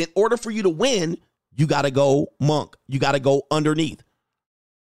 But in order for you to win, you got to go monk. You got to go underneath.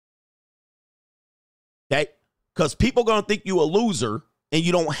 Okay? Because people going to think you a loser and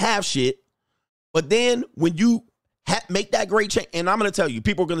you don't have shit. But then when you make that great change, and I'm going to tell you,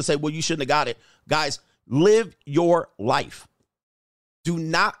 people are going to say, well, you shouldn't have got it. Guys, live your life. Do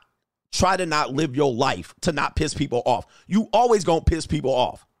not try to not live your life to not piss people off. You always going to piss people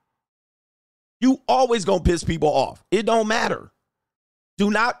off. You always going to piss people off. It don't matter.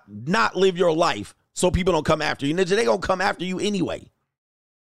 Do not live your life so people don't come after you. They're going to come after you anyway.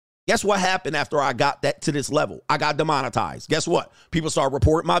 Guess what happened after I got that to this level? I got demonetized. Guess what? People start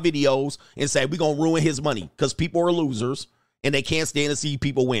reporting my videos and say, we're going to ruin his money because people are losers and they can't stand to see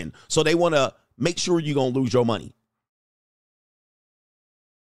people win. So they want to make sure you're going to lose your money.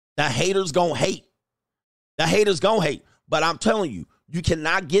 The haters going to hate. The haters going to hate. But I'm telling you, you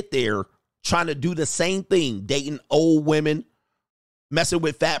cannot get there trying to do the same thing, dating old women, messing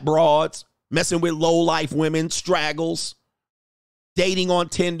with fat broads, messing with low-life women, straggles, dating on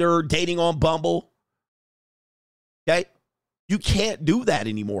Tinder, dating on Bumble. Okay? You can't do that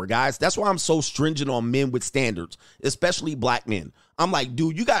anymore, guys. That's why I'm so stringent on men with standards, especially black men. I'm like,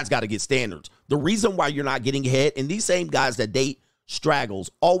 dude, you guys got to get standards. The reason why you're not getting ahead, and these same guys that date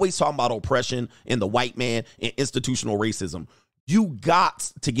straggles always talking about oppression and the white man and institutional racism. You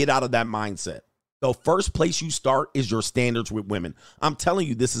got to get out of that mindset. The first place you start is your standards with women. I'm telling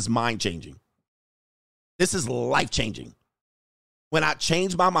you, this is mind-changing. This is life-changing. When I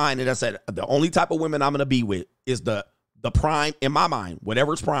changed my mind and I said, the only type of women I'm going to be with is the prime, in my mind,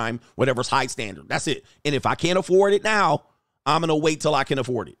 whatever's prime, whatever's high standard. That's it. And if I can't afford it now, I'm going to wait till I can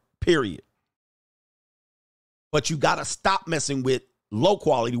afford it, period. But you got to stop messing with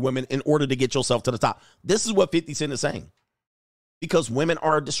low-quality women in order to get yourself to the top. This is what 50 Cent is saying. Because women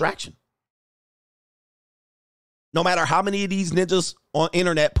are a distraction. No matter how many of these ninjas on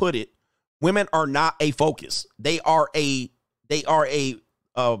internet put it, women are not a focus. They are a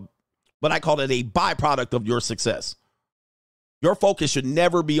what I call it, a byproduct of your success. Your focus should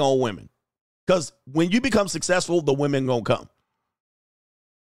never be on women. Because when you become successful, the women gonna come.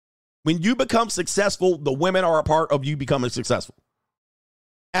 When you become successful, the women are a part of you becoming successful.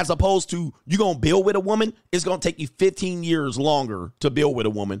 As opposed to you going to build with a woman, it's going to take you 15 years longer to build with a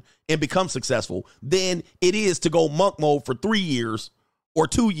woman and become successful than it is to go monk mode for 3 years or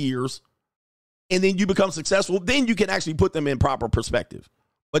 2 years. And then you become successful. Then you can actually put them in proper perspective.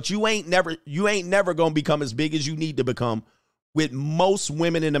 But you ain't never going to become as big as you need to become with most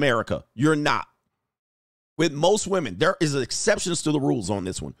women in America. You're not. With most women, there is exceptions to the rules on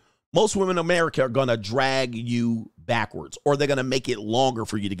this one. Most women in America are going to drag you backwards, or they're going to make it longer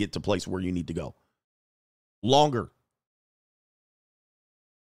for you to get to a place where you need to go. Longer.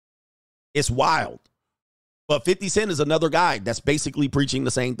 It's wild. But 50 Cent is another guy that's basically preaching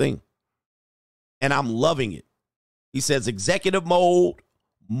the same thing. And I'm loving it. He says executive mode,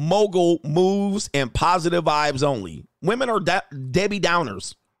 mogul moves, and positive vibes only. Women are Debbie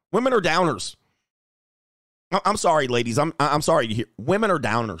Downers. Women are downers. I'm sorry, ladies. I'm sorry to hear. Women are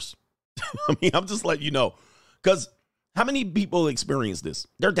downers. I mean, I'm just letting you know. Because how many people experience this?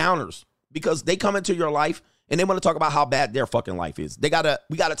 They're downers. Because they come into your life and they want to talk about how bad their fucking life is. We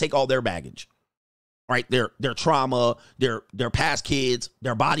gotta take all their baggage. Right? Their trauma, their past kids,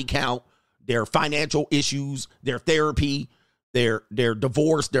 their body count, their financial issues, their therapy, their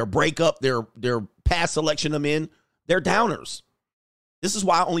divorce, their breakup, their past selection of men. They're downers. This is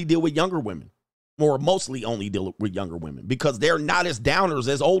why I only deal with younger women. Or mostly only deal with younger women, because they're not as downers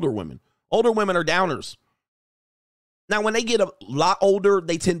as older women. Older women are downers. Now, when they get a lot older,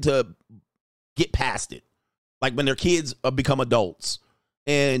 they tend to get past it. Like when their kids become adults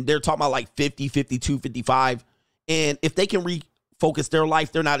and they're talking about like 50, 52, 55. And if they can refocus their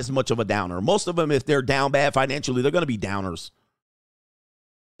life, they're not as much of a downer. Most of them, if they're down bad financially, they're going to be downers.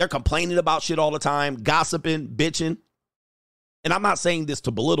 They're complaining about shit all the time, gossiping, bitching. And I'm not saying this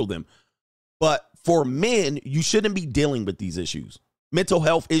to belittle them, but for men, you shouldn't be dealing with these issues. Mental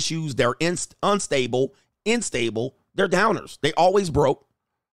health issues, they're unstable, instable, they're downers. They always broke.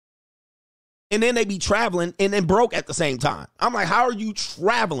 And then they be traveling and then broke at the same time. I'm like, how are you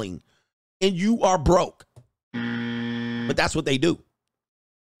traveling and you are broke? But that's what they do.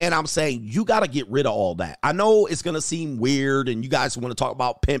 And I'm saying you got to get rid of all that. I know it's going to seem weird and you guys want to talk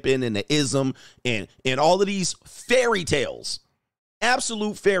about pimping and the ism and all of these fairy tales,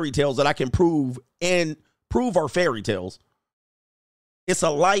 absolute fairy tales that I can prove are fairy tales. It's a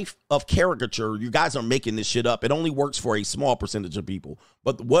life of caricature. You guys are making this shit up. It only works for a small percentage of people.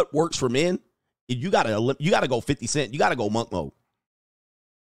 But what works for men, you got to go 50 Cent. You got to go monk mode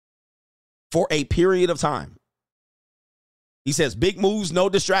for a period of time. He says, big moves, no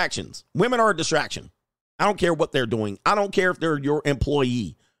distractions. Women are a distraction. I don't care what they're doing. I don't care if they're your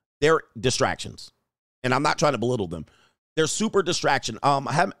employee. They're distractions. And I'm not trying to belittle them. They're super distraction. I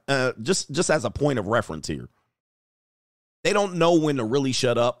have just as a point of reference here. They don't know when to really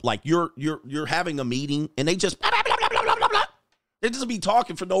shut up. Like you're having a meeting and they just blah, blah, blah, blah, blah, blah, blah. They just be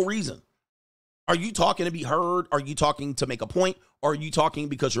talking for no reason. Are you talking to be heard? Are you talking to make a point? Or are you talking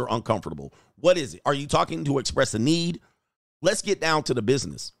because you're uncomfortable? What is it? Are you talking to express a need? Let's get down to the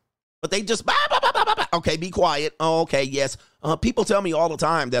business. But they just, bah, bah, bah, bah, bah. Okay, be quiet. Oh, okay, yes. People tell me all the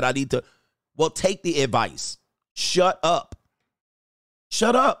time that I need to, well, take the advice. Shut up.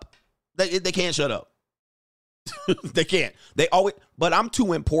 Shut up. They can't shut up. They can't. They always, but I'm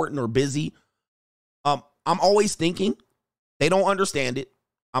too important or busy. I'm always thinking. They don't understand it.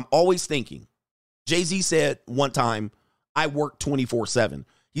 I'm always thinking. Jay-Z said one time, I work 24/7.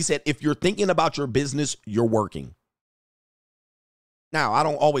 He said, if you're thinking about your business, you're working. Now, I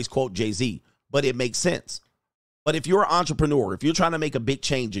don't always quote Jay-Z, but it makes sense. But if you're an entrepreneur, if you're trying to make a big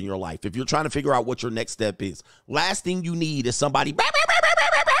change in your life, if you're trying to figure out what your next step is, last thing you need is somebody.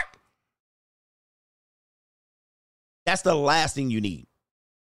 That's the last thing you need.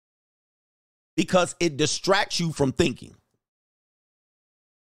 Because it distracts you from thinking.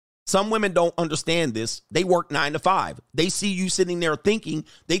 Some women don't understand this. They work 9 to 5. They see you sitting there thinking,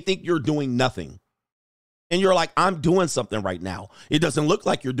 they think you're doing nothing. And you're like, I'm doing something right now. It doesn't look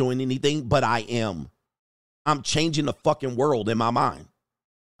like you're doing anything, but I am. I'm changing the fucking world in my mind.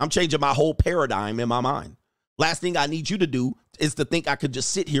 I'm changing my whole paradigm in my mind. Last thing I need you to do is to think I could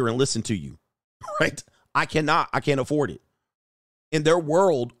just sit here and listen to you, right? I cannot. I can't afford it. In their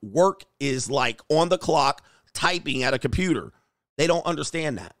world, work is like on the clock, typing at a computer. They don't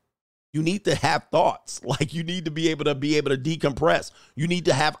understand that. You need to have thoughts. Like you need to be able to decompress. You need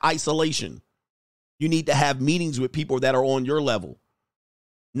to have isolation. You need to have meetings with people that are on your level.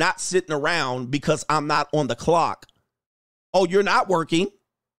 Not sitting around because I'm not on the clock. Oh, you're not working.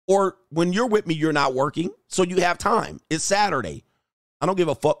 Or when you're with me, you're not working. So you have time. It's Saturday. I don't give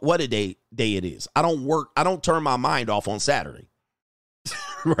a fuck what a day it is. I don't work. I don't turn my mind off on Saturday.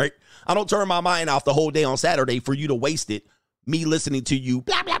 Right? I don't turn my mind off the whole day on Saturday for you to waste it. Me listening to you.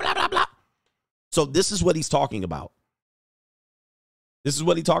 Blah, blah, blah, blah, blah. So this is what he's talking about. This is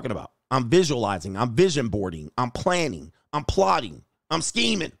what he's talking about. I'm visualizing. I'm vision boarding. I'm planning. I'm plotting. I'm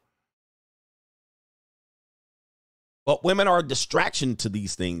scheming. But women are a distraction to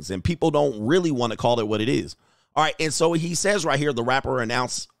these things, and people don't really want to call it what it is. All right, and so he says right here, the rapper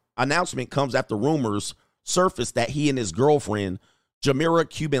announcement comes after rumors surfaced that he and his girlfriend, Jamira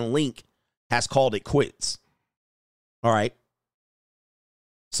Cuban Link, has called it quits. All right.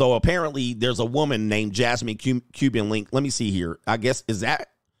 So apparently there's a woman named Jasmine Cuban Link. Let me see here. I guess, is that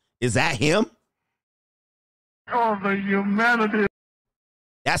him? Oh, the humanity.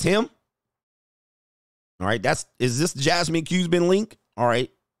 That's him? All right. Is this Jasmine Cuban Link? All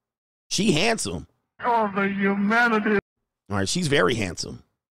right. She handsome. Oh, the humanity. All right. She's very handsome.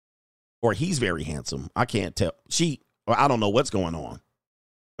 Or he's very handsome. I can't tell. I don't know what's going on.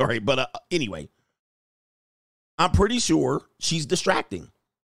 All right. But anyway, I'm pretty sure she's distracting.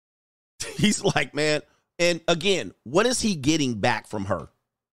 He's like, man. And again, what is he getting back from her?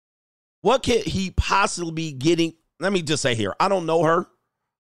 What could he possibly be getting? Let me just say here, I don't know her.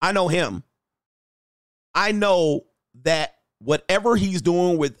 I know him. I know that whatever he's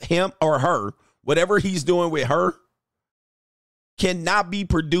doing with him or her, whatever he's doing with her, cannot be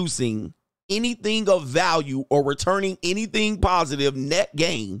producing anything of value or returning anything positive net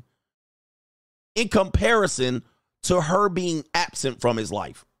gain in comparison to her being absent from his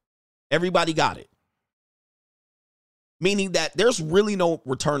life. Everybody got it. Meaning that there's really no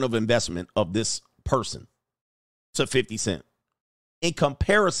return of investment of this person to 50 Cent in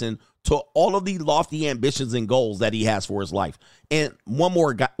comparison to all of the lofty ambitions and goals that he has for his life. And one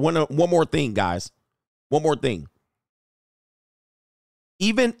more thing, guys. One more thing.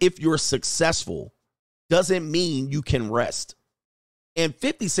 Even if you're successful, doesn't mean you can rest. And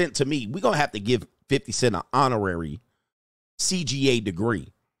 50 Cent, to me, we're going to have to give 50 Cent an honorary CGA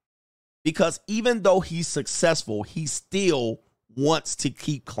degree. Because even though he's successful, he still wants to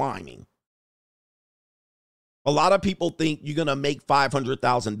keep climbing. A lot of people think you're going to make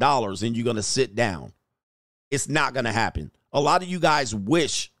 $500,000 and you're going to sit down. It's not going to happen. A lot of you guys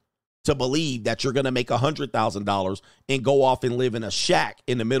wish to believe that you're going to make $100,000 and go off and live in a shack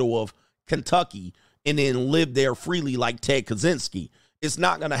in the middle of Kentucky and then live there freely like Ted Kaczynski. It's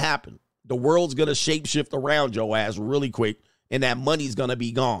not going to happen. The world's going to shapeshift around your ass really quick, and that money's going to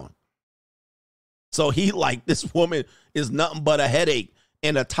be gone. So he like, this woman is nothing but a headache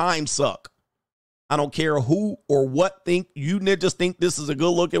and a time suck. I don't care who or what think. You just think this is a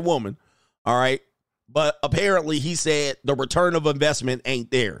good-looking woman, all right? But apparently he said the return of investment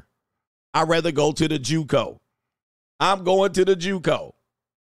ain't there. I'd rather go to the JUCO. I'm going to the JUCO.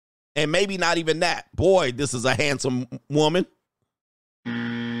 And maybe not even that. Boy, this is a handsome woman.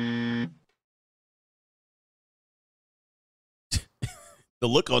 The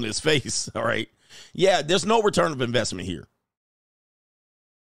look on his face, all right? Yeah, there's no return of investment here.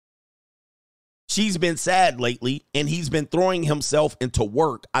 She's been sad lately, and he's been throwing himself into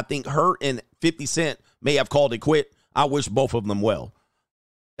work. I think her and 50 Cent may have called it quit. I wish both of them well.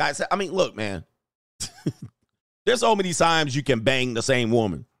 Guys, I mean, look, man. There's so many times you can bang the same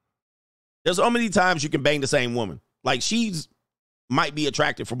woman. There's so many times you can bang the same woman. Like, she's might be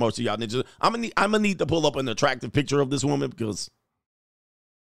attractive for most of y'all. I'm gonna need to pull up an attractive picture of this woman because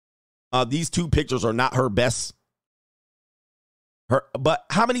these two pictures are not her best. But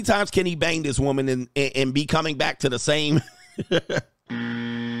how many times can he bang this woman and be coming back to the same?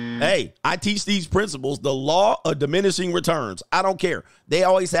 Hey, I teach these principles, the law of diminishing returns. I don't care. They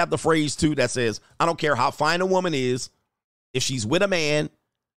always have the phrase, too, that says, I don't care how fine a woman is. If she's with a man,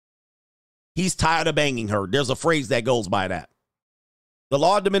 he's tired of banging her. There's a phrase that goes by that. The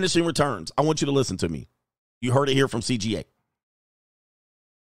law of diminishing returns. I want you to listen to me. You heard it here from CGA.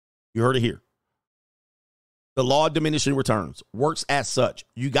 You heard it here. The law of diminishing returns works as such.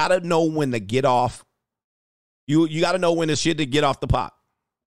 You got to know when to get off. You got to know when it's shit to get off the pot.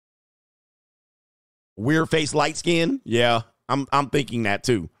 Weird face, light skin. Yeah, I'm thinking that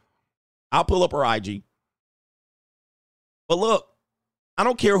too. I'll pull up her IG. But look, I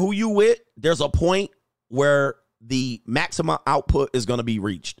don't care who you with. There's a point where the maximum output is going to be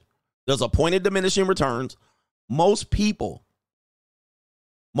reached. There's a point of diminishing returns. Most people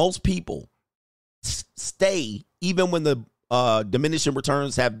stay even when the diminishing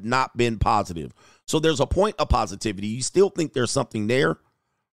returns have not been positive. So there's a point of positivity. You still think there's something there,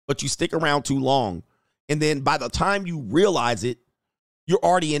 but you stick around too long. And then by the time you realize it, you're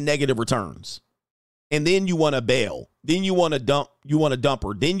already in negative returns. And then you want to bail. Then you want to dump. You want to dump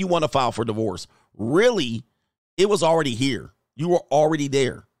her. Then you want to file for divorce. Really, it was already here. You were already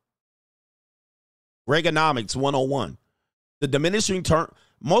there. Reaganomics 101. The diminishing return,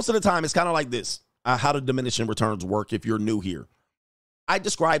 most of the time, it's kind of like this. How do diminishing returns work if you're new here? I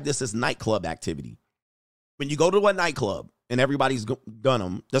describe this as nightclub activity. When you go to a nightclub and everybody's done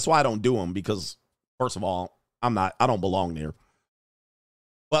them, that's why I don't do them because, first of all, I don't belong there.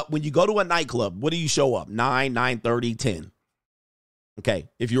 But when you go to a nightclub, what do you show up? 9, 9:30, 10. Okay.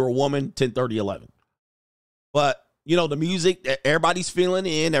 If you're a woman, 10:30, 11. But, you know, the music, everybody's feeling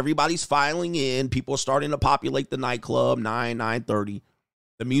in, everybody's filing in. People are starting to populate the nightclub, 9, 9:30.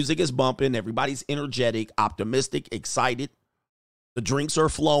 The music is bumping. Everybody's energetic, optimistic, excited. The drinks are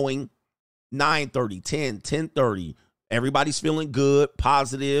flowing. 9:30, 10, 10:30. Everybody's feeling good,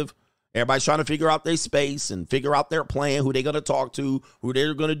 positive. Everybody's trying to figure out their space and figure out their plan, who they're going to talk to, who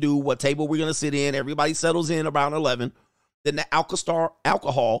they're going to do, what table we're going to sit in. Everybody settles in around 11. Then the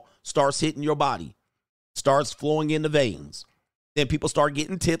alcohol starts hitting your body, starts flowing in the veins. Then people start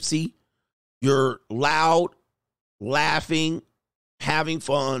getting tipsy. You're loud, laughing, having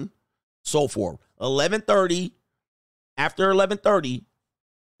fun, so forth. 11:30, after 11:30,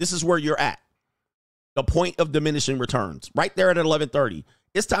 this is where you're at. The point of diminishing returns. Right there at 11:30.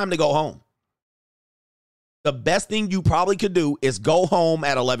 It's time to go home. The best thing you probably could do is go home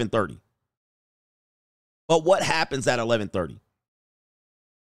at 11:30. But what happens at 11:30?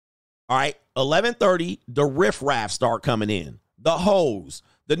 All right, 11:30, the riffraff start coming in. The hoes,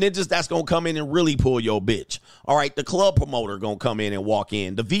 the ninjas that's going to come in and really pull your bitch. All right, the club promoter going to come in and walk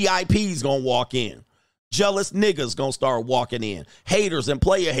in. The VIP's going to walk in. Jealous niggas gonna start walking in. Haters and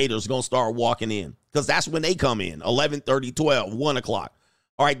player haters gonna start walking in because that's when they come in. 11:30, 12, 1 o'clock.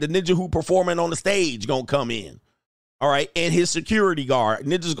 All right, the ninja who performing on the stage gonna come in. All right, and his security guard.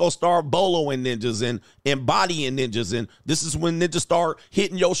 Ninjas gonna start boloing ninjas and bodying ninjas. And this is when ninjas start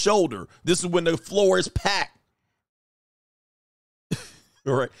hitting your shoulder. This is when the floor is packed.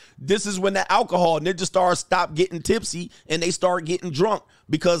 All right, this is when the alcohol ninjas stop getting tipsy and they start getting drunk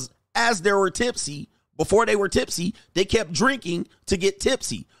because as they were tipsy. Before they were tipsy, they kept drinking to get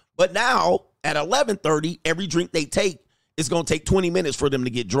tipsy. But now, at 11:30, every drink they take is going to take 20 minutes for them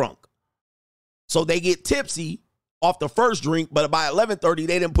to get drunk. So they get tipsy off the first drink, but by 11:30,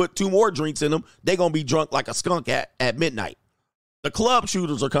 they didn't put 2 more drinks in them. They're going to be drunk like a skunk at midnight. The club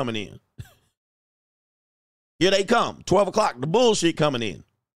shooters are coming in. Here they come. 12 o'clock, the bullshit coming in.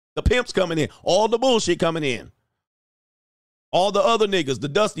 The pimps coming in. All the bullshit coming in. All the other niggas, the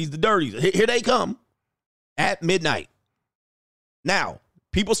dusties, the dirties. Here they come. At midnight. Now,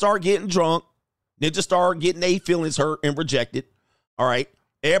 people start getting drunk. Ninjas start getting their feelings hurt and rejected. All right.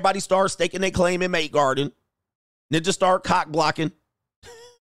 Everybody starts staking their claim in mate garden. Ninjas start cock blocking.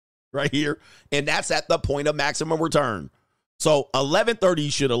 Right here. And that's at the point of maximum return. So 11:30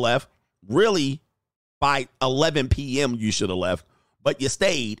 you should have left. Really, by 11 p.m. you should have left. But you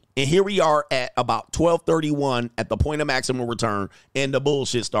stayed. And here we are at about 12:31 at the point of maximum return. And the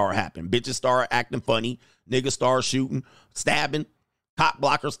bullshit start happening. Bitches start acting funny. Niggas start shooting, stabbing. Cock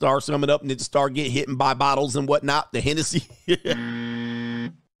blockers start summing up. Niggas start getting hit by bottles and whatnot. The Hennessy.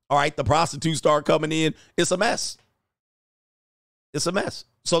 All right, the prostitutes start coming in. It's a mess. It's a mess.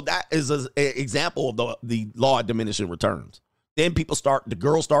 So that is an example of the law of diminishing returns. Then the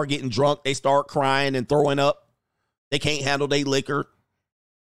girls start getting drunk. They start crying and throwing up. They can't handle their liquor.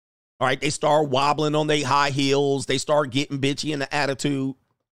 All right, they start wobbling on their high heels. They start getting bitchy in the attitude.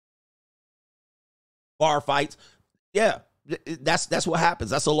 Bar fights. Yeah, that's what happens.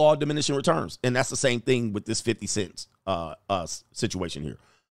 That's the law of diminishing returns. And that's the same thing with this 50 cents situation here.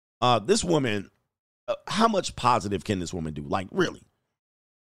 This woman, how much positive can this woman do? Like, really?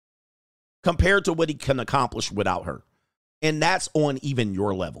 Compared to what he can accomplish without her. And that's on even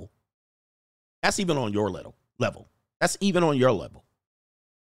your level. That's even on your level. That's even on your level.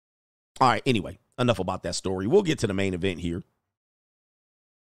 All right, anyway, enough about that story. We'll get to the main event here.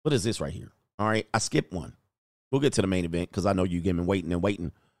 What is this right here? All right, I skipped one. We'll get to the main event because I know you've been waiting and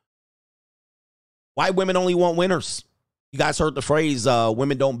waiting. Why women only want winners? You guys heard the phrase,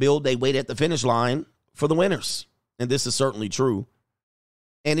 women don't build, they wait at the finish line for the winners. And this is certainly true.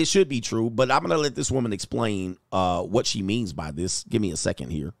 And it should be true, but I'm going to let this woman explain what she means by this. Give me a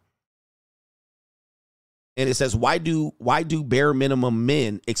second here. And it says, why do bare minimum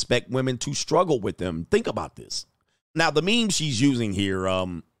men expect women to struggle with them? Think about this. Now, the meme she's using here,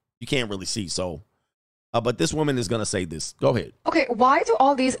 you can't really see, so. But this woman is going to say this. Go ahead. Okay, why do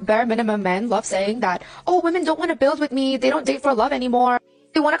all these bare minimum men love saying that, oh, women don't want to build with me, they don't date for love anymore,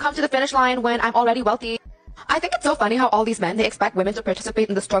 they want to come to the finish line when I'm already wealthy? I think it's so funny how all these men, they expect women to participate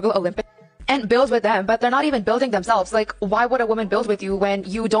in the struggle Olympics and build with them, but they're not even building themselves. Like, why would a woman build with you when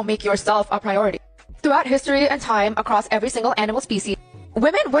you don't make yourself a priority? Throughout history and time, across every single animal species,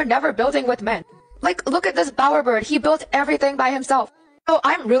 women were never building with men. Like, look at this bowerbird. He built everything by himself. So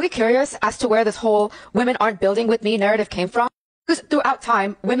I'm really curious as to where this whole women aren't building with me narrative came from. Because throughout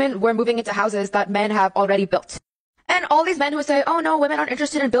time, women were moving into houses that men have already built. And all these men who say, oh no, women aren't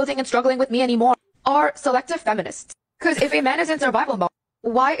interested in building and struggling with me anymore, are selective feminists. Because if a man is in survival mode,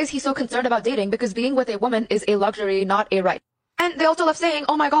 why is he so concerned about dating? Because being with a woman is a luxury, not a right. And they also love saying,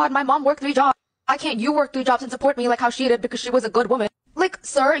 oh my god, my mom worked 3 jobs. Why can't you work 3 jobs and support me like how she did because she was a good woman? Like,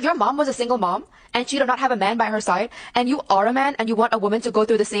 sir, your mom was a single mom and she did not have a man by her side, and you are a man and you want a woman to go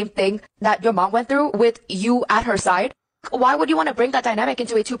through the same thing that your mom went through with you at her side? Why would you want to bring that dynamic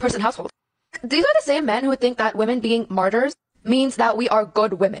into a 2-person household? These are the same men who think that women being martyrs means that we are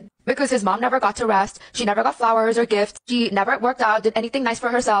good women. Because his mom never got to rest, she never got flowers or gifts, she never worked out, did anything nice for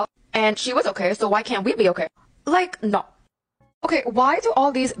herself, and she was okay, so why can't we be okay? Like, no. Okay, why do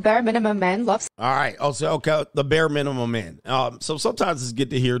all these bare minimum men love... All right, okay, the bare minimum men. So sometimes it's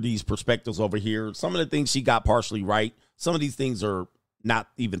good to hear these perspectives over here. Some of the things she got partially right. Some of these things are not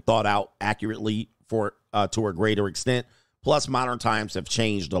even thought out accurately for to a greater extent. Plus, modern times have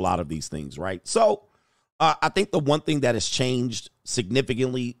changed a lot of these things, right? So I think the one thing that has changed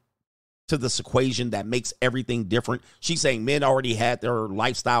significantly to this equation that makes everything different, she's saying men already had their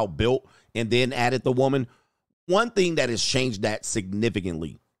lifestyle built and then added the woman. One thing that has changed that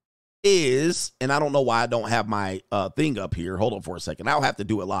significantly is, and I don't know why I don't have my thing up here. Hold on for a second. I'll have to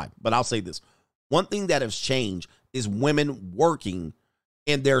do it live, but I'll say this. One thing that has changed is women working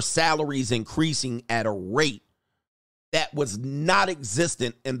and their salaries increasing at a rate that was not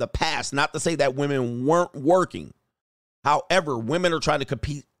existent in the past. Not to say that women weren't working. However, women are trying to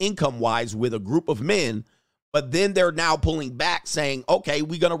compete income-wise with a group of men, but then they're now pulling back saying, okay,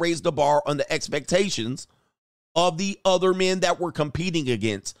 we're going to raise the bar on the expectations of the other men that we're competing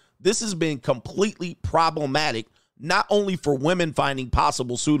against. This has been completely problematic, not only for women finding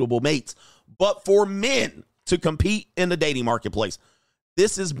possible suitable mates, but for men to compete in the dating marketplace.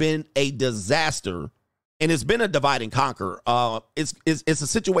 This has been a disaster, and it's been a divide and conquer. It's a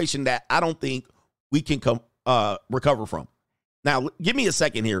situation that I don't think we can recover from. Now, give me a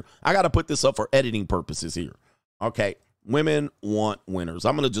second here. I got to put this up for editing purposes here. Okay, women want winners.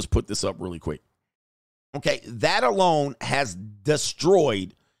 I'm going to just put this up really quick. Okay, that alone has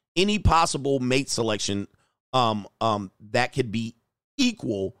destroyed any possible mate selection that could be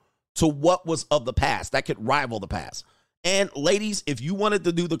equal to what was of the past, that could rival the past. And ladies, if you wanted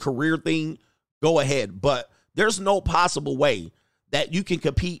to do the career thing, go ahead. But there's no possible way that you can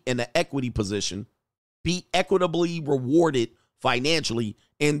compete in an equity position, be equitably rewarded financially,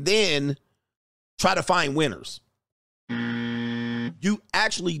 and then try to find winners. You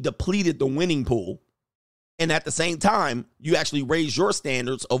actually depleted the winning pool. And at the same time, you actually raise your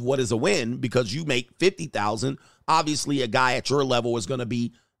standards of what is a win because you make $50,000. Obviously, a guy at your level is going to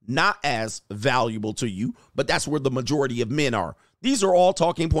be not as valuable to you, but that's where the majority of men are. These are all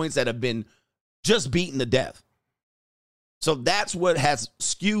talking points that have been just beaten to death. So that's what has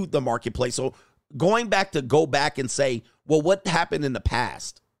skewed the marketplace. So go back and say, well, what happened in the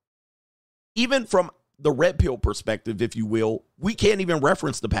past? Even from the red pill perspective, if you will, we can't even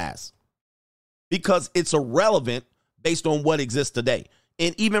reference the past, because it's irrelevant based on what exists today.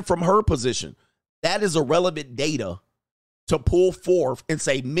 And even from her position, that is irrelevant data to pull forth and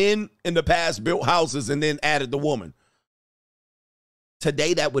say men in the past built houses and then added the woman.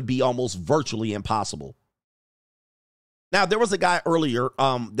 Today, that would be almost virtually impossible. Now, there was a guy earlier,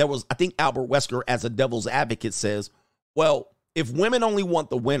 I think Albert Wesker, as a devil's advocate, says, well, if women only want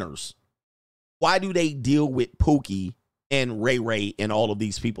the winners, why do they deal with Pookie and Ray Ray and all of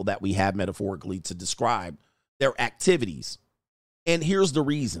these people that we have metaphorically to describe their activities? And here's the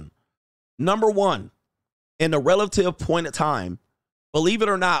reason. Number one, in a relative point of time, believe it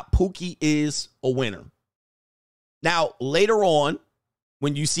or not, Pookie is a winner. Now, later on,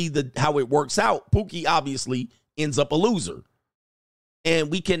 when you see how it works out, Pookie obviously ends up a loser.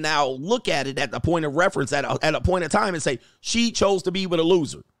 And we can now look at it at the point of reference, at a point of time, and say, she chose to be with a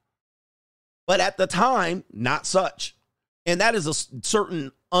loser. But at the time, not such. And that is a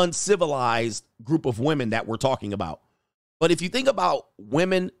certain uncivilized group of women that we're talking about. But if you think about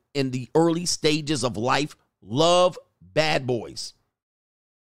women in the early stages of life, love bad boys.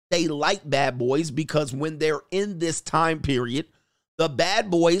 They like bad boys because when they're in this time period, the bad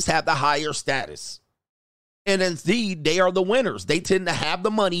boys have the higher status. And indeed, they are the winners. They tend to have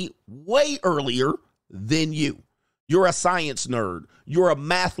the money way earlier than you. You're a science nerd. You're a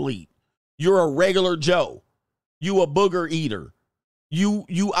mathlete. You're a regular Joe. You a booger eater. You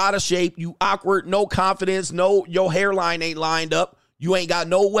out of shape. You awkward. No confidence. No, your hairline ain't lined up. You ain't got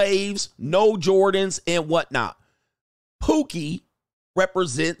no waves, no Jordans, and whatnot. Pookie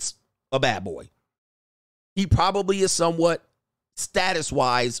represents a bad boy. He probably is somewhat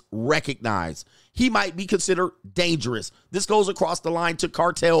status-wise recognized. He might be considered dangerous. This goes across the line to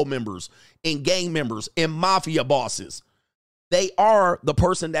cartel members and gang members and mafia bosses. They are the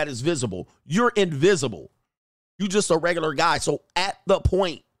person that is visible. You're invisible. You're just a regular guy. So at the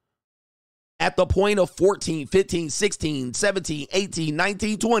point of 14, 15, 16, 17, 18,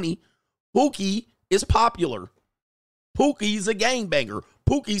 19, 20, Pookie is popular. Pookie is a gangbanger.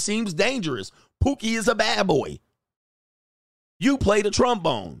 Pookie seems dangerous. Pookie is a bad boy. You play the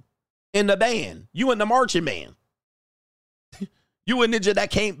trombone in the band. You in the marching band. You a ninja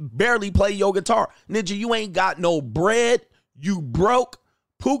that can't barely play your guitar. Ninja, you ain't got no bread. You broke.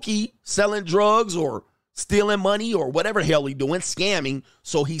 Pookie selling drugs or stealing money or whatever the hell he doing, scamming,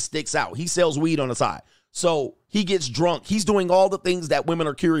 so he sticks out. He sells weed on the side. So he gets drunk. He's doing all the things that women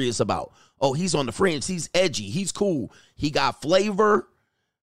are curious about. Oh, he's on the fringe. He's edgy. He's cool. He got flavor.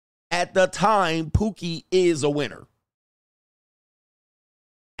 At the time, Pookie is a winner.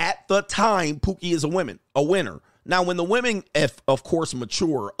 At the time, Pookie is a winner. Now, when the women, of course,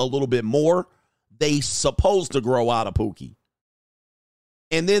 mature a little bit more, they supposed to grow out of Pookie.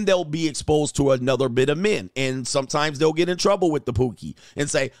 And then they'll be exposed to another bit of men. And sometimes they'll get in trouble with the Pookie and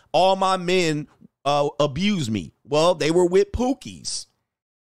say, all my men abuse me. Well, they were with Pookies.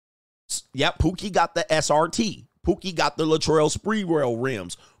 Yeah, Pookie got the SRT. Pookie got the Latrell Sprewell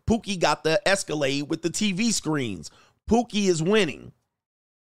rims. Pookie got the Escalade with the TV screens. Pookie is winning.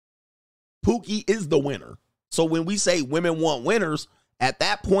 Pookie is the winner. So when we say women want winners, at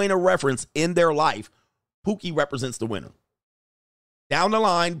that point of reference in their life, Pookie represents the winner. Down the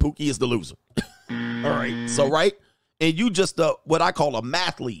line, Pookie is the loser. All right. So, right? And you just what I call a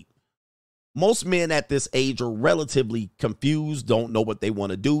mathlete. Most men at this age are relatively confused, don't know what they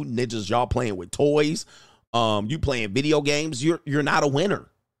want to do. Ninjas, y'all playing with toys. You playing video games. You're not a winner.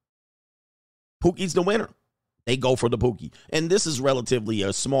 Pookie's the winner. They go for the Pookie. And this is relatively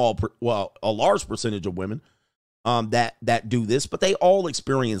a large percentage of women that do this, but they all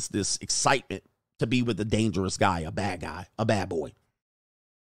experience this excitement to be with a dangerous guy, a bad boy.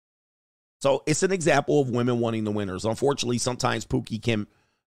 So it's an example of women wanting the winners. Unfortunately, sometimes Pookie can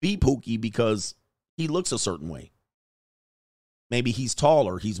be Pookie because he looks a certain way. Maybe he's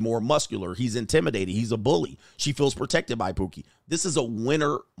taller, he's more muscular, he's intimidating, he's a bully. She feels protected by Pookie. This is a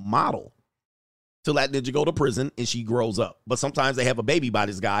winner model to let Ninja go to prison and she grows up. But sometimes they have a baby by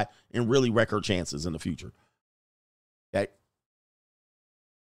this guy and really wreck her chances in the future. Okay.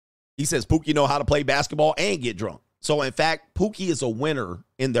 He says Pookie know how to play basketball and get drunk. So in fact, Pookie is a winner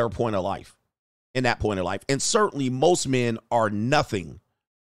in their point of life, in that point of life. And certainly most men are nothing.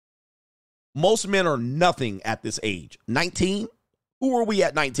 Most men are nothing at this age. 19? Who were we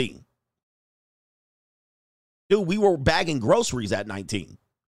at 19? Dude, we were bagging groceries at 19.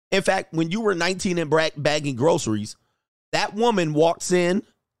 In fact, when you were 19 and bagging groceries, that woman walks in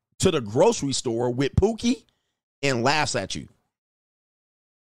to the grocery store with Pookie and laughs at you.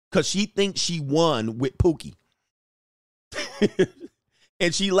 Because she thinks she won with Pookie.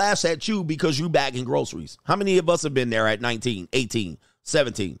 And she laughs at you because you bagging groceries. How many of us have been there at 19, 18,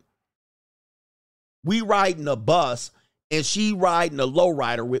 17? We riding a bus and she riding a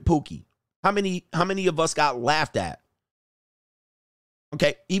lowrider with Pookie. How many of us got laughed at?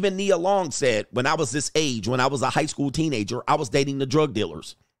 Okay, even Nia Long said, when I was this age, when I was a high school teenager, I was dating the drug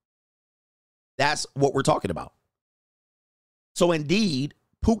dealers. That's what we're talking about. So indeed,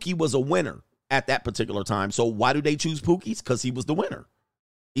 Pookie was a winner at that particular time. So why do they choose Pookies? Because he was the winner.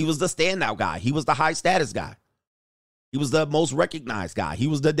 He was the standout guy. He was the high status guy. He was the most recognized guy. He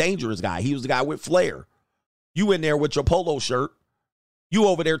was the dangerous guy. He was the guy with flair. You in there with your polo shirt. You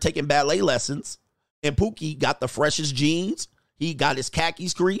over there taking ballet lessons. And Pookie got the freshest jeans. He got his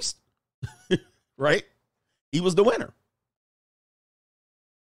khakis creased. Right? He was the winner.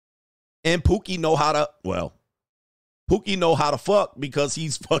 And Pookie know how to fuck because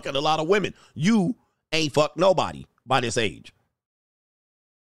he's fucking a lot of women. You ain't fucked nobody by this age.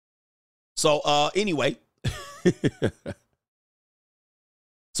 So, anyway.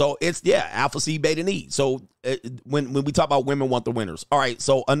 So, it's, alpha, C, beta, and E. So, when we talk about women want the winners. All right,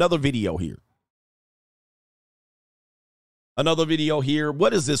 so another video here.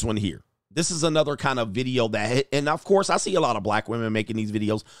 What is this one here? This is another kind of video that, and of course, I see a lot of black women making these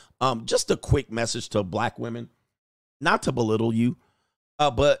videos. Just a quick message to black women, not to belittle you,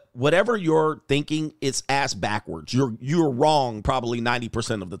 but whatever you're thinking, it's ass backwards. You're wrong probably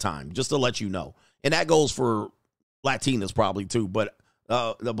 90% of the time, just to let you know. And that goes for Latinas probably too. But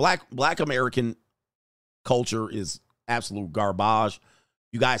the black American culture is absolute garbage.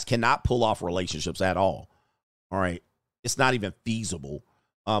 You guys cannot pull off relationships at all. All right. It's not even feasible,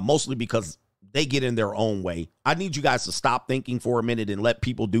 mostly because they get in their own way. I need you guys to stop thinking for a minute and let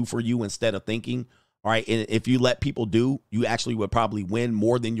people do for you instead of thinking. All right. And if you let people do, you actually would probably win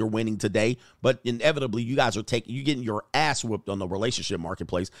more than you're winning today. But inevitably, you guys are you're getting your ass whooped on the relationship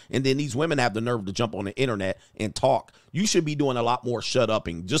marketplace. And then these women have the nerve to jump on the internet and talk. You should be doing a lot more shut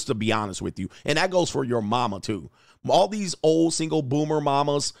upping, just to be honest with you. And that goes for your mama, too. All these old single boomer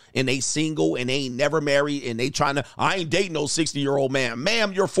mamas, and they single and they ain't never married, and they trying to, I ain't dating no 60-year-old man.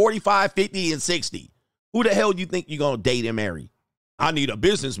 Ma'am, you're 45, 50, and 60. Who the hell you think you're going to date and marry? I need a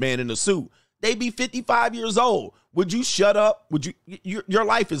businessman in a suit. They be 55 years old. Would you shut up? Would you? Your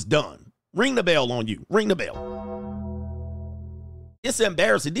life is done. Ring the bell on you. Ring the bell. It's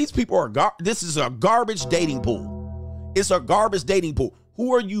embarrassing. These people are, this is a garbage dating pool. It's a garbage dating pool.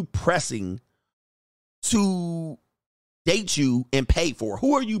 Who are you pressing to date you and pay for?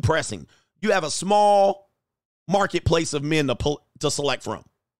 Who are you pressing? You have a small marketplace of men to select from.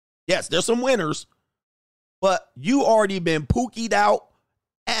 Yes, there's some winners, but you already been Pookie'd out,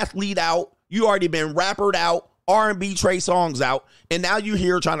 athlete out. You already been rappered out, R&B Trey songs out, and now you're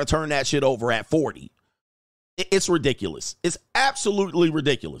here trying to turn that shit over at 40. It's ridiculous. It's absolutely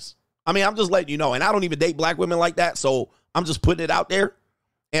ridiculous. I mean, I'm just letting you know, and I don't even date black women like that, so I'm just putting it out there.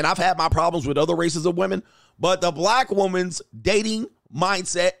 And I've had my problems with other races of women, but the black woman's dating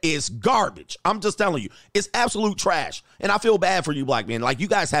mindset is garbage. I'm just telling you, it's absolute trash. And I feel bad for you black men. Like, you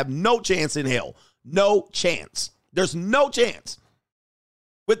guys have no chance in hell. No chance. There's no chance.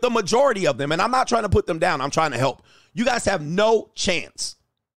 with the majority of them. And I'm not trying to put them down. I'm trying to help. You guys have no chance.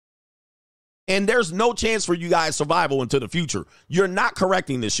 And there's no chance for you guys' survival into the future. You're not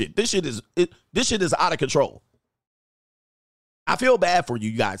correcting this shit. This shit is out of control. I feel bad for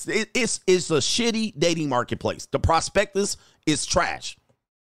you guys. It's a shitty dating marketplace. The prospectus is trash.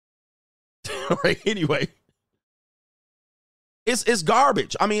 All right, anyway. It's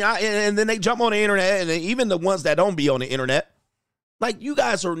garbage. I mean, and then they jump on the internet, and even the ones that don't be on the internet, like, you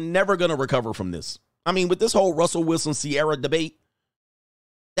guys are never going to recover from this. I mean, with this whole Russell Wilson Ciara debate,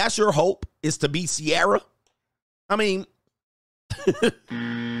 that's your hope, is to be Ciara? I mean,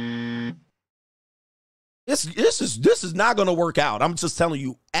 this is not going to work out. I'm just telling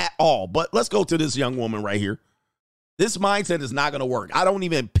you at all. But let's go to this young woman right here. This mindset is not going to work. I don't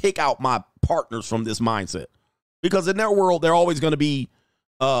even pick out my partners from this mindset, because in their world, they're always going to be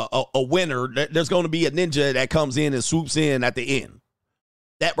a winner. There's going to be a ninja that comes in and swoops in at the end.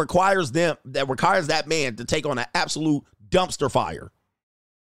 That requires that man to take on an absolute dumpster fire.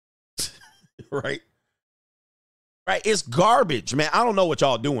 Right? Right? It's garbage, man. I don't know what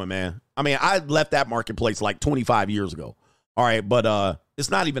y'all doing, man. I mean, I left that marketplace like 25 years ago. All right, but it's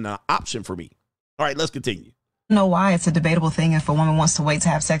not even an option for me. All right, let's continue. I don't know why it's a debatable thing if a woman wants to wait to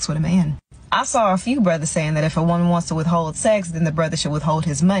have sex with a man. I saw a few brothers saying that if a woman wants to withhold sex, then the brother should withhold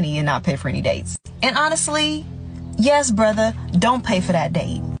his money and not pay for any dates. And honestly, yes, brother, don't pay for that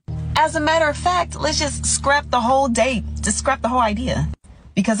date. As a matter of fact, let's just scrap the whole date. Just scrap the whole idea.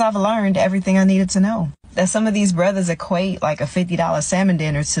 Because I've learned everything I needed to know. That some of these brothers equate like a $50 salmon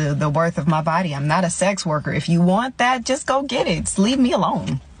dinner to the worth of my body. I'm not a sex worker. If you want that, just go get it. Just leave me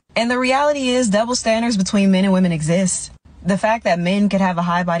alone. And the reality is, double standards between men and women exist. The fact that men could have a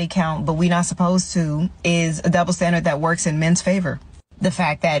high body count, but we're not supposed to, is a double standard that works in men's favor. The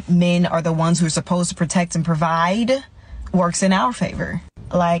fact that men are the ones who are supposed to protect and provide works in our favor.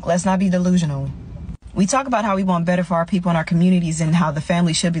 Like, let's not be delusional. We talk about how we want better for our people in our communities and how the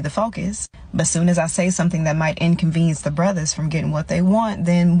family should be the focus. But as soon as I say something that might inconvenience the brothers from getting what they want,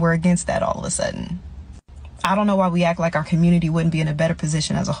 then we're against that all of a sudden. I don't know why we act like our community wouldn't be in a better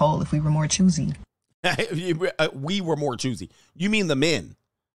position as a whole if we were more choosy. We were more choosy. You mean the men?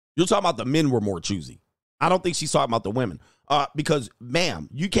 You're talking about the men were more choosy. I don't think she's talking about the women. Because, ma'am,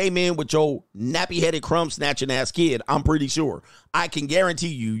 you came in with your nappy-headed crumb-snatching ass kid, I'm pretty sure. I can guarantee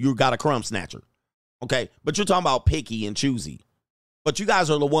you got a crumb snatcher. Okay? But you're talking about picky and choosy. But you guys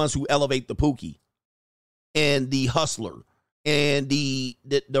are the ones who elevate the Pookie and the hustler and the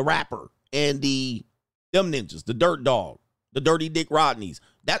rapper and them ninjas, the dirt dog, the dirty Dick Rodneys.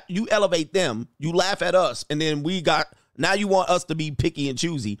 That you elevate them, you laugh at us, and then now you want us to be picky and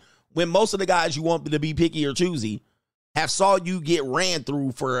choosy, when most of the guys you want to be picky or choosy have saw you get ran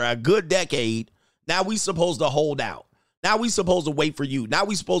through for a good decade. Now we supposed to hold out. Now we supposed to wait for you. Now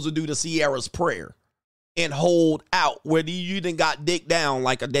we supposed to do the Sierra's prayer and hold out, where you done got dick down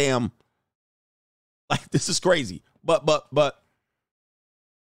like a damn, like, this is crazy. But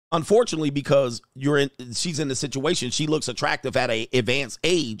unfortunately, because she's in the situation, she looks attractive at an advanced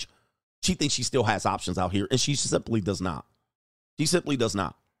age, she thinks she still has options out here, and she simply does not. She simply does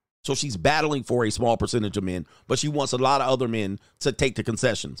not. So she's battling for a small percentage of men, but she wants a lot of other men to take the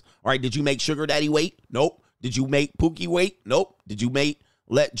concessions. All right, did you make Sugar Daddy wait? Nope. Did you make Pookie wait? Nope. Did you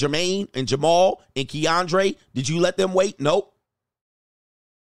let Jermaine and Jamal and Keandre, did you let them wait? Nope.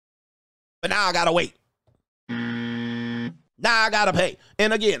 But now I gotta wait. Now I gotta pay.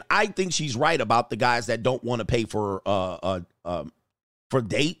 And again, I think she's right about the guys that don't want to pay for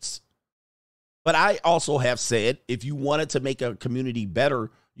dates. But I also have said, if you wanted to make a community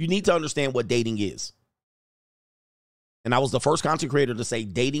better, you need to understand what dating is. And I was the first content creator to say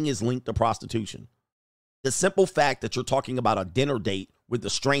dating is linked to prostitution. The simple fact that you're talking about a dinner date with a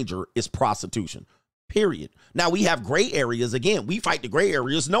stranger is prostitution, period. Now, we have gray areas. Again, we fight the gray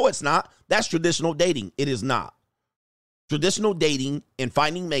areas. No, it's not. That's traditional dating. It is not. Traditional dating and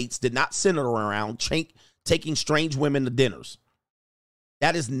finding mates did not center around taking strange women to dinners.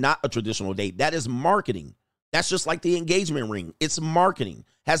 That is not a traditional date. That is marketing. That's just like the engagement ring. It's marketing.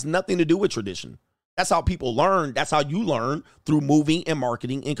 Has nothing to do with tradition. That's how people learn. That's how you learn, through movie and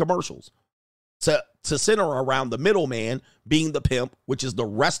marketing and commercials. To center around the middleman being the pimp, which is the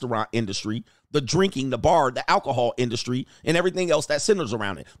restaurant industry, the drinking, the bar, the alcohol industry, and everything else that centers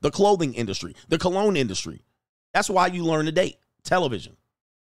around it. The clothing industry, the cologne industry. That's why you learn to date. Television.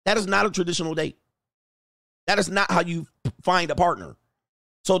 That is not a traditional date. That is not how you find a partner.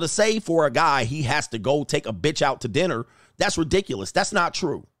 So to say for a guy he has to go take a bitch out to dinner, that's ridiculous. That's not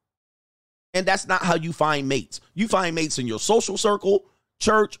true. And that's not how you find mates. You find mates in your social circle,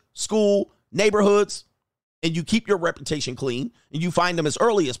 church, school, neighborhoods. and you keep your reputation clean and you find them as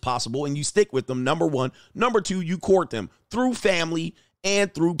early as possible and you stick with them, number one. Number two, you court them through family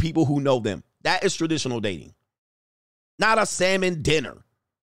and through people who know them. That is traditional dating, not a salmon dinner.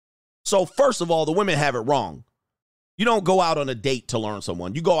 So first of all, the women have it wrong. You don't go out on a date to learn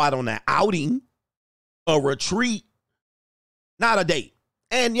someone. You go out on an outing, a retreat, not a date.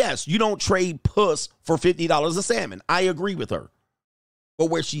 And yes, you don't trade puss for $50 a salmon. I agree with her. But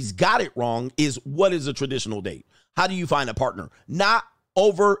where she's got it wrong is, what is a traditional date? How do you find a partner? Not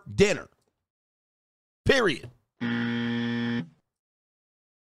over dinner. Period.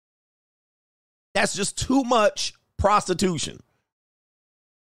 That's just too much prostitution.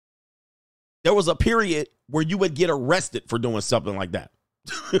 There was a period where you would get arrested for doing something like that,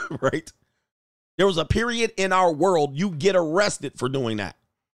 right? There was a period in our world you get arrested for doing that.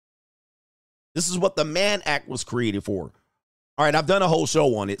 This is what the Mann Act was created for. All right, I've done a whole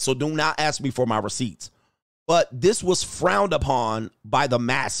show on it, so do not ask me for my receipts. But this was frowned upon by the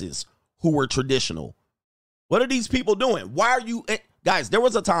masses who were traditional. What are these people doing? Why are you... Guys, there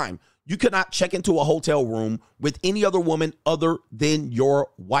was a time you could not check into a hotel room with any other woman other than your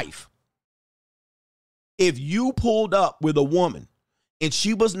wife. If you pulled up with a woman and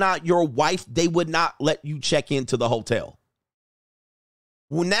she was not your wife, they would not let you check into the hotel.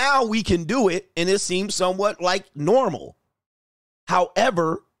 Well, now we can do it, and it seems somewhat like normal.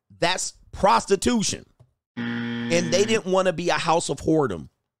 However, that's prostitution. And they didn't want to be a house of whoredom.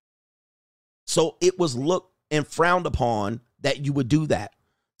 So it was looked and frowned upon that you would do that.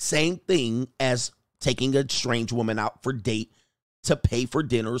 Same thing as taking a strange woman out for date to pay for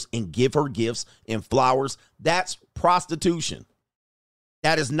dinners and give her gifts and flowers. That's prostitution.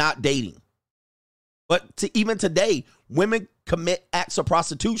 That is not dating. But even today, women commit acts of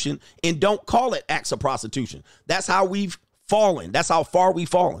prostitution and don't call it acts of prostitution. That's how we've fallen. That's how far we've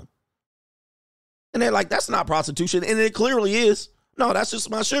fallen. And they're like, that's not prostitution. And it clearly is. No, that's just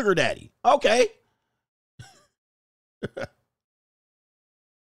my sugar daddy. Okay.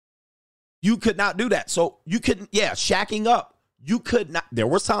 You could not do that. So you couldn't, shacking up. You could not. There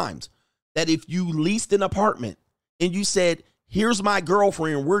was times that if you leased an apartment and you said, here's my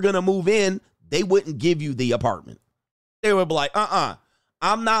girlfriend, we're going to move in, they wouldn't give you the apartment. They would be like,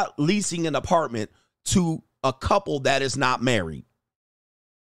 I'm not leasing an apartment to a couple that is not married.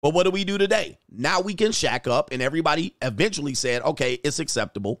 But what do we do today? Now we can shack up, and everybody eventually said, okay, it's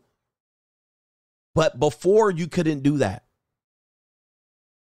acceptable. But before, you couldn't do that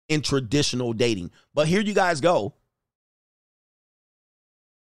in traditional dating. But here you guys go.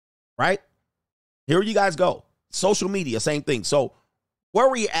 Right? Here you guys go. Social media, same thing. So where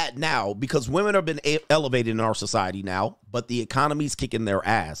are we at now? Because women have been elevated in our society now, but the economy's kicking their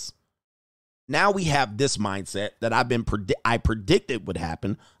ass. Now we have this mindset that I predicted would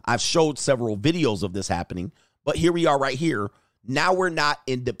happen. I've showed several videos of this happening, but here we are right here. Now we're not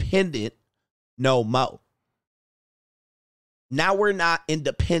independent no mo. Now we're not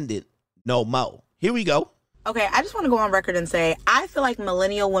independent no mo. Here we go. Okay, I just want to go on record and say, I feel like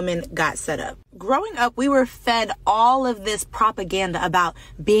millennial women got set up. Growing up, we were fed all of this propaganda about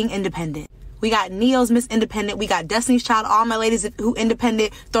being independent. We got Neo's Miss Independent. We got Destiny's Child. All my ladies who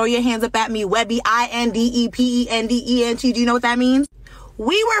independent, throw your hands up at me. Webby, INDEPENDENT. Do you know what that means?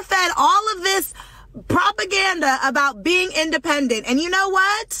 We were fed all of this propaganda about being independent. And you know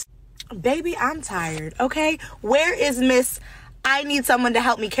what? Baby, I'm tired, okay? Where is Miss I need someone to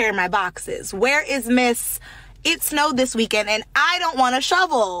help me carry my boxes? Where is Miss It snowed this weekend and I don't want to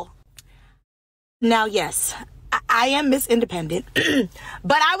shovel? Now, yes, I am Miss Independent,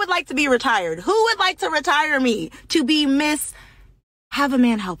 but I would like to be retired. Who would like to retire me to be Miss Have a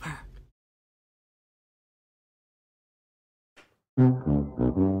Man Help Her?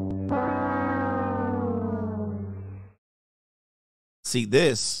 See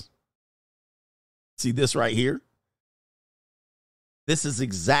this right here? This is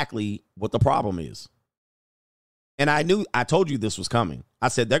exactly what the problem is. And I told you this was coming. I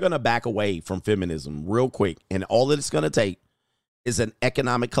said they're going to back away from feminism real quick. And all that it's going to take is an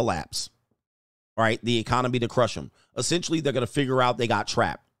economic collapse. All right. The economy to crush them. Essentially, they're going to figure out they got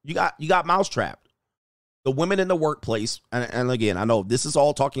trapped. You got mouse trapped. The women in the workplace. And again, I know this is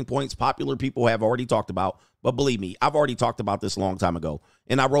all talking points popular people have already talked about. But believe me, I've already talked about this a long time ago.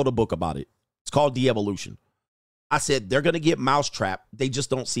 And I wrote a book about it. It's called De-Evolution. I said they're going to get mousetrapped. They just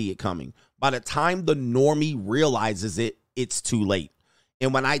don't see it coming. By the time the normie realizes it, it's too late.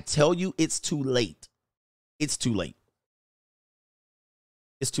 And when I tell you it's too late, it's too late.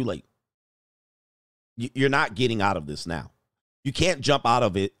 It's too late. You're not getting out of this now. You can't jump out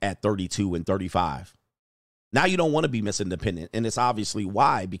of it at 32 and 35. Now you don't want to be Miss Independent. And it's obviously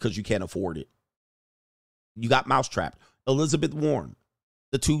why, because you can't afford it. You got mousetrapped. Elizabeth Warren,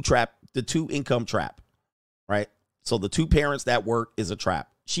 the two income trap, right? So the two parents that work is a trap.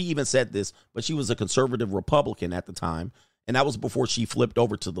 She even said this, but she was a conservative Republican at the time. And that was before she flipped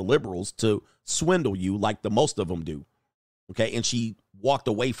over to the liberals to swindle you like the most of them do. Okay. And she walked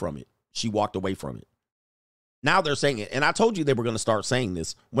away from it. Now they're saying it. And I told you they were going to start saying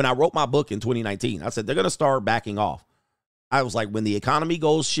this. When I wrote my book in 2019, I said they're going to start backing off. I was like, when the economy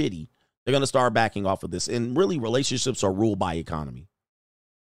goes shitty, they're going to start backing off of this. And really, relationships are ruled by economy.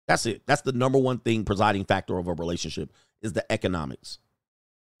 That's it. That's the number one thing, presiding factor of a relationship is the economics.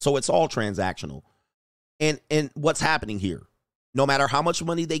 So it's all transactional. And what's happening here, no matter how much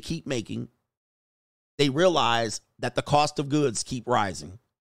money they keep making, they realize that the cost of goods keep rising.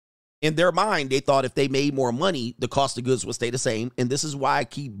 In their mind, they thought if they made more money, the cost of goods would stay the same. And this is why I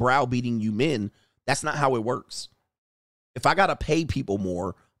keep browbeating you men. That's not how it works. If I got to pay people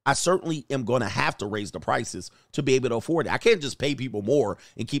more, I certainly am going to have to raise the prices to be able to afford it. I can't just pay people more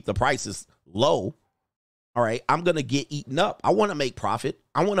and keep the prices low. All right, I'm going to get eaten up. I want to make profit.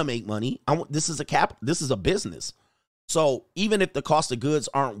 I want to make money. This is a business. So even if the cost of goods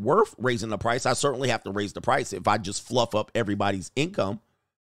aren't worth raising the price, I certainly have to raise the price if I just fluff up everybody's income.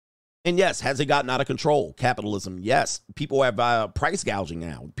 And yes, has it gotten out of control? Capitalism, yes. People have price gouging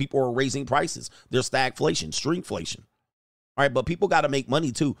now. People are raising prices. There's stagflation, shrinkflation. All right, but people got to make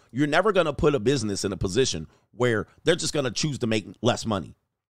money too. You're never going to put a business in a position where they're just going to choose to make less money.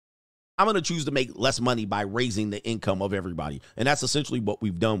 I'm going to choose to make less money by raising the income of everybody. And that's essentially what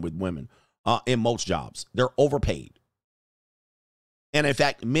we've done with women in most jobs. They're overpaid. And in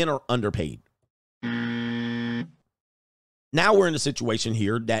fact, men are underpaid. Now we're in a situation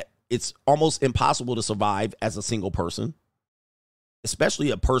here that it's almost impossible to survive as a single person,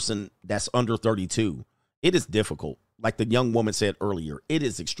 especially a person that's under 32. It is difficult. Like the young woman said earlier, it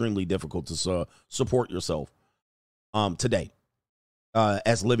is extremely difficult to support yourself today.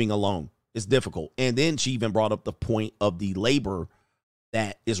 As living alone is difficult. And then she even brought up the point of the labor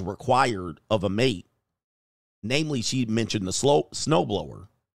that is required of a mate. Namely, she mentioned the snowblower,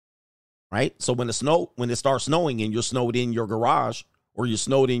 right? So when it starts snowing and you're snowed in your garage or you're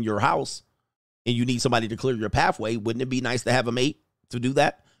snowed in your house and you need somebody to clear your pathway, wouldn't it be nice to have a mate to do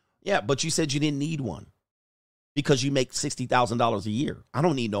that? Yeah, but you said you didn't need one because you make $60,000 a year. I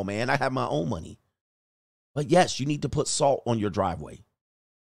don't need no man. I have my own money. But yes, you need to put salt on your driveway.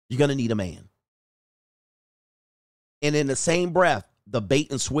 You're going to need a man. And in the same breath, the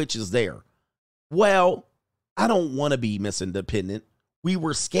bait and switch is there. Well, I don't want to be Miss Independent. We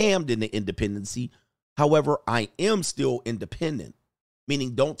were scammed into independency. However, I am still independent,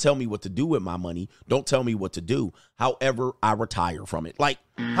 meaning don't tell me what to do with my money. Don't tell me what to do. However, I retire from it. Like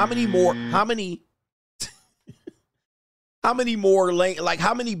how many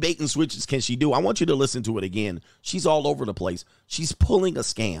bait and switches can she do? I want you to listen to it again. She's all over the place. She's pulling a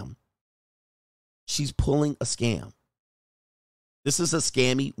scam. This is a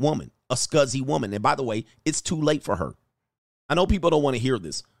scammy woman, a scuzzy woman. And by the way, it's too late for her. I know people don't want to hear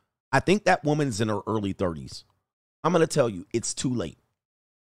this. I think that woman's in her early 30s. I'm going to tell you, it's too late.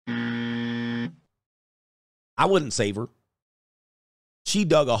 I wouldn't save her. She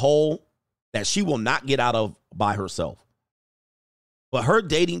dug a hole that she will not get out of by herself. But her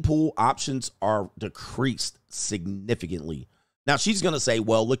dating pool options are decreased significantly. Now, she's going to say,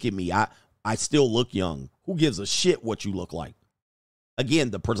 well, look at me. I still look young. Who gives a shit what you look like?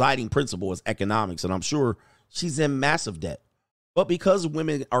 Again, the presiding principle is economics, and I'm sure she's in massive debt. But because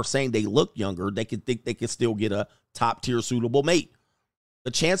women are saying they look younger, they can think they can still get a top-tier suitable mate.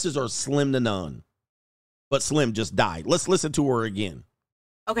 The chances are slim to none. But Slim just died. Let's listen to her again.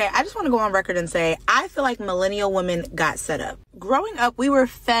 Okay, I just want to go on record and say, I feel like millennial women got set up. Growing up, we were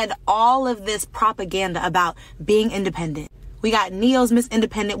fed all of this propaganda about being independent. We got Neo's Miss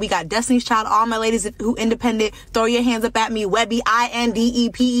Independent. We got Destiny's Child, all my ladies who independent. Throw your hands up at me, Webby,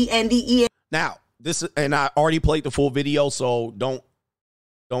 INDEPENDE. Now, and I already played the full video, so don't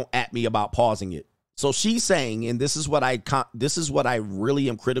at me about pausing it. So she's saying, and this is what I really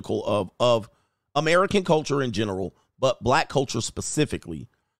am critical of American culture in general, but black culture specifically,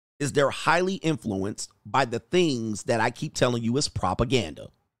 is they're highly influenced by the things that I keep telling you is propaganda.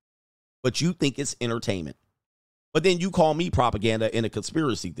 But you think it's entertainment. But then you call me propaganda and a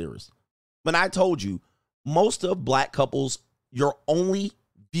conspiracy theorist. When I told you, most of black couples, your only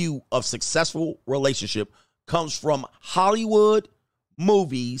view of successful relationship comes from Hollywood,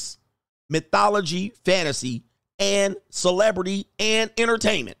 movies, mythology, fantasy, and celebrity and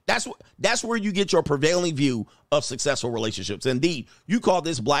entertainment. That's where you get your prevailing view of successful relationships. Indeed, you call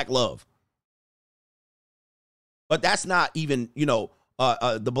this black love. But that's not even,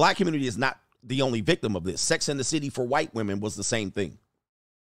 the black community is not the only victim of this. Sex and the City for white women was the same thing.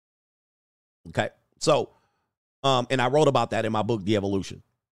 Okay. So, and I wrote about that in my book, The Evolution.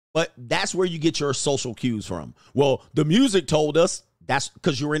 But that's where you get your social cues from. Well, the music told us. That's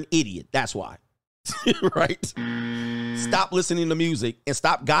because you're an idiot. That's why. Right? Stop listening to music and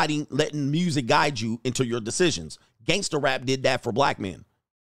stop letting music guide you into your decisions. Gangster rap did that for black men.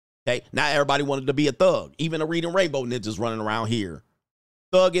 Okay. Now everybody wanted to be a thug. Even the Reading Rainbow ninjas running around here.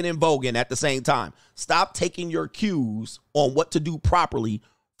 Thugging and voguing at the same time. Stop taking your cues on what to do properly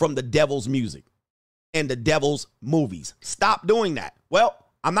from the devil's music and the devil's movies. Stop doing that. Well,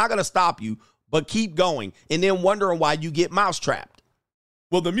 I'm not going to stop you, but keep going and then wondering why you get mousetrapped.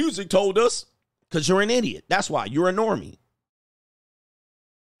 Well, the music told us because you're an idiot. That's why you're a normie.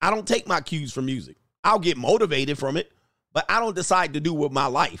 I don't take my cues from music. I'll get motivated from it, but I don't decide to do with my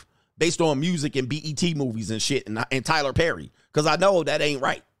life based on music and BET movies and shit and Tyler Perry because I know that ain't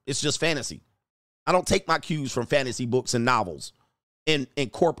right. It's just fantasy. I don't take my cues from fantasy books and novels and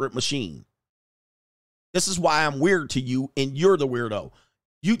corporate machine. This is why I'm weird to you and you're the weirdo.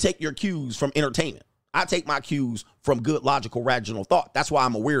 You take your cues from entertainment. I take my cues from good, logical, rational thought. That's why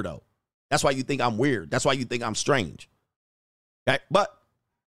I'm a weirdo. That's why you think I'm weird. That's why you think I'm strange. Okay, but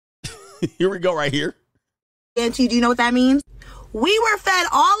here we go right here. Auntie, do you know what that means? We were fed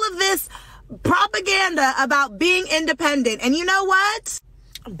all of this propaganda about being independent. And you know what?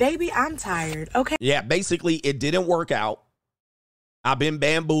 Baby, I'm tired, okay? Yeah, basically, it didn't work out. I've been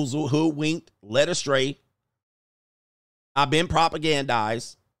bamboozled, hoodwinked, led astray. I've been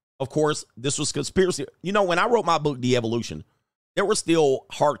propagandized. Of course, this was conspiracy. You know, when I wrote my book, The Evolution, there were still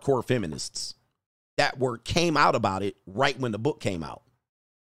hardcore feminists that came out about it right when the book came out.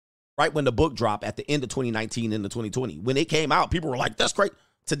 Right when the book dropped at the end of 2019 into 2020. When it came out, people were like, that's great.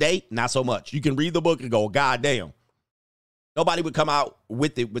 Today, not so much. You can read the book and go, God damn. Nobody would come out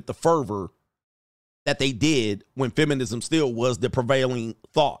with it with the fervor that they did when feminism still was the prevailing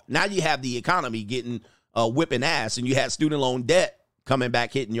thought. Now you have the economy getting whipping ass, and you had student loan debt coming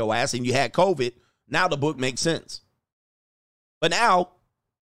back hitting your ass, and you had COVID. Now the book makes sense. But now,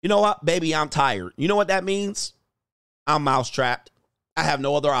 you know what, baby, I'm tired. You know what that means? I'm mousetrapped. I have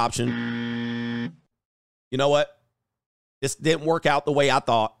no other option. You know what? This didn't work out the way I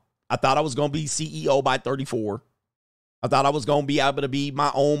thought. I thought I was going to be CEO by 34. I thought I was going to be able to be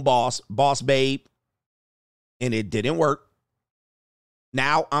my own boss babe. And it didn't work.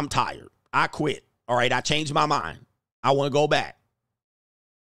 Now I'm tired. I quit. All right, I changed my mind. I want to go back.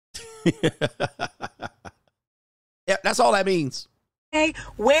 Yeah, that's all that means. Hey,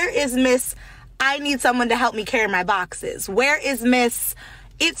 where is Miss I need someone to help me carry my boxes? Where is Miss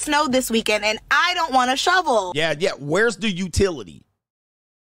it snowed this weekend and I don't want to shovel? Yeah. Where's the utility?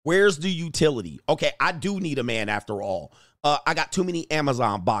 Where's the utility? Okay, I do need a man after all. I got too many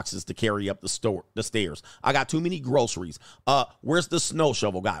Amazon boxes to carry up the stairs. I got too many groceries. Where's the snow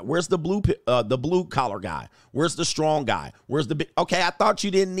shovel guy? Where's the blue collar guy? Where's the strong guy? Where's the big? Okay, I thought you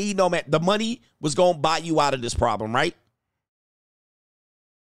didn't need no man. The money was going to buy you out of this problem, right?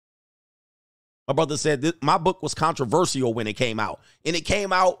 My brother said my book was controversial when it came out, and it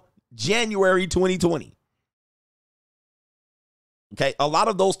came out January 2020. Okay, a lot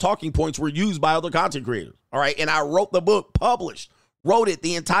of those talking points were used by other content creators. All right, and I wrote the book, wrote it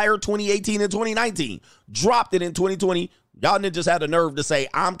the entire 2018 and 2019, dropped it in 2020. Y'all just had the nerve to say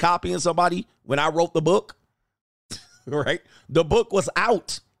I'm copying somebody when I wrote the book. Right? The book was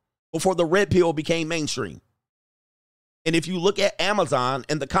out before the red pill became mainstream. And if you look at Amazon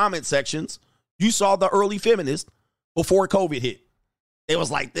and the comment sections, you saw the early feminists before COVID hit. It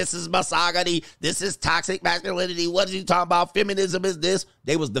was like, this is misogyny. This is toxic masculinity. What are you talking about? Feminism is this.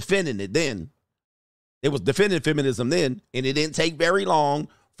 They was defending it then. They was defending feminism then. And it didn't take very long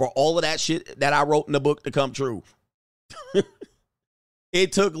for all of that shit that I wrote in the book to come true.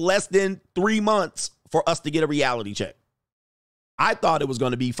 It took less than 3 months for us to get a reality check. I thought it was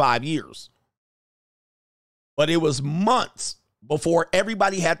going to be 5 years. But it was months before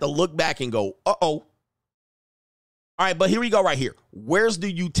everybody had to look back and go, uh-oh. All right, but here we go right here. Where's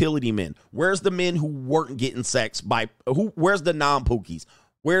the utility men? Where's the men who weren't getting sex where's the non-pookies?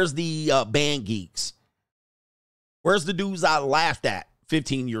 Where's the band geeks? Where's the dudes I laughed at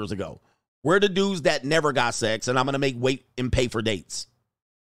 15 years ago? Where are the dudes that never got sex and I'm going to make wait and pay for dates?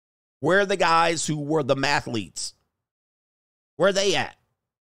 Where are the guys who were the mathletes? Where are they at?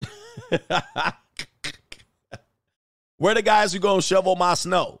 Where are the guys who going to shovel my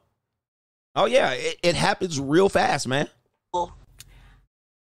snow? Oh, yeah, it happens real fast, man.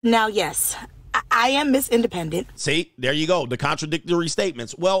 Now, yes, I am Miss Independent. See, there you go. The contradictory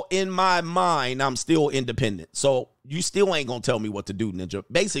statements. Well, in my mind, I'm still independent. So you still ain't going to tell me what to do, Ninja.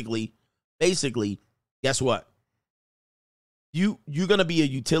 Basically, basically, guess what? You're going to be a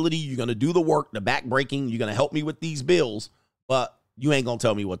utility. You're going to do the work, the back breaking. You're going to help me with these bills, but you ain't going to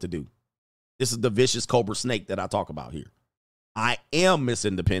tell me what to do. This is the vicious cobra snake that I talk about here. I am Miss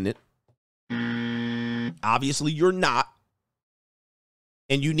Independent. Obviously, you're not.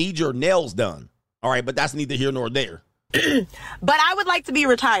 And you need your nails done. All right, but that's neither here nor there. But I would like to be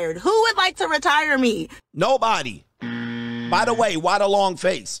retired. Who would like to retire me? Nobody. By the way, why the long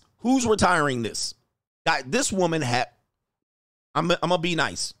face? Who's retiring this? Guy, this woman had... I'm going to be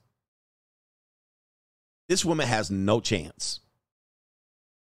nice. This woman has no chance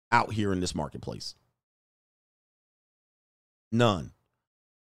out here in this marketplace. None.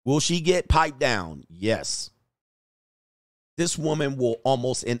 Will she get piped down? Yes. This woman will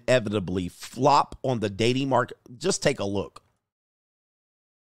almost inevitably flop on the dating market. Just take a look.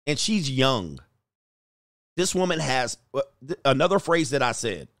 And she's young. This woman has another phrase that I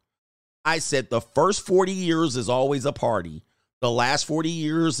said. I said the first 40 years is always a party. The last 40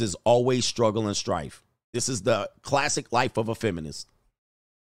 years is always struggle and strife. This is the classic life of a feminist.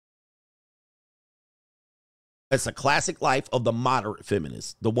 It's a classic life of the moderate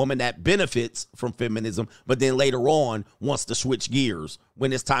feminist, the woman that benefits from feminism, but then later on wants to switch gears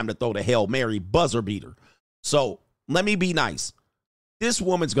when it's time to throw the Hail Mary buzzer beater. So let me be nice. This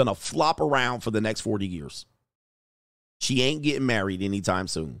woman's going to flop around for the next 40 years. She ain't getting married anytime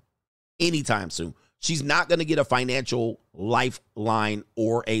soon. Anytime soon. She's not going to get a financial lifeline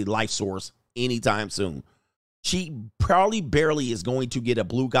or a life source anytime soon. She probably barely is going to get a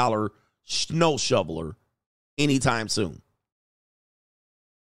blue-collar snow shoveler anytime soon.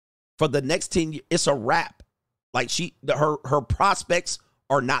 For the next 10 years, it's a wrap. Like her prospects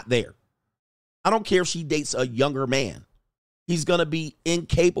are not there. I don't care if she dates a younger man. He's going to be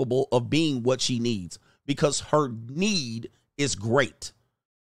incapable of being what she needs because her need is great.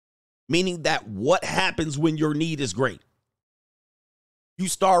 Meaning that what happens when your need is great? You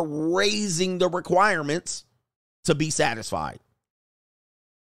start raising the requirements to be satisfied.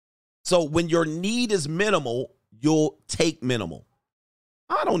 So when your need is minimal, you'll take minimal.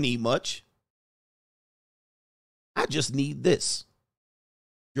 I don't need much. I just need this.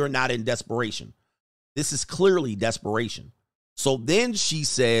 You're not in desperation. This is clearly desperation. So then she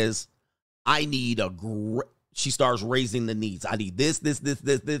says, I need she starts raising the needs. I need this,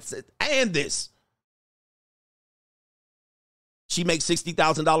 and this. She makes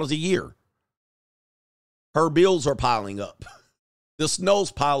 $60,000 a year. Her bills are piling up. The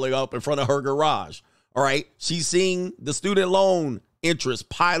snow's piling up in front of her garage. All right. She's seeing the student loan interest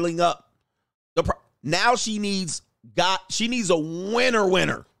piling up. Now she needs a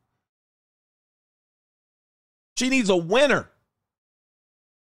winner. She needs a winner.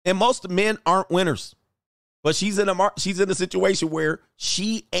 And most men aren't winners. But she's in a situation where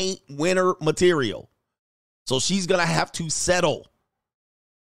she ain't winner material. So she's going to have to settle.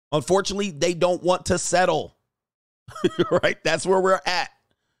 Unfortunately, they don't want to settle. Right? That's where we're at.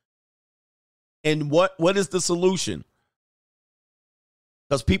 And what is the solution?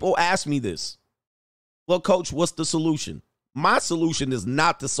 Because people ask me this. Well, coach, what's the solution? My solution is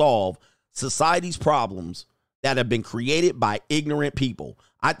not to solve society's problems that have been created by ignorant people.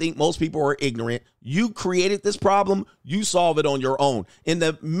 I think most people are ignorant. You created this problem. You solve it on your own. In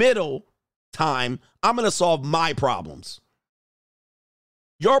the middle time, I'm going to solve my problems.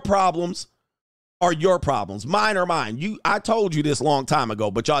 Your problems are your problems. Mine are mine. I told you this long time ago,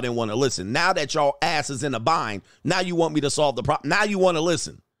 but y'all didn't want to listen. Now that y'all ass is in a bind, now you want me to solve the problem. Now you want to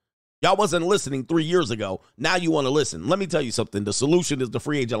listen. Y'all wasn't listening 3 years ago. Now you want to listen. Let me tell you something. The solution is the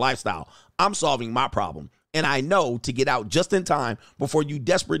free agent lifestyle. I'm solving my problem. And I know to get out just in time before you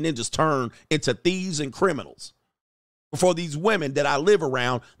desperate ninjas turn into thieves and criminals. Before these women that I live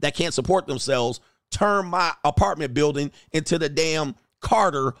around that can't support themselves turn my apartment building into the damn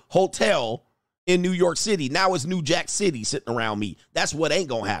Carter Hotel in New York City. Now it's New Jack City sitting around me. That's what ain't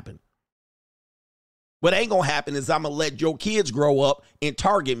going to happen. What ain't going to happen is I'm going to let your kids grow up and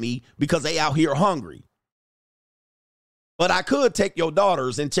target me because they out here hungry. But I could take your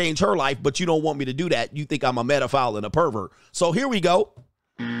daughters and change her life, but you don't want me to do that. You think I'm a pedophile and a pervert. So here we go.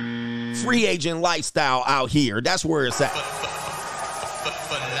 Free agent lifestyle out here. That's where it's at.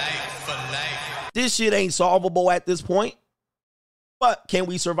 This shit ain't solvable at this point. But can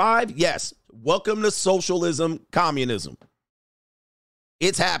we survive? Yes. Welcome to socialism, communism.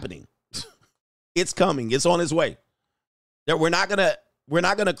 It's happening. It's coming. It's on its way. That we're not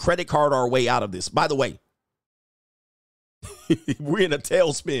gonna credit card our way out of this. By the way, we're in a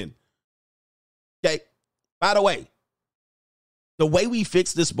tailspin. Okay. By the way we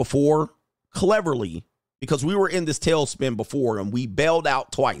fixed this before cleverly, because we were in this tailspin before and we bailed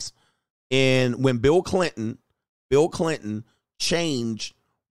out twice. And when Bill Clinton changed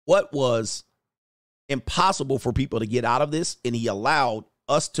what was impossible for people to get out of this, and he allowed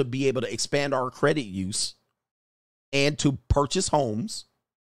us to be able to expand our credit use and to purchase homes.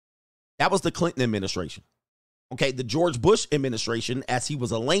 That was the Clinton administration. Okay, the George Bush administration, as he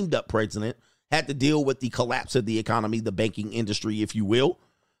was a lame duck president, had to deal with the collapse of the economy, the banking industry, if you will.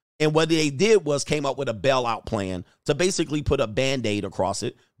 And what they did was came up with a bailout plan to basically put a Band-Aid across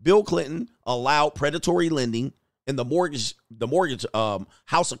it. Bill Clinton allowed predatory lending in the mortgage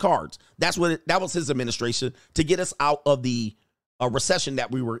house of cards. That was his administration to get us out of the recession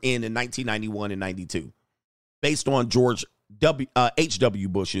that we were in 1991 and 92, based on George H.W.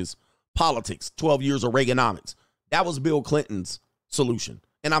 Bush's politics, 12 years of Reaganomics. That was Bill Clinton's solution.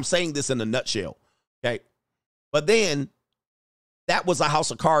 And I'm saying this in a nutshell, okay? But then that was a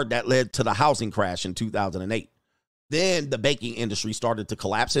house of cards that led to the housing crash in 2008. Then the banking industry started to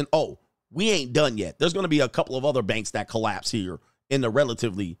collapse. And, we ain't done yet. There's going to be a couple of other banks that collapse here in the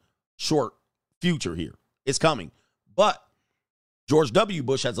relatively short future here. It's coming. But George W.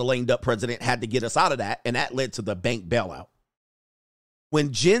 Bush, as a lame duck president, had to get us out of that, and that led to the bank bailout.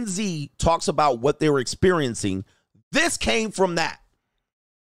 When Gen Z talks about what they were experiencing, this came from that.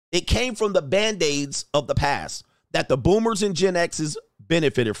 It came from the Band-Aids of the past that the boomers and Gen X's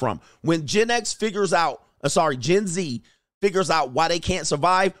benefited from. When Gen Z figures out why they can't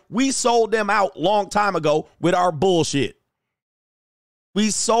survive, we sold them out long time ago with our bullshit. We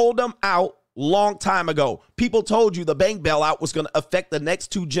sold them out long time ago. People told you the bank bailout was going to affect the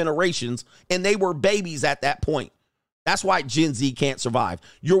next 2 generations, and they were babies at that point. That's why Gen Z can't survive.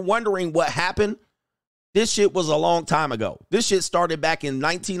 You're wondering what happened? This shit was a long time ago. This shit started back in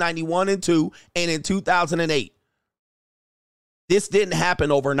 1991 and 2 and in 2008. This didn't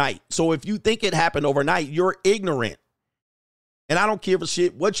happen overnight. So if you think it happened overnight, you're ignorant. And I don't give a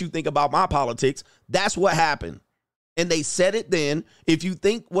shit what you think about my politics. That's what happened. And they said it then. If you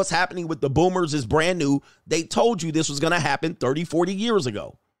think what's happening with the boomers is brand new, they told you this was going to happen 30, 40 years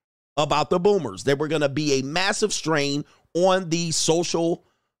ago about the boomers. They were going to be a massive strain on the social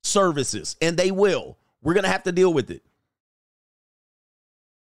services, and they will. We're going to have to deal with it.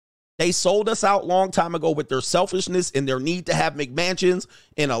 They sold us out long time ago with their selfishness and their need to have McMansions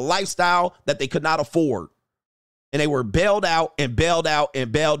and a lifestyle that they could not afford. And they were bailed out and bailed out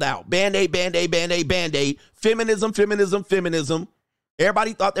and bailed out. Band-Aid, Band-Aid, Band-Aid, Band-Aid. Feminism, feminism, feminism.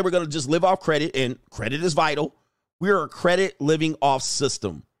 Everybody thought they were going to just live off credit, and credit is vital. We're a credit living off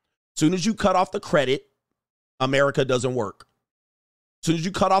system. As soon as you cut off the credit, America doesn't work. As soon as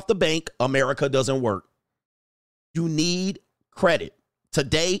you cut off the bank, America doesn't work. You need credit.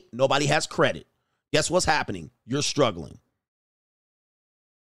 Today, nobody has credit. Guess what's happening? You're struggling.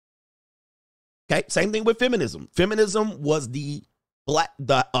 Okay, same thing with feminism. Feminism was the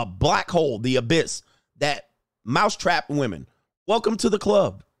black hole, the abyss that mousetrapped women. Welcome to the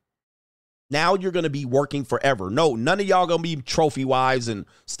club. Now you're going to be working forever. No, none of y'all going to be trophy wives and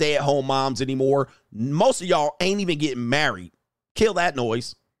stay-at-home moms anymore. Most of y'all ain't even getting married. Kill that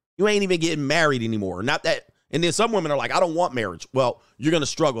noise. You ain't even getting married anymore. Not that. And then some women are like, I don't want marriage. Well, you're going to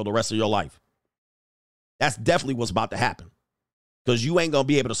struggle the rest of your life. That's definitely what's about to happen. Because you ain't going to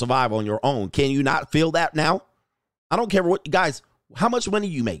be able to survive on your own. Can you not feel that now? I don't care what, guys, how much money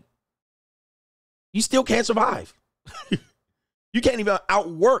you make. You still can't survive. You can't even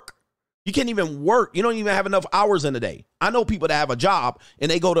outwork. You can't even work. You don't even have enough hours in a day. I know people that have a job and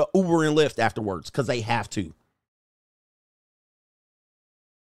they go to Uber and Lyft afterwards because they have to.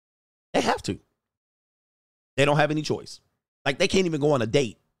 They have to. They don't have any choice. Like, they can't even go on a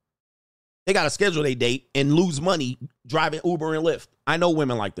date. They got to schedule a date and lose money driving Uber and Lyft. I know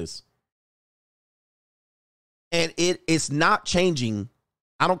women like this. And it's not changing.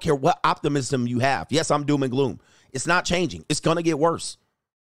 I don't care what optimism you have. Yes, I'm doom and gloom. It's not changing. It's going to get worse.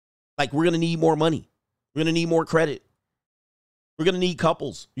 Like, we're going to need more money. We're going to need more credit. We're going to need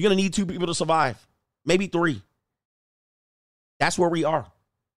couples. You're going to need 2 people to survive. Maybe 3. That's where we are.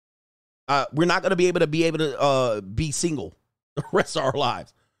 We're not going to be able to be single the rest of our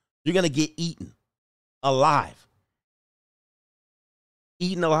lives. You're going to get eaten alive.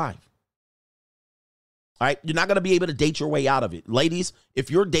 Eaten alive. All right. You're not going to be able to date your way out of it. Ladies,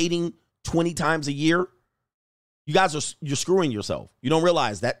 if you're dating 20 times a year, you're screwing yourself. You don't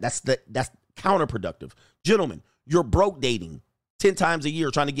realize that that's counterproductive. Gentlemen, you're broke dating 10 times a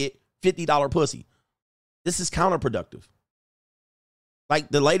year trying to get $50 pussy. This is counterproductive. Like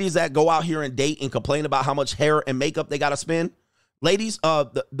the ladies that go out here and date and complain about how much hair and makeup they got to spend. Ladies,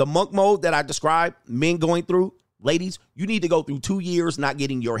 the monk mode that I described, men going through, ladies, you need to go through 2 years not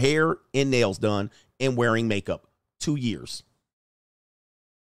getting your hair and nails done and wearing makeup. 2 years.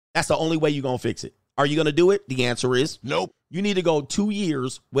 That's the only way you're going to fix it. Are you going to do it? The answer is nope. You need to go 2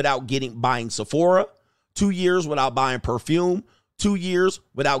 years without buying Sephora, 2 years without buying perfume, 2 years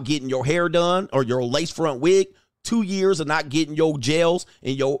without getting your hair done or your lace front wig, 2 years of not getting your gels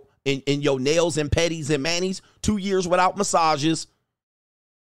and your nails and petties and manis, 2 years without massages,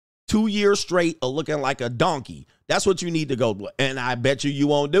 2 years straight of looking like a donkey. That's what you need to go. And I bet you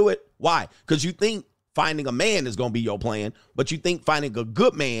won't do it. Why? Because you think finding a man is going to be your plan, but you think finding a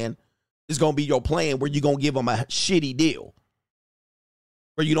good man is going to be your plan where you're going to give him a shitty deal,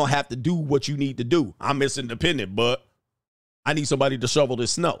 where you don't have to do what you need to do. I'm Miss Independent, but I need somebody to shovel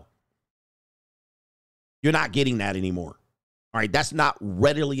this snow. You're not getting that anymore. All right, that's not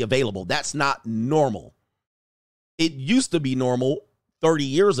readily available. That's not normal. It used to be normal 30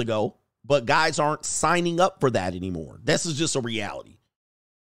 years ago, but guys aren't signing up for that anymore. This is just a reality.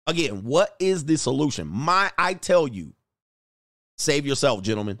 Again, what is the solution? I tell you, save yourself,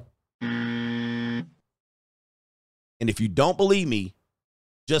 gentlemen. And if you don't believe me,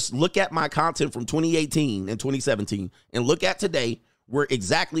 just look at my content from 2018 and 2017 and look at today. We're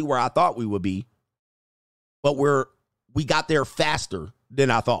exactly where I thought we would be, but we got there faster than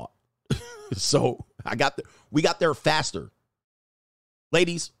I thought. So we got there faster.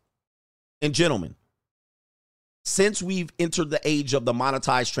 Ladies and gentlemen, since we've entered the age of the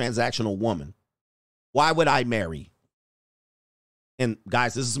monetized transactional woman, why would I marry? And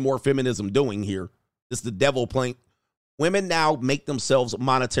guys, this is more feminism doing here. This is the devil playing. Women now make themselves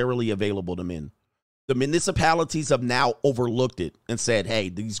monetarily available to men. The municipalities have now overlooked it and said, hey,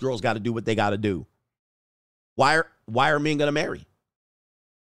 these girls got to do what they got to do. Why are men going to marry?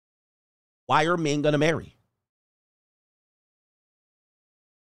 Why are men going to marry?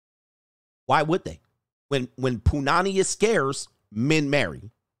 Why would they? When punani is scarce, men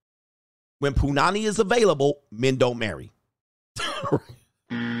marry. When punani is available, men don't marry.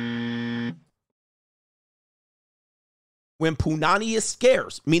 When punani is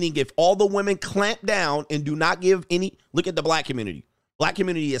scarce, meaning if all the women clamp down and do not give any, look at the black community. Black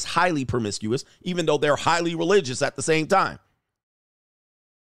community is highly promiscuous, even though they're highly religious at the same time.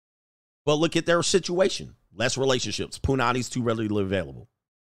 But look at their situation. Less relationships. Punani's too readily available.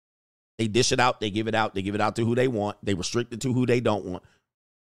 They dish it out. They give it out. They give it out to who they want. They restrict it to who they don't want.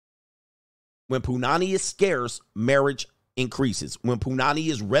 When punani is scarce, marriage increases. When punani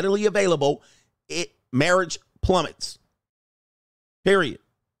is readily available, marriage plummets. Period.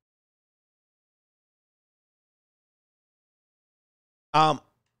 I'm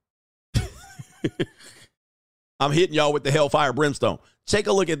hitting y'all with the hellfire brimstone. Take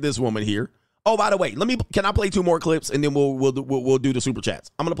a look at this woman here. Oh, by the way, can I play 2 more clips and then we'll do the super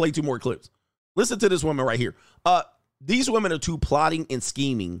chats. I'm going to play 2 more clips. Listen to this woman right here. These women are too plotting and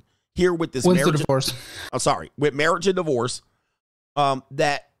scheming here with this marriage. Divorce? I'm sorry, with marriage and divorce.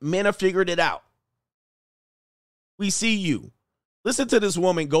 That men have figured it out. We see you. Listen to this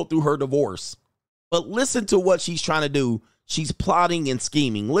woman go through her divorce, but listen to what she's trying to do. She's plotting and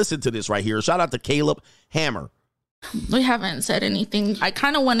scheming. Listen to this right here. Shout out to Caleb Hammer. We haven't said anything. I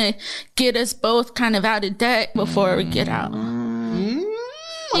kind of want to get us both kind of out of debt before we get out.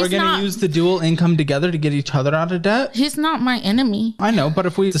 We're going to use the dual income together to get each other out of debt? He's not my enemy. I know, but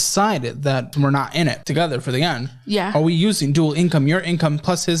if we decided that we're not in it together for the end, yeah, are we using dual income, your income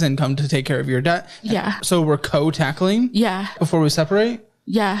plus his income to take care of your debt? Yeah. So we're co-tackling? Yeah. Before we separate?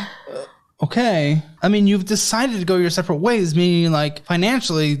 Yeah. Okay. I mean, you've decided to go your separate ways, meaning like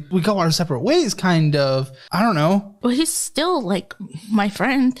financially, we go our separate ways, kind of. I don't know. Well, he's still like my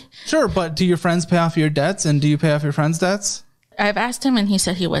friend. Sure, but do your friends pay off your debts and do you pay off your friends' debts? I've asked him and he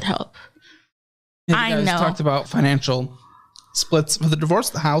said he would help. Yeah, you guys talked about financial splits for the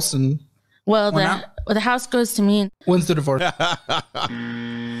divorce, the house, and well, the house goes to me. When's the divorce?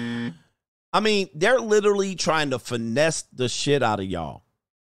 I mean, they're literally trying to finesse the shit out of y'all.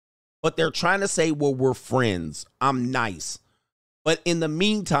 But they're trying to say, well, we're friends. I'm nice. But in the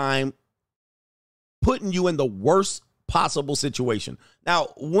meantime, putting you in the worst possible situation. Now,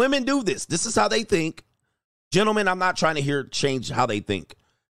 women do this. This is how they think. Gentlemen, I'm not trying to change how they think,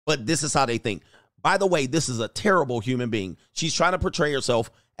 but this is how they think. By the way, this is a terrible human being. She's trying to portray herself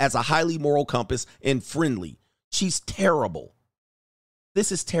as a highly moral compass and friendly. She's terrible.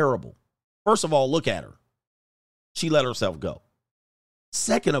 This is terrible. First of all, look at her. She let herself go.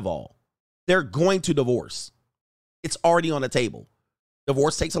 Second of all, they're going to divorce. It's already on the table.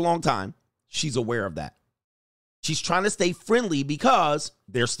 Divorce takes a long time. She's aware of that. She's trying to stay friendly because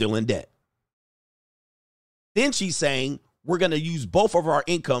they're still in debt. Then she's saying, we're going to use both of our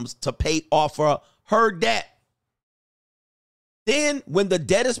incomes to pay off her debt. Then when the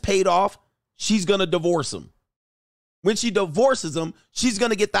debt is paid off, she's going to divorce him. When she divorces him, she's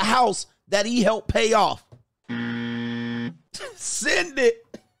going to get the house that he helped pay off. Send it.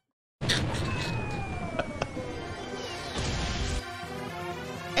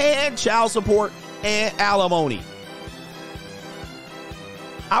 And child support and alimony.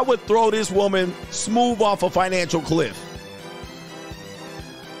 I would throw this woman smooth off a financial cliff.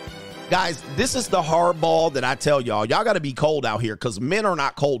 Guys, this is the hard ball that I tell y'all. Y'all got to be cold out here because men are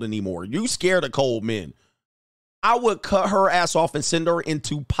not cold anymore. You scared of cold men. I would cut her ass off and send her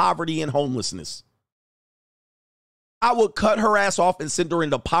into poverty and homelessness. I would cut her ass off and send her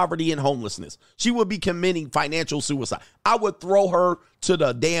into poverty and homelessness. She would be committing financial suicide. I would throw her to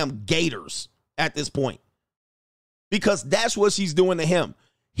the damn gators at this point because that's what she's doing to him.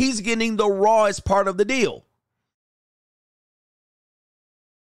 He's getting the rawest part of the deal.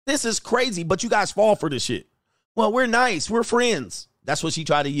 This is crazy, but you guys fall for this shit. Well, we're nice. We're friends. That's what she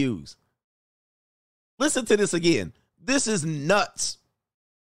tried to use. Listen to this again. This is nuts.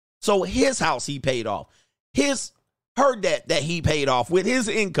 So his house he paid off. Her debt that he paid off with his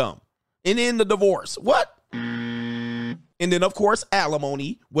income. And then the divorce. What? And then, of course,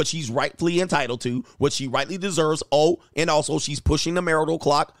 alimony, what she's rightfully entitled to, what she rightly deserves. Oh, and also she's pushing the marital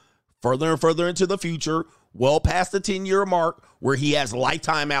clock further and further into the future, well past the 10-year mark where he has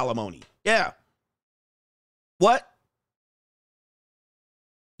lifetime alimony. Yeah. What?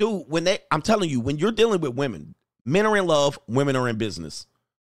 Dude, I'm telling you, when you're dealing with women, men are in love, women are in business.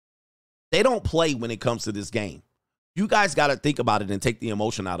 They don't play when it comes to this game. You guys got to think about it and take the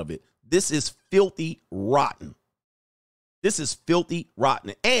emotion out of it. This is filthy rotten. This is filthy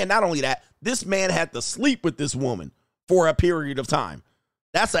rotten. And not only that, this man had to sleep with this woman for a period of time.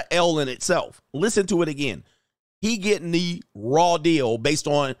 That's an L in itself. Listen to it again. He getting the raw deal based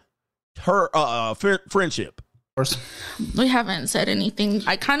on her friendship. We haven't said anything.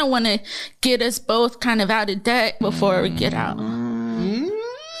 I kind of want to get us both kind of out of debt before we get out.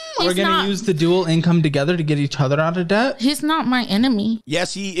 We're going to use the dual income together to get each other out of debt? He's not my enemy.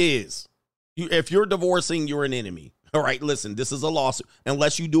 Yes, he is. If you're divorcing, you're an enemy. All right, listen, this is a lawsuit.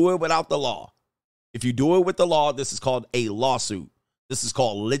 Unless you do it without the law. If you do it with the law, this is called a lawsuit. This is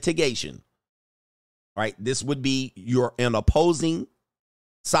called litigation. All right, this would be you're an opposing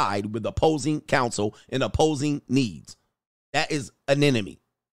side with opposing counsel and opposing needs. That is an enemy.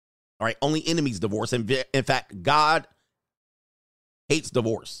 All right, only enemies divorce. In fact, God hates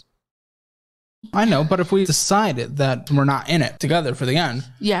divorce. I know, but if we decided that we're not in it together for the end,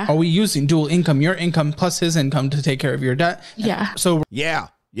 yeah, are we using dual income, your income plus his income to take care of your debt? Yeah. So yeah,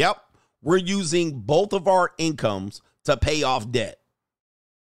 yep. We're using both of our incomes to pay off debt.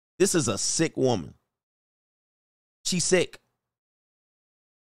 This is a sick woman. She's sick.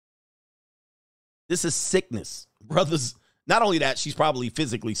 This is sickness. Brothers, not only that, she's probably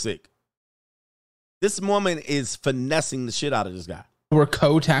physically sick. This woman is finessing the shit out of this guy. We're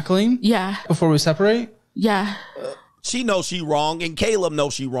co-tackling? Yeah. Before we separate? Yeah. She knows she wrong, and Caleb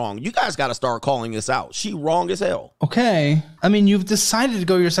knows she wrong. You guys got to start calling this out. She wrong as hell. Okay. I mean, you've decided to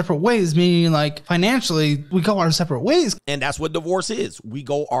go your separate ways, meaning like financially, we go our separate ways. And that's what divorce is. We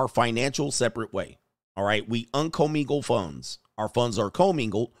go our financial separate way. All right. We uncommingle funds. Our funds are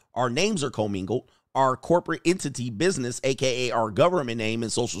commingled. Our names are commingled. Our corporate entity business, aka our government name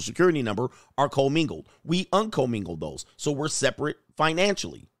and social security number, are commingled. We uncommingle those. So we're separate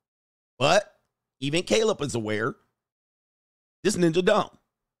financially. But even Caleb is aware this ninja dumb.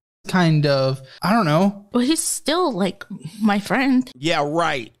 Kind of, I don't know. Well, he's still like my friend. Yeah,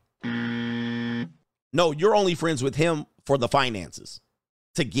 right. No, you're only friends with him for the finances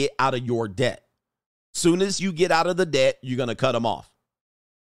to get out of your debt. Soon as you get out of the debt, you're going to cut him off.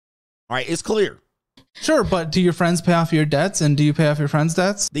 All right, it's clear. Sure, but do your friends pay off your debts and do you pay off your friends'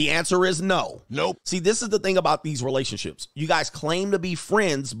 debts? The answer is no. Nope. See, this is the thing about these relationships. You guys claim to be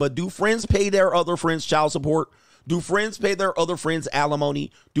friends, but do friends pay their other friends child support? Do friends pay their other friends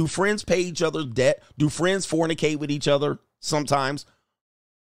alimony? Do friends pay each other debt? Do friends fornicate with each other sometimes?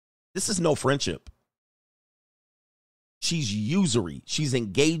 This is no friendship. She's usury. She's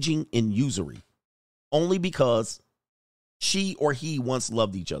engaging in usury only because she or he once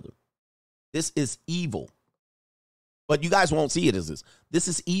loved each other. This is evil. But you guys won't see it as this. This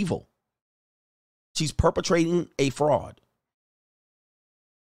is evil. She's perpetrating a fraud.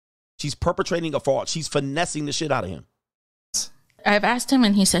 She's perpetrating a fraud. She's finessing the shit out of him. I've asked him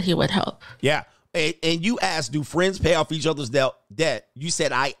and he said he would help. Yeah. And you asked, do friends pay off each other's debt? You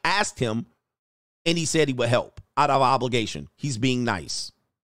said, I asked him and he said he would help out of obligation. He's being nice.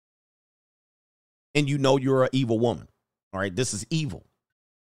 And you know you're an evil woman. All right. This is evil.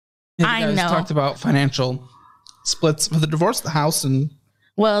 I know. Talked about financial splits for the divorce, the house, and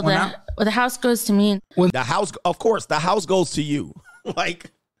well, Well, the house goes to me. The house, of course, the house goes to you. Like,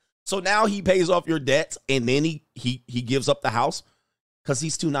 so now he pays off your debts and then he gives up the house because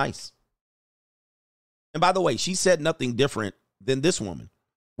he's too nice. And by the way, she said nothing different than this woman.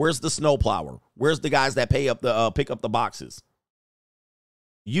 Where's the snowplower? Where's the guys that pay up the pick up the boxes?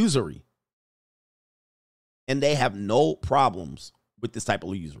 Usury. And they have no problems with this type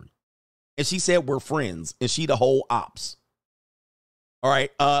of usury. And she said we're friends, and she the whole ops. All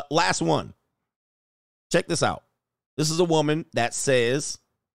right, last one. Check this out. This is a woman that says,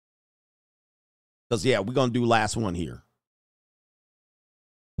 because, yeah, we're going to do last one here.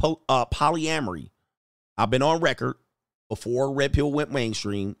 Polyamory. I've been on record before Red Pill went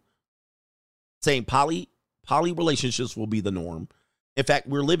mainstream saying poly relationships will be the norm. In fact,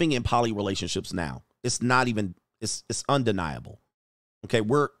 we're living in poly relationships now. It's not even, it's undeniable. Okay,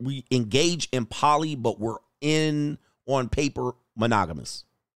 we engage in poly, but we're on paper monogamous.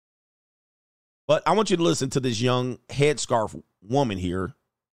 But I want you to listen to this young headscarf woman here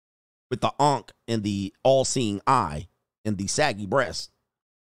with the ankh and the all-seeing eye and the saggy breast.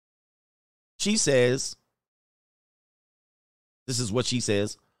 She says, this is what she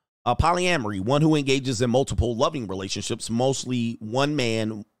says, polyamory, one who engages in multiple loving relationships, mostly one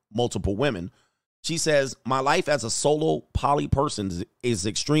man, multiple women. She says, my life as a solo poly person is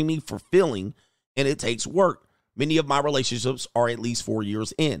extremely fulfilling and it takes work. Many of my relationships are at least 4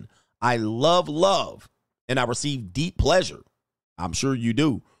 years in. I love, and I receive deep pleasure. I'm sure you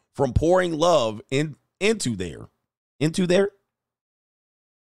do. From pouring love into there.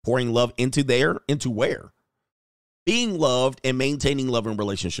 Pouring love into there? Into where? Being loved and maintaining love in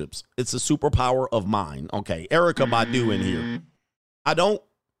relationships. It's a superpower of mine. Okay, Erica Badu in here. I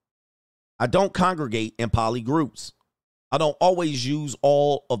don't congregate in poly groups. I don't always use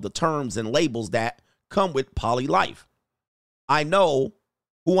all of the terms and labels that come with poly life. I know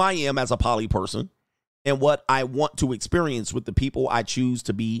who I am as a poly person and what I want to experience with the people I choose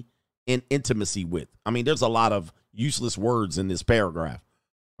to be in intimacy with. I mean, there's a lot of useless words in this paragraph.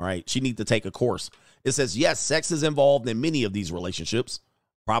 All right, she needs to take a course. It says, yes, sex is involved in many of these relationships.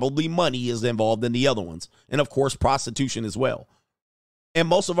 Probably money is involved in the other ones. And of course, prostitution as well. And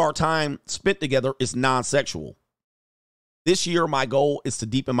most of our time spent together is non-sexual. This year, my goal is to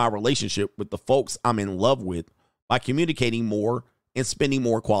deepen my relationship with the folks I'm in love with by communicating more and spending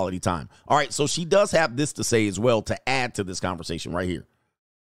more quality time. All right, so she does have this to say as well to add to this conversation right here.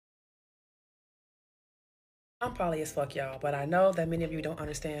 I'm poly as fuck, y'all, but I know that many of you don't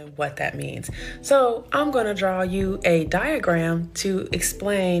understand what that means. So I'm going to draw you a diagram to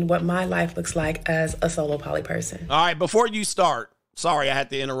explain what my life looks like as a solo poly person. All right, before you start, sorry I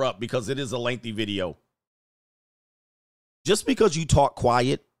had to interrupt because it is a lengthy video. Just because you talk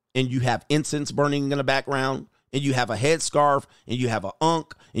quiet and you have incense burning in the background and you have a headscarf and you have an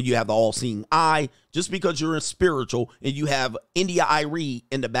ankh and you have the all-seeing eye, just because you're a spiritual and you have India Irie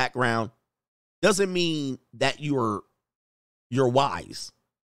in the background doesn't mean that you're wise.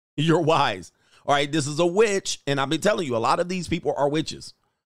 You're wise. All right, this is a witch, and I've been telling you, a lot of these people are witches.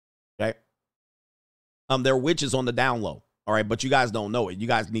 Okay? They're witches on the down low. All right, but you guys don't know it. You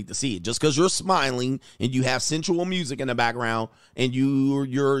guys need to see it. Just because you're smiling and you have sensual music in the background and you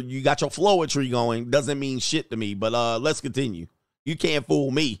got your flowetry going doesn't mean shit to me. But let's continue. You can't fool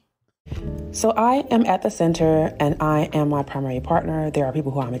me. So I am at the center and I am my primary partner. There are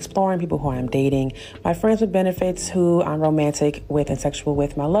people who I'm exploring, people who I'm dating, my friends with benefits who I'm romantic with and sexual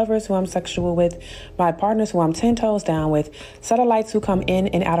with, my lovers who I'm sexual with, my partners who I'm 10 toes down with, satellites who come in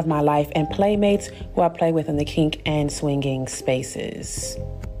and out of my life, and playmates who I play with in the kink and swinging spaces.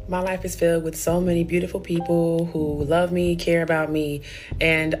 My life is filled with so many beautiful people who love me, care about me,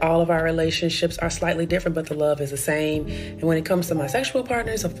 and all of our relationships are slightly different, but the love is the same. And when it comes to my sexual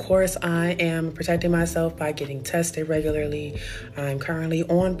partners, of course, I am protecting myself by getting tested regularly. I'm currently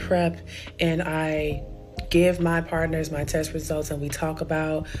on PrEP, and I give my partners my test results and we talk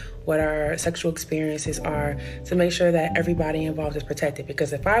about what our sexual experiences are to make sure that everybody involved is protected.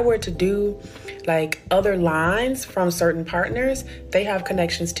 Because if I were to do like other lines from certain partners, they have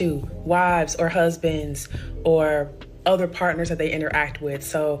connections to wives or husbands or other partners that they interact with.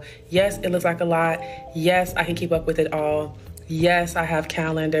 So yes, it looks like a lot. Yes, I can keep up with it all. Yes, I have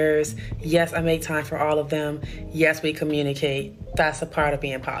calendars. Yes, I make time for all of them. Yes, we communicate. That's a part of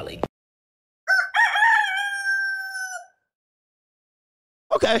being poly.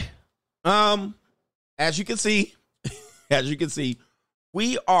 Okay. As you can see,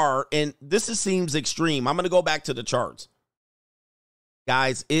 we are, and this seems extreme. I'm going to go back to the charts.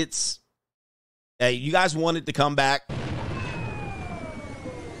 Guys, hey, you guys wanted to come back.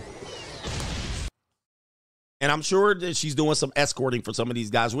 And I'm sure that she's doing some escorting for some of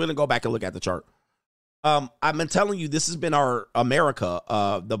these guys. We're going to go back and look at the chart. I've been telling you, this has been our America.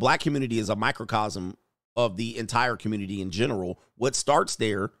 The black community is a microcosm of the entire community in general. What starts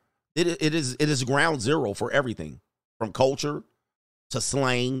there, it is ground zero for everything, from culture to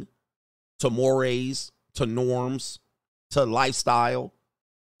slang to mores to norms to lifestyle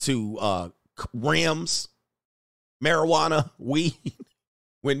to rims, marijuana, weed.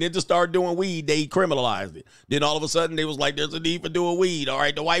 When ninjas started doing weed, they criminalized it. Then all of a sudden, they was like, there's a need for doing weed. All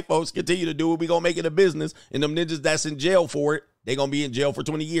right, the white folks continue to do it. We going to make it a business. And them ninjas that's in jail for it, they going to be in jail for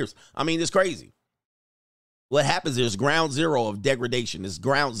 20 years. I mean, it's crazy. What happens is ground zero of degradation. It's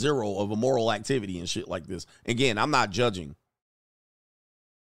ground zero of immoral activity and shit like this. Again, I'm not judging.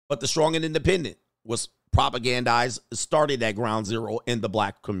 But the strong and independent was propagandized, started at ground zero in the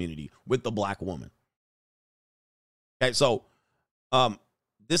black community with the black woman. Okay, so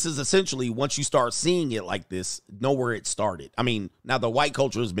this is essentially, once you start seeing it like this, know where it started. I mean, now the white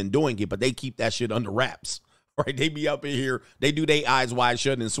culture has been doing it, but they keep that shit under wraps, right? They be up in here, they do their eyes wide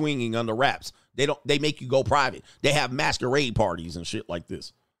shut and swinging under wraps. They make you go private. They have masquerade parties and shit like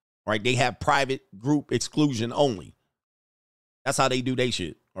this, right? They have private group exclusion only. That's how they do their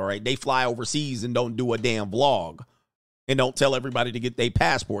shit, all right? They fly overseas and don't do a damn vlog and don't tell everybody to get their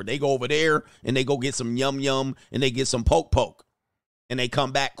passport. They go over there and they go get some yum yum and they get some poke poke. And they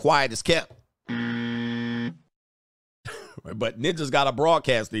come back quiet as kept. But ninjas got to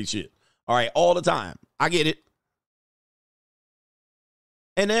broadcast these shit. All right, all the time. I get it.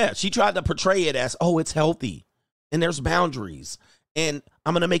 And yeah, she tried to portray it as, oh, it's healthy. And there's boundaries. And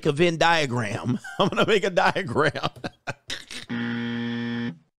I'm going to make a Venn diagram. I'm going to make a diagram.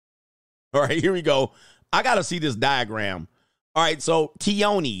 All right, here we go. I got to see this diagram. All right, so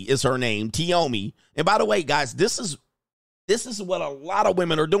Tioni is her name. Tiomi. And by the way, guys, this is what a lot of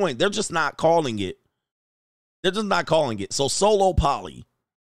women are doing. They're just not calling it. They're just not calling it. So solo poly.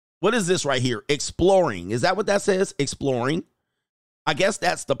 What is this right here? Exploring. Is that what that says? Exploring. I guess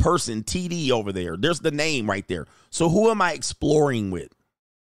that's the person, TD over there. There's the name right there. So who am I exploring with?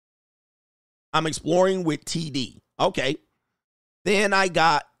 I'm exploring with TD. Okay. Then I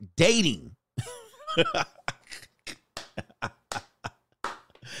got dating.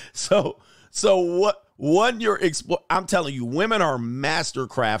 So what? One, I'm telling you, women are master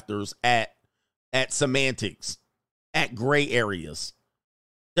crafters at semantics, at gray areas.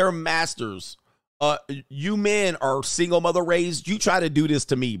 They're masters. You men are single mother raised. You try to do this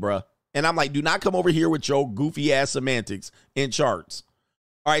to me, bruh. And I'm like, do not come over here with your goofy ass semantics and charts.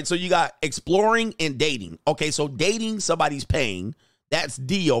 All right, so you got exploring and dating. Okay, so dating, somebody's paying. That's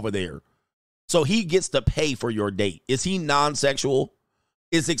D over there. So he gets to pay for your date. Is he non-sexual?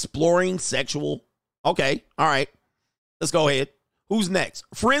 Is exploring sexual? Okay, all right. Let's go ahead. Who's next?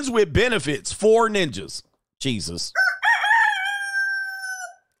 Friends with benefits, 4 ninjas. Jesus.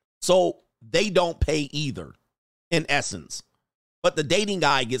 So they don't pay either, in essence. But the dating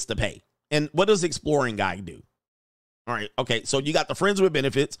guy gets to pay. And what does exploring guy do? All right, okay, so you got the friends with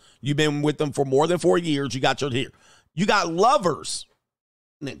benefits. You've been with them for more than 4 years. You got your here. You got lovers,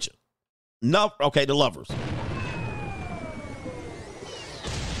 ninja. No, okay, the lovers.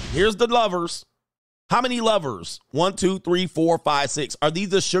 Here's the lovers. How many lovers? 1, 2, 3, 4, 5, 6. Are these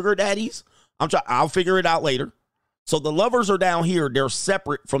the sugar daddies? I'll figure it out later. So the lovers are down here. They're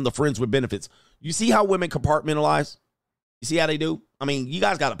separate from the friends with benefits. You see how women compartmentalize? You see how they do? I mean, you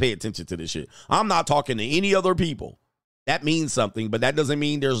guys got to pay attention to this shit. I'm not talking to any other people. That means something, but that doesn't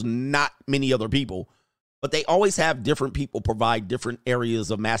mean there's not many other people. But they always have different people provide different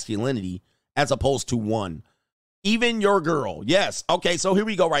areas of masculinity as opposed to one. Even your girl. Yes. Okay, so here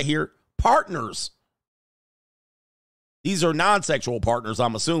we go right here. Partners. These are non-sexual partners,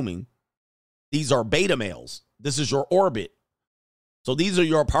 I'm assuming. These are beta males. This is your orbit. So these are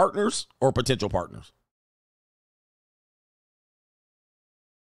your partners or potential partners.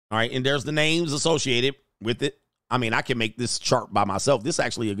 All right, and there's the names associated with it. I mean, I can make this chart by myself. This is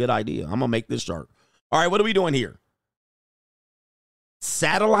actually a good idea. I'm going to make this chart. All right, what are we doing here?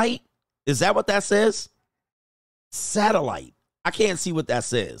 Satellite? Is that what that says? Satellite. I can't see what that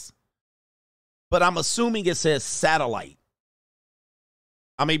says. But I'm assuming it says satellite.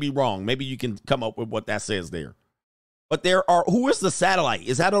 I may be wrong. Maybe you can come up with what that says there. But there are, who is the satellite?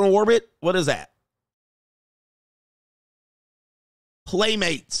 Is that an orbit? What is that?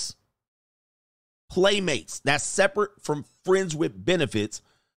 Playmates. Playmates. That's separate from friends with benefits,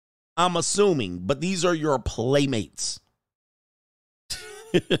 I'm assuming. But these are your playmates.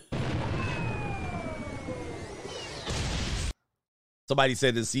 Somebody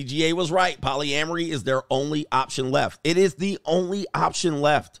said the CGA was right. Polyamory is their only option left. It is the only option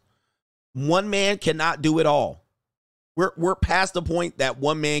left. One man cannot do it all. We're past the point that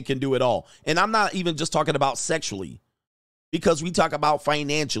one man can do it all. And I'm not even just talking about sexually, because we talk about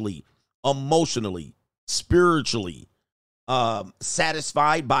financially, emotionally, spiritually,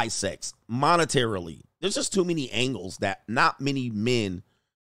 satisfied by sex, monetarily. There's just too many angles that not many men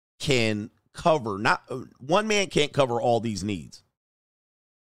can cover. Not one man can't cover all these needs.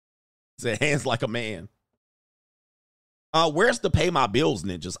 Say hands like a man. Where's the pay my bills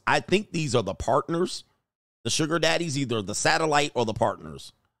ninjas? I think these are the partners, the sugar daddies, either the satellite or the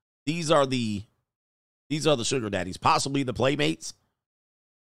partners. These are the sugar daddies, possibly the playmates.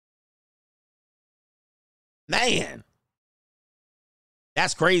 Man,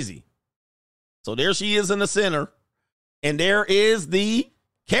 that's crazy. So there she is in the center, and there is the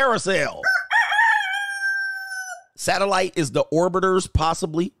carousel. Satellite is the orbiters,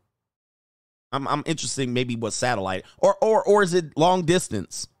 possibly. I'm interested in maybe what satellite or is it long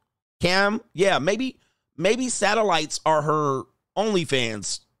distance? Cam, yeah, maybe satellites are her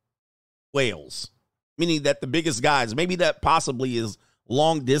OnlyFans whales, meaning that the biggest guys, maybe that possibly is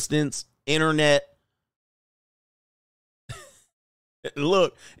long distance internet.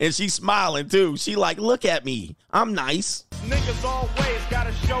 Look, and she's smiling too. She like, look at me, I'm nice. Niggas always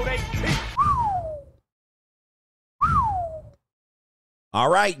gotta show they teeth. All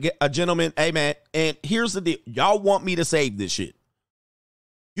right, gentlemen. Hey, man. And here's the deal. Y'all want me to save this shit.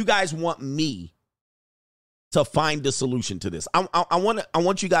 You guys want me to find the solution to this. I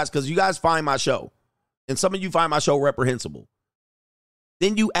want you guys, because you guys find my show, and some of you find my show reprehensible.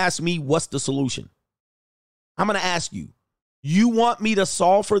 Then you ask me, what's the solution? I'm going to ask you, you want me to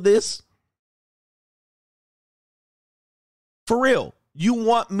solve for this? For real. You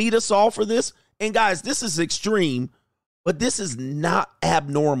want me to solve for this? And guys, this is extreme, but this is not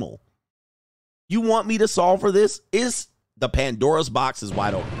abnormal. You want me to solve for this? Is the Pandora's box is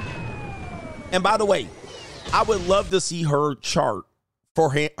wide open. And by the way, I would love to see her chart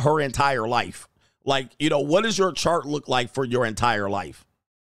for her entire life. Like, you know, what does your chart look like for your entire life?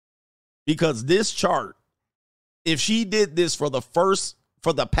 Because this chart, if she did this for the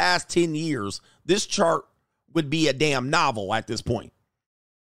past 10 years, this chart would be a damn novel at this point.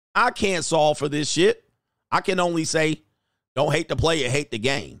 I can't solve for this shit. I can only say, don't hate the player, hate the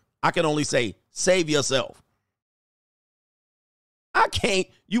game. I can only say, save yourself. I can't.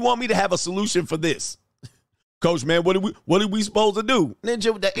 You want me to have a solution for this? Coach, man, what are we supposed to do?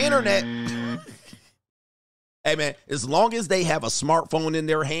 Ninja, with the internet. Hey, man, as long as they have a smartphone in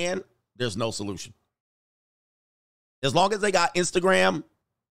their hand, there's no solution. As long as they got Instagram,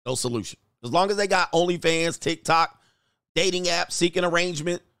 no solution. As long as they got OnlyFans, TikTok, dating apps, seeking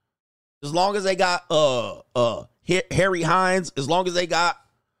arrangement, as long as they got Harry Hines, as long as they got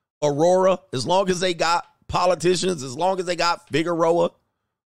Aurora, as long as they got politicians, as long as they got Figueroa,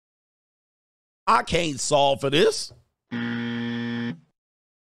 I can't solve for this. I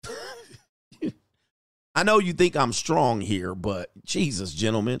know you think I'm strong here, but Jesus,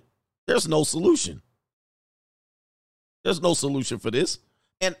 gentlemen, there's no solution. There's no solution for this.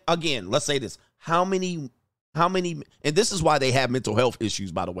 And again, let's say this. How many, and this is why they have mental health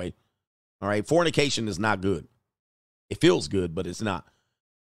issues, by the way. All right. Fornication is not good. It feels good, but it's not.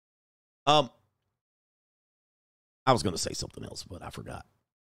 I was going to say something else, but I forgot.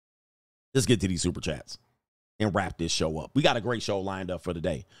 Let's get to these super chats and wrap this show up. We got a great show lined up for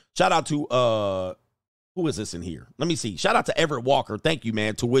today. Shout out to, who is this in here? Let me see. Shout out to Everett Walker. Thank you,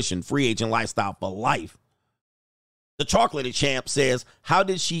 man. Tuition, free agent lifestyle for life. The Chocolate Champ says, how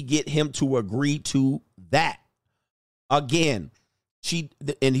did she get him to agree to that? Again,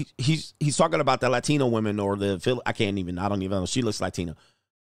 he's talking about the Latino women or I don't even know. She looks Latino.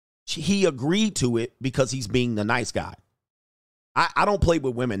 He agreed to it because he's being the nice guy. I don't play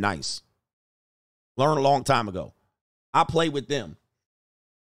with women nice. Learned a long time ago. I play with them.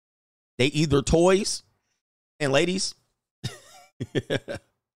 They either toys, and ladies,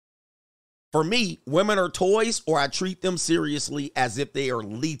 for me, women are toys, or I treat them seriously as if they are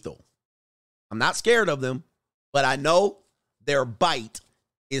lethal. I'm not scared of them, but I know their bite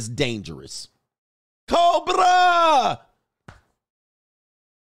is dangerous. Cobra!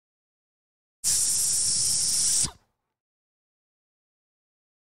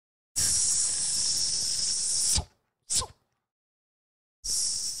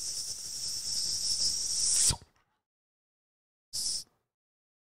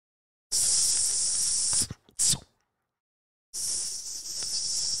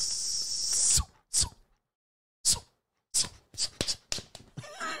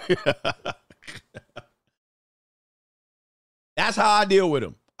 That's how I deal with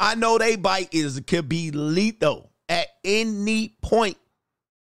them. I know they bite could be lethal at any point.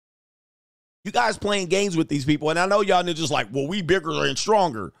 You guys playing games with these people, and I know y'all just like, well, we bigger and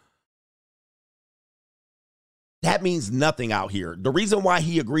stronger. That means nothing out here. The reason why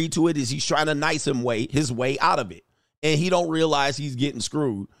he agreed to it is he's trying to nice his way out of it, and he don't realize he's getting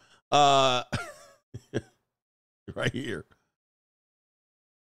screwed. Right here.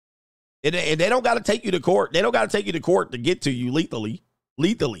 And they don't got to take you to court. They don't got to take you to court to get to you lethally.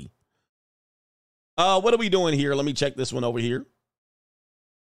 What are we doing here? Let me check this one over here.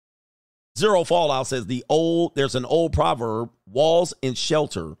 Zero Fallout says there's an old proverb, walls and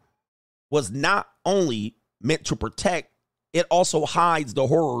shelter was not only meant to protect, it also hides the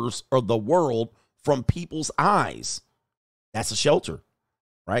horrors of the world from people's eyes. That's a shelter,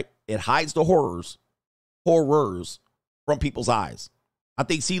 right? It hides the horrors from people's eyes. I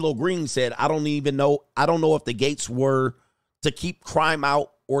think CeeLo Green said, I don't know if the gates were to keep crime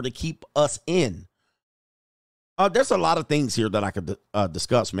out or to keep us in. There's a lot of things here that I could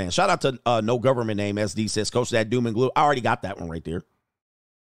discuss, man. Shout out to No Government Name, SD says, Coach, that doom and gloom. I already got that one right there.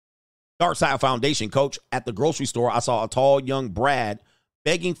 Dark Side Foundation, Coach, at the grocery store, I saw a tall young Brad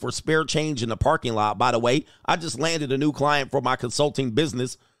begging for spare change in the parking lot. By the way, I just landed a new client for my consulting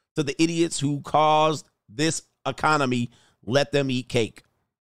business. To the idiots who caused this economy, let them eat cake.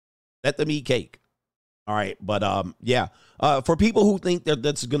 Let them eat cake. All right, but yeah. For people who think that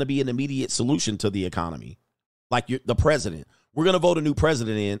that's going to be an immediate solution to the economy, like the president, we're going to vote a new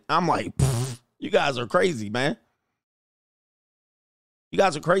president in. I'm like, you guys are crazy, man. You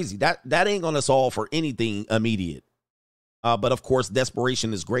guys are crazy. That ain't going to solve for anything immediate. But of course,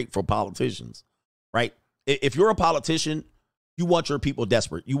 desperation is great for politicians, right? If you're a politician, you want your people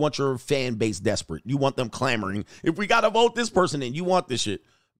desperate. You want your fan base desperate. You want them clamoring. If we got to vote this person in, you want this shit.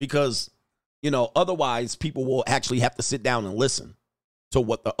 Because, otherwise people will actually have to sit down and listen to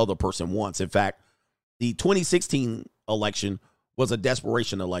what the other person wants. In fact, the 2016 election was a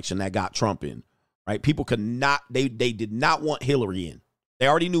desperation election that got Trump in, right? People could not, they did not want Hillary in. They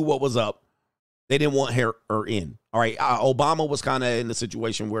already knew what was up. They didn't want her in. All right. Obama was kind of in the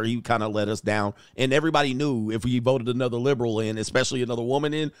situation where he kind of let us down. And everybody knew if we voted another liberal in, especially another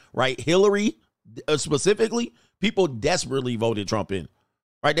woman in, right? Hillary specifically, people desperately voted Trump in,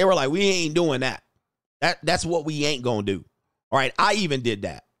 right? They were like, we ain't doing that. That's what we ain't going to do. All right. I even did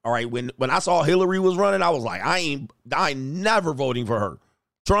that. All right. When I saw Hillary was running, I was like, I ain't never voting for her.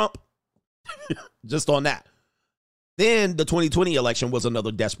 Trump, just on that. Then the 2020 election was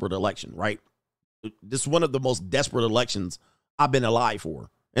another desperate election, right? This is one of the most desperate elections I've been alive for.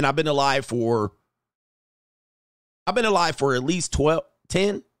 And I've been alive for at least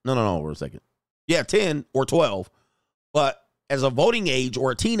 10. No, wait a second. Yeah, 10 or 12. But as a voting age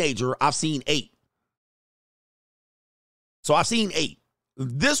or a teenager, I've seen 8. So I've seen 8.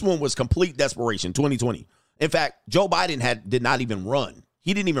 This one was complete desperation, 2020. In fact, Joe Biden did not even run.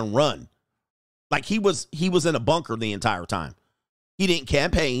 He didn't even run. Like he was in a bunker the entire time. He didn't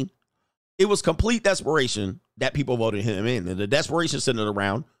campaign. It was complete desperation that people voted him in. And the desperation centered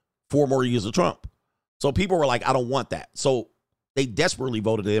around 4 more years of Trump. So people were like, I don't want that. So they desperately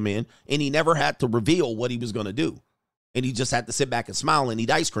voted him in, and he never had to reveal what he was going to do. And he just had to sit back and smile and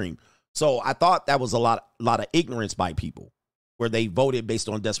eat ice cream. So I thought that was a lot of ignorance by people where they voted based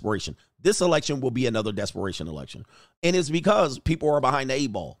on desperation. This election will be another desperation election. And it's because people are behind the 8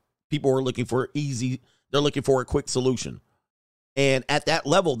 ball. People are looking for they're looking for a quick solution. And at that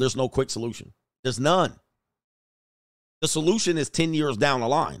level, there's no quick solution. There's none. The solution is 10 years down the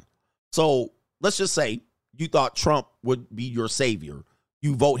line. So let's just say you thought Trump would be your savior.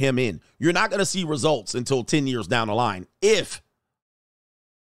 You vote him in. You're not going to see results until 10 years down the line. If,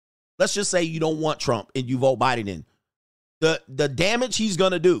 let's just say you don't want Trump and you vote Biden in. The damage he's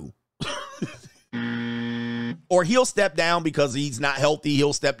going to do, or he'll step down because he's not healthy.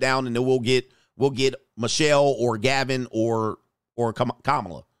 He'll step down and then we'll get Michelle or Gavin or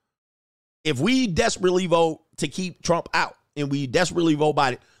Kamala. If we desperately vote to keep Trump out and we desperately vote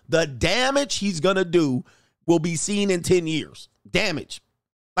Biden, the damage he's going to do will be seen in 10 years. Damage.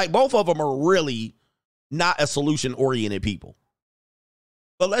 Like both of them are really not a solution-oriented people.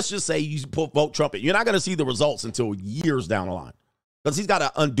 But let's just say you vote Trump in. You're not going to see the results until years down the line because he's got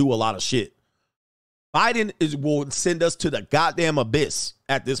to undo a lot of shit. Biden will send us to the goddamn abyss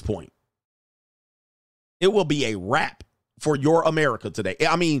at this point. It will be a wrap for your America today.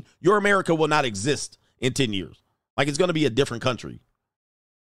 I mean, your America will not exist in 10 years. Like it's going to be a different country.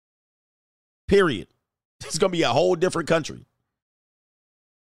 Period. It's going to be a whole different country.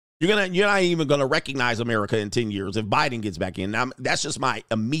 You're not even going to recognize America in 10 years if Biden gets back in. Now, that's just my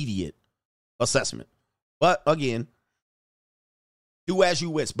immediate assessment. But again, do as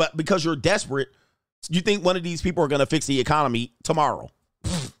you wish. But because you're desperate, you think one of these people are going to fix the economy tomorrow.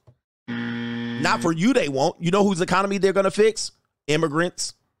 Not for you, they won't. You know whose economy they're going to fix?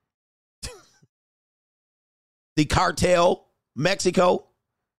 Immigrants. The cartel, Mexico,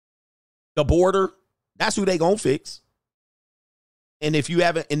 the border. That's who they going to fix. And if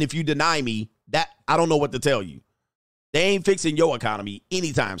you deny me, that I don't know what to tell you. They ain't fixing your economy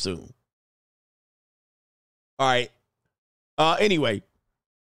anytime soon. All right. Anyway,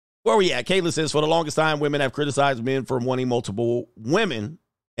 where we at? Kayla says, for the longest time, women have criticized men for wanting multiple women,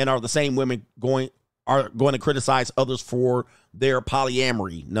 and are the same women going to criticize others for their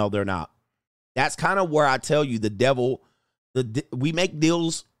polyamory. No, they're not. That's kind of where I tell you the devil, we make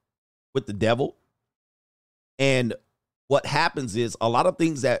deals with the devil. And what happens is a lot of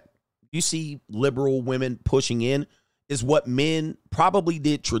things that you see liberal women pushing in is what men probably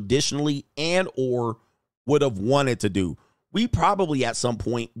did traditionally and or would have wanted to do. We probably at some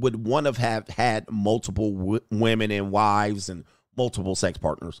point would want to have had multiple women and wives and multiple sex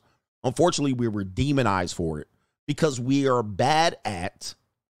partners. Unfortunately, we were demonized for it because we are bad at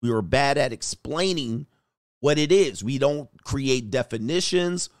explaining what it is. We don't create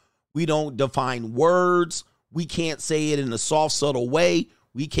definitions. We don't define words. We can't say it in a soft, subtle way.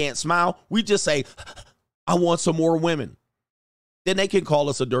 We can't smile. We just say, I want some more women. Then they can call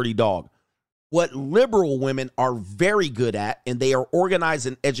us a dirty dog. What liberal women are very good at, and they are organized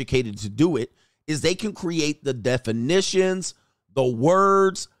and educated to do it, is they can create the definitions, the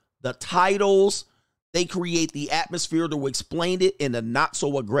words, the titles. They create the atmosphere to explain it in a not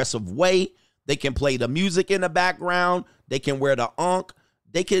so aggressive way. They can play the music in the background. They can wear the ankh.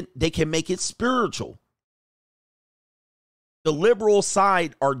 They can make it spiritual. The liberal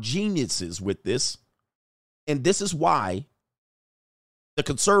side are geniuses with this. And this is why the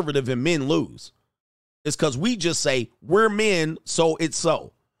conservative and men lose. It's because we just say, we're men, so it's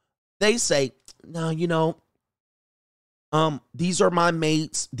so. They say, no, these are my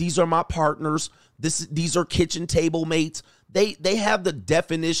mates. These are my partners. These are kitchen table mates. They have the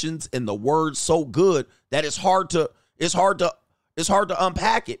definitions and the words so good that it's hard to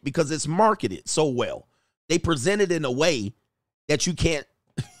unpack it because it's marketed so well. They present it in a way that you can't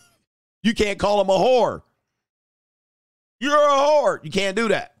call them a whore. You're a whore. You can't do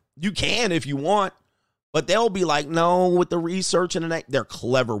that. You can if you want, but they'll be like, no, with the research and they're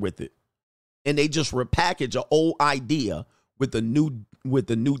clever with it. And they just repackage an old idea with the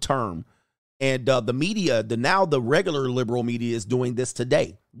new term. And the media, the regular liberal media is doing this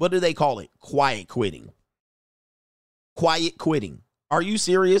today. What do they call it? Quiet quitting. Quiet quitting. Are you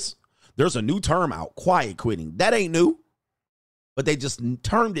serious? There's a new term out, quiet quitting. That ain't new. But they just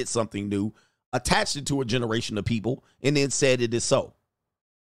termed it something new, attached it to a generation of people, and then said it is so.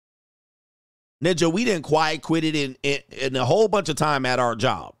 Ninja, we didn't quiet quit it in a whole bunch of time at our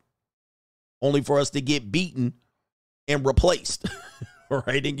job, only for us to get beaten and replaced,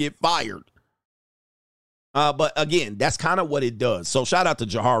 right, and get fired. But again, that's kind of what it does. So shout out to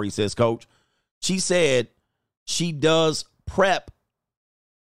Jahari, says Coach. She said she does PrEP.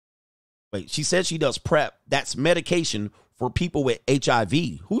 She said she does PrEP. That's medication for people with HIV.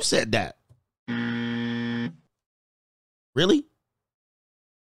 Who said that? Really?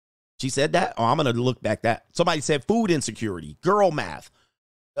 She said that? Oh, I'm going to look back that. Somebody said food insecurity, girl math.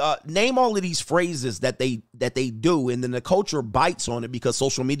 Name all of these phrases that they do, and then the culture bites on it because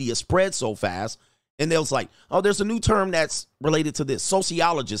social media spreads so fast. And they'll like, oh, there's a new term that's related to this.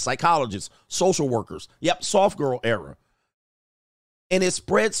 Sociologists, psychologists, social workers. Yep, soft girl era. And it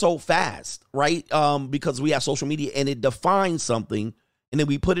spreads so fast, right? Because we have social media and it defines something. And then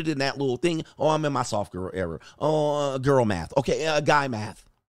we put it in that little thing. Oh, I'm in my soft girl era. Oh, girl math. Okay, guy math.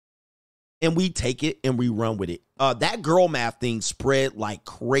 And we take it and we run with it. That girl math thing spread like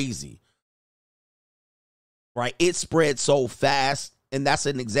crazy. Right? It spread so fast. And that's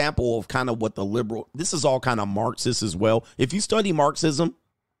an example of kind of what the liberal, this is all kind of Marxist as well. If you study Marxism,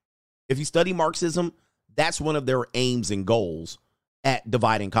 that's one of their aims and goals at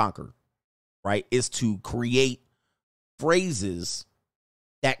divide and conquer, right? Is to create phrases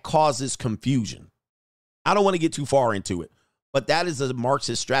that causes confusion. I don't want to get too far into it, but that is a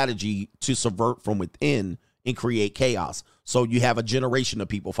Marxist strategy to subvert from within and create chaos. So you have a generation of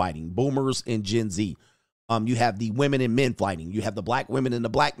people fighting, boomers and Gen Z. You have the women and men fighting. You have the black women and the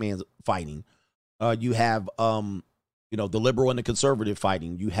black men fighting. You have, the liberal and the conservative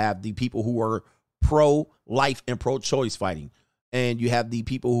fighting. You have the people who are pro-life and pro-choice fighting. And you have the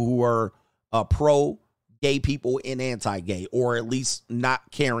people who are pro-gay people and anti-gay, or at least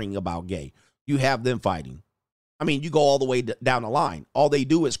not caring about gay. You have them fighting. I mean, you go all the way down the line. All they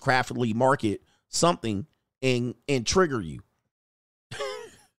do is craftily market something and trigger you.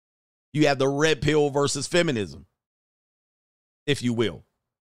 You have the red pill versus feminism, if you will.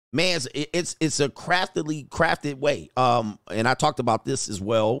 Man, it's a crafted way. And I talked about this as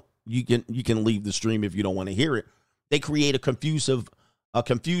well. You can leave the stream if you don't want to hear it. They create a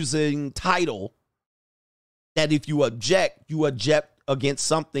confusing title that if you object against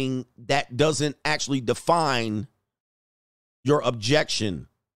something that doesn't actually define your objection.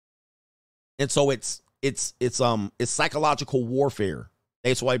 And so it's psychological warfare.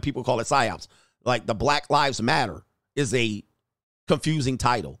 That's why people call it psyops. Like the Black Lives Matter is a confusing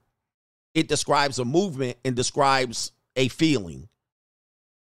title. It describes a movement and describes a feeling.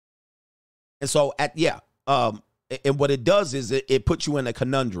 And so and what it does is it puts you in a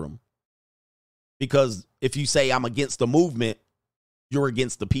conundrum. Because if you say I'm against the movement, you're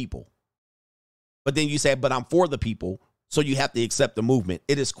against the people. But then you say, but I'm for the people, so you have to accept the movement.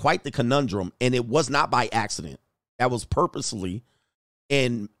 It is quite the conundrum, and it was not by accident. That was purposely,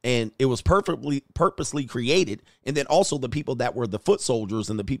 and it was purposely created. And then also the people that were the foot soldiers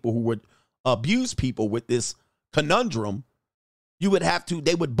and the people who would abuse people with this conundrum,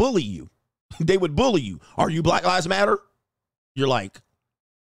 they would bully you. They would bully you. Are you Black Lives Matter? You're like,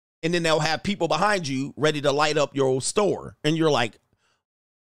 and then they'll have people behind you ready to light up your store. And you're like,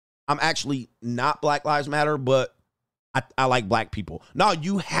 I'm actually not Black Lives Matter, but I like black people. No,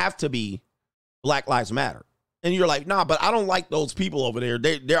 you have to be Black Lives Matter. And you're like, nah, but I don't like those people over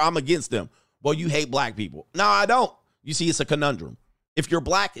there. I'm against them. Well, you hate black people. No, I don't. You see, it's a conundrum. If you're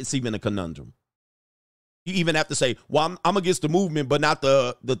black, it's even a conundrum. You even have to say, well, I'm against the movement, but not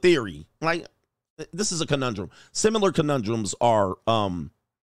the theory. Like, this is a conundrum. Similar conundrums are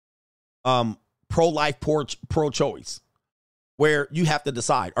pro-life, pro-choice, where you have to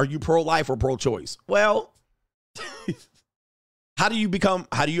decide, are you pro-life or pro-choice? Well, how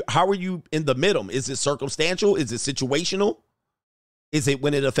are you in the middle? Is it circumstantial? Is it situational? Is it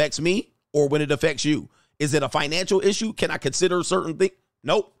when it affects me or when it affects you? Is it a financial issue? Can I consider certain things?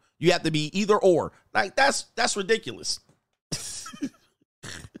 Nope. You have to be either or. Like, that's ridiculous.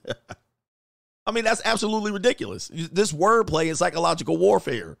 I mean, that's absolutely ridiculous. This wordplay and psychological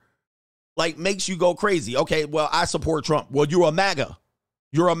warfare, like, makes you go crazy. Okay, well, I support Trump. Well, you're a MAGA.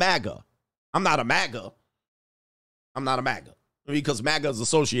 You're a MAGA. I'm not a MAGA. I'm not a MAGA. Because MAGA is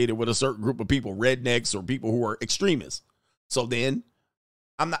associated with a certain group of people, rednecks or people who are extremists. So then,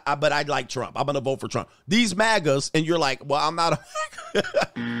 but I like Trump. I'm going to vote for Trump. These MAGAs, and you're like, well, I'm not a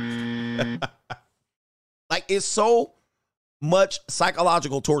MAGA. Like, it's so much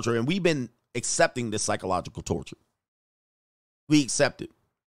psychological torture, and we've been accepting this psychological torture. We accept it,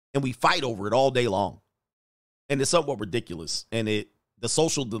 and we fight over it all day long. And it's somewhat ridiculous, and the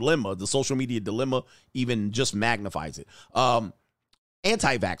social dilemma, the social media dilemma, even just magnifies it.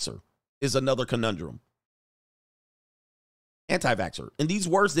 Anti-vaxxer is another conundrum. Anti-vaxxer. And these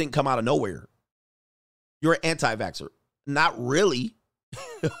words didn't come out of nowhere. You're an anti-vaxxer. Not really.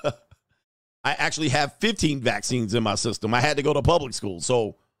 I actually have 15 vaccines in my system. I had to go to public school,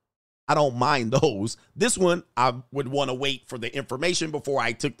 so I don't mind those. This one, I would want to wait for the information before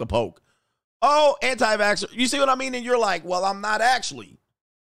I took the poke. Oh, anti-vaxxer. You see what I mean? And you're like, well, I'm not actually.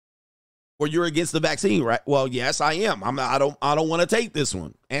 Or you're against the vaccine, right? Well, yes, I am. I don't want to take this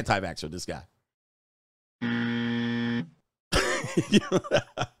one. Anti-vaxxer, this guy.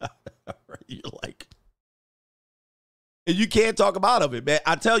 You're like, and you can't talk about it, man.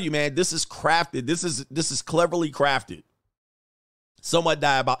 I tell you, man, this is crafted. This is cleverly crafted. Someone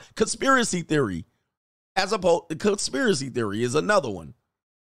died about conspiracy theory. As opposed, conspiracy theory is another one.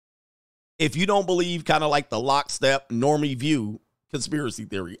 If you don't believe kind of like the lockstep normie view, conspiracy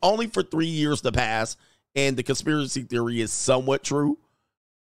theory, only for 3 years to pass, and the conspiracy theory is somewhat true.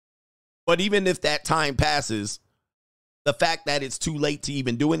 But even if that time passes, the fact that it's too late to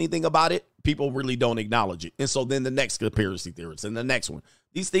even do anything about it, people really don't acknowledge it. And so then the next conspiracy theorist and the next one.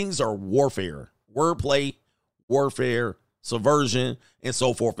 These things are warfare, wordplay, warfare, subversion, and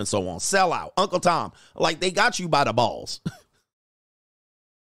so forth and so on. Sellout, Uncle Tom, like they got you by the balls.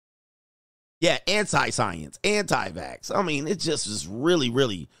 Yeah, anti-science, anti-vax. I mean, it just is really,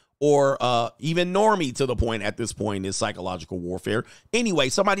 really, or even normie to the point at this point is psychological warfare. Anyway,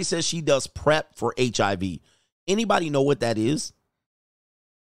 somebody says she does PrEP for HIV. Anybody know what that is?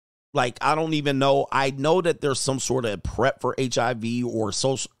 Like, I don't even know. I know that there's some sort of PrEP for HIV or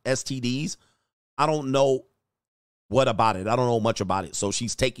social STDs. I don't know what about it. I don't know much about it. So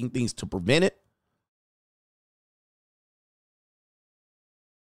she's taking things to prevent it.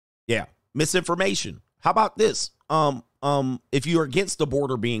 Yeah. Misinformation. How about this? If you're against the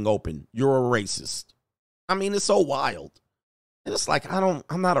border being open, you're a racist. I mean, it's so wild. And it's like,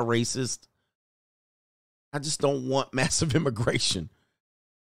 I'm not a racist. I just don't want massive immigration.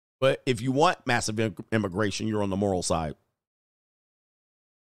 But if you want massive immigration, you're on the moral side.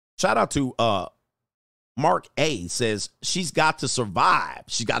 Shout out to Mark A says she's got to survive.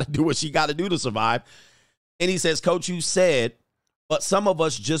 She got to do what she got to do to survive. And he says, Coach, you said, but some of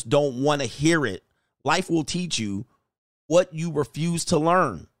us just don't want to hear it. Life will teach you what you refuse to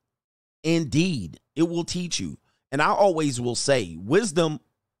learn. Indeed, it will teach you. And I always will say, wisdom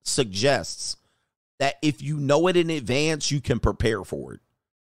suggests that if you know it in advance, you can prepare for it.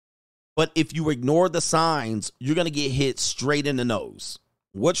 But if you ignore the signs, you're going to get hit straight in the nose.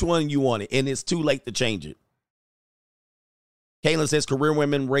 Which one you want it? And it's too late to change it. Kaylin says career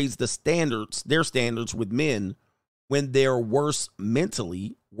women raise their standards with men when they're worse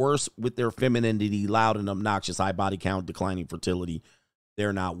mentally, worse with their femininity, loud and obnoxious, high body count, declining fertility.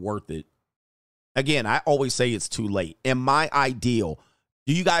 They're not worth it. Again, I always say it's too late. And my ideal,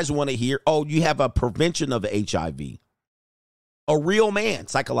 do you guys want to hear, oh, you have a prevention of HIV? A real man,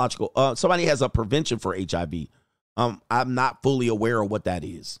 psychological, somebody has a prevention for HIV. I'm not fully aware of what that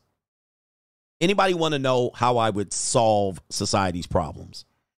is. Anybody want to know how I would solve society's problems?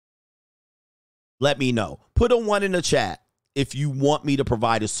 Let me know. Put a 1 in the chat if you want me to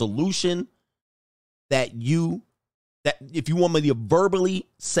provide a solution that if you want me to verbally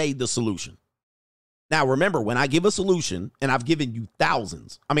say the solution. Now, remember, when I give a solution, and I've given you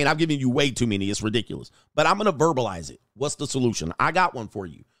thousands, I've given you way too many, it's ridiculous, but I'm going to verbalize it. What's the solution? I got one for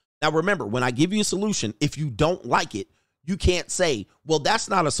you. Now, remember, when I give you a solution, if you don't like it, you can't say, well, that's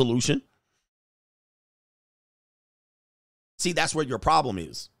not a solution. See, that's where your problem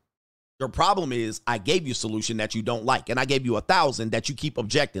is. Your problem is I gave you a solution that you don't like, and I gave you 1,000 that you keep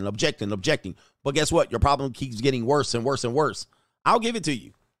objecting. But guess what? Your problem keeps getting worse and worse and worse. I'll give it to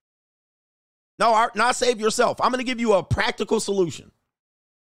you. No, not save yourself. I'm going to give you a practical solution.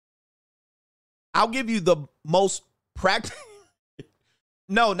 I'll give you the most practical.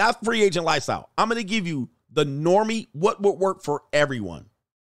 No, not free agent lifestyle. I'm going to give you the normie, what would work for everyone.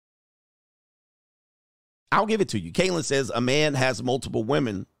 I'll give it to you. Kaylin says a man having multiple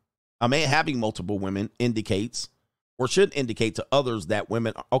women indicates or should indicate to others that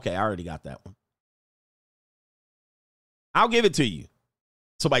women. Okay, I already got that one. I'll give it to you.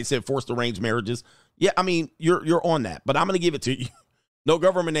 Somebody said forced arranged marriages. Yeah, you're on that, but I'm going to give it to you. No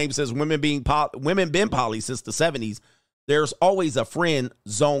government name says women been poly since the 70s. There's always a friend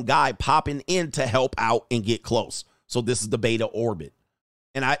zone guy popping in to help out and get close. So this is the beta orbit.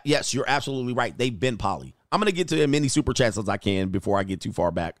 And yes, you're absolutely right. They've been poly. I'm going to get to as many super chats as I can before I get too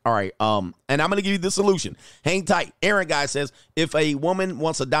far back. All right. And I'm going to give you the solution. Hang tight. Aaron guy says, if a woman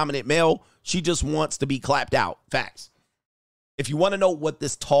wants a dominant male, she just wants to be clapped out. Facts. If you want to know what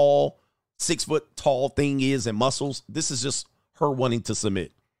this 6 foot tall thing is and muscles, this is just her wanting to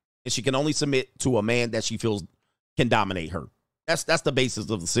submit. And she can only submit to a man that she feels can dominate her. That's the basis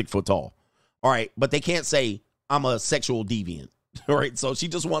of the 6 foot tall. All right. But they can't say I'm a sexual deviant. All right. So she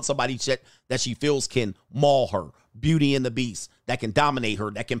just wants somebody that she feels can maul her. Beauty and the Beast, that can dominate her,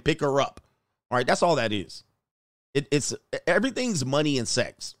 that can pick her up. All right. That's all that is. It's everything's money and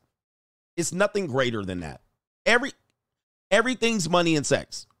sex. It's nothing greater than that. Everything's money and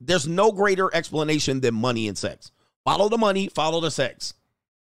sex. There's no greater explanation than money and sex. Follow the money, follow the sex.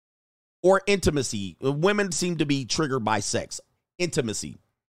 Or intimacy. Women seem to be triggered by sex. Intimacy.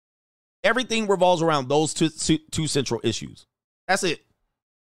 Everything revolves around those two central issues. That's it.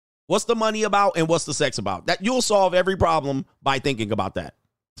 What's the money about and what's the sex about? That you'll solve every problem by thinking about that.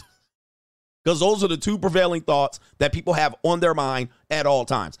 Because those are the two prevailing thoughts that people have on their mind at all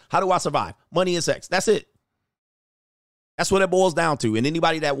times. How do I survive? Money and sex. That's it. That's what it boils down to. And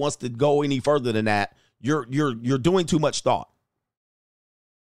anybody that wants to go any further than that, you're doing too much thought.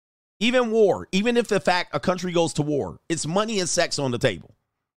 Even war, even if the fact a country goes to war, it's money and sex on the table.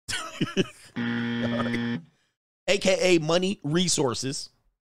 Right. AKA money, resources,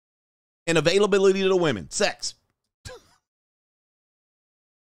 and availability to the women. Sex.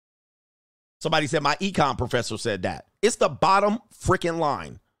 Somebody said my econ professor said that. It's the bottom freaking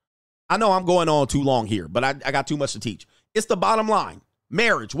line. I know I'm going on too long here, but I got too much to teach. It's the bottom line.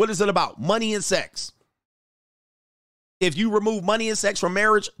 Marriage, what is it about? Money and sex. If you remove money and sex from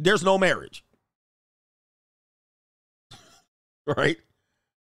marriage, there's no marriage. Right?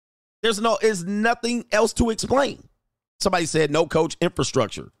 There's nothing else to explain. Somebody said no, coach,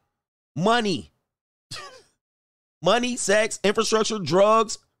 infrastructure. Money. Money, sex, infrastructure,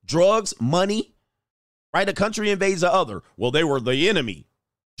 drugs, money. Right? A country invades the other. Well, they were the enemy.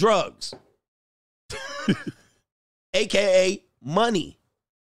 Drugs. AKA money.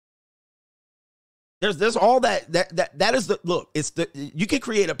 There's all that is the look. You can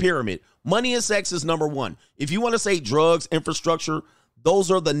create a pyramid. Money and sex is number one. If you want to say drugs, infrastructure, those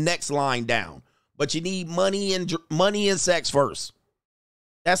are the next line down. But you need money and sex first.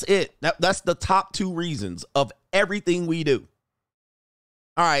 That's it. That's the top 2 reasons of everything we do.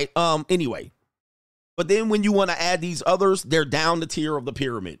 All right. Anyway, but then when you want to add these others, they're down the tier of the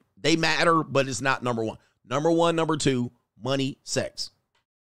pyramid. They matter, but it's not number 1. Number 1, number 2, money, sex.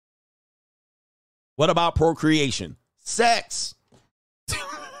 What about procreation? Sex.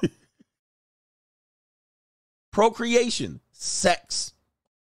 Procreation, sex.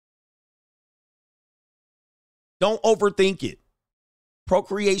 Don't overthink it.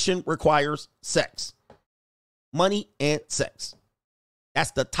 Procreation requires sex. Money and sex.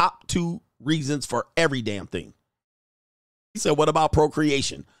 That's the top 2 reasons for every damn thing. He said, what about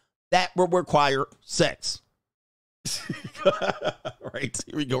procreation? That will require sex. Right,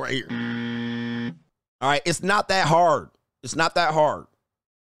 here we go right here. All right, it's not that hard. It's not that hard.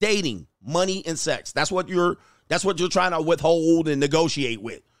 Dating, money, and sex. That's what you're trying to withhold and negotiate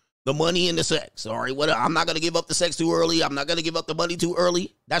with. The money and the sex. All right, I'm not going to give up the sex too early. I'm not going to give up the money too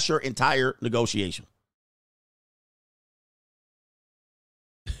early. That's your entire negotiation.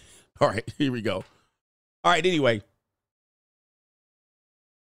 All right, here we go. All right, anyway.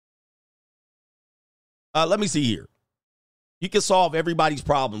 Let me see here. You can solve everybody's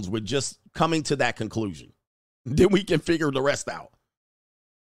problems with just coming to that conclusion. Then we can figure the rest out.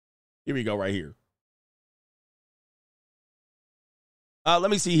 Here we go right here.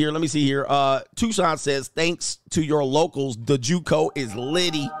 Let me see here. Tucson says, thanks to your locals, the JUCO is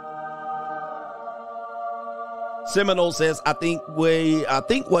litty. Seminole says, I think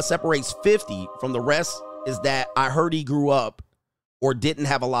what separates 50 from the rest is that I heard he grew up or didn't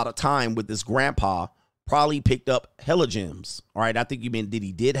have a lot of time with his grandpa. Probably picked up hella gems. All right, I think you mean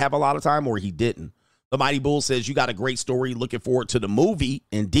he did have a lot of time or he didn't. The Mighty Bull says, you got a great story. Looking forward to the movie.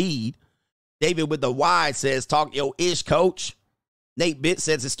 Indeed. David with the Y says, talk your ish, coach. Nate Bitt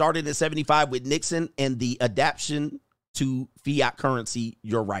says it started in 75 with Nixon and the adaptation to fiat currency.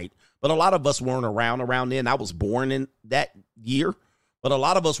 You're right. But a lot of us weren't around then. I was born in that year, but a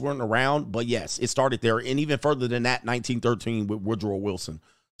lot of us weren't around. But yes, it started there. And even further than that, 1913 with Woodrow Wilson.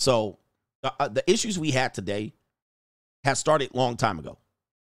 So the issues we had today has started a long time ago.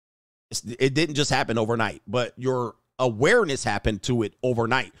 It didn't just happen overnight, but your awareness happened to it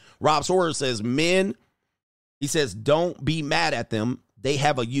overnight. Rob Sawyer says, men, he says, don't be mad at them. They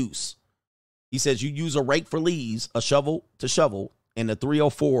have a use. He says, you use a rake for leaves, a shovel to shovel, and the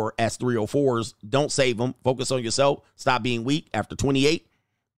 304 as 304s. Don't save them. Focus on yourself. Stop being weak. After 28,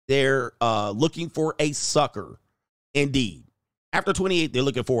 they're looking for a sucker. Indeed. After 28, they're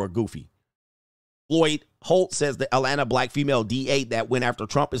looking for a goofy. Floyd Holt says the Atlanta black female DA that went after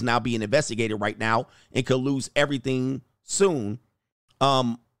Trump is now being investigated right now and could lose everything soon.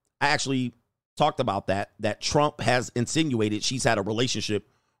 I actually talked about that Trump has insinuated she's had a relationship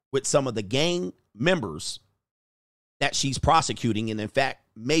with some of the gang members that she's prosecuting. And in fact,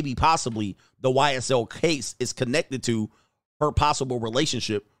 maybe possibly the YSL case is connected to her possible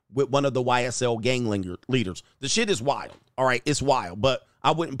relationship with one of the YSL gang leaders. The shit is wild. All right, it's wild, but I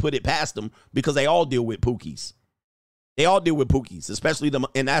wouldn't put it past them because they all deal with pookies. They all deal with pookies, especially them,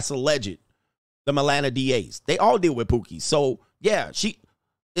 and that's alleged, the Atlanta DAs. They all deal with pookies. So, yeah,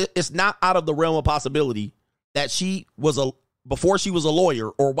 it's not out of the realm of possibility that she was before she was a lawyer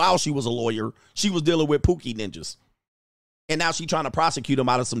or while she was a lawyer, she was dealing with pookie ninjas. And now she's trying to prosecute him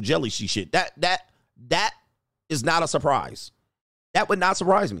out of some jelly shit. That is not a surprise. That would not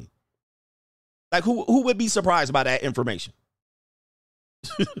surprise me. Like, who would be surprised by that information?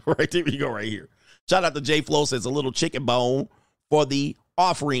 Right there we go right here. Shout out to J Flow, says a little chicken bone for the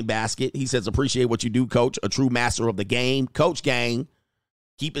offering basket. He says, appreciate what you do, coach. A true master of the game. Coach gang,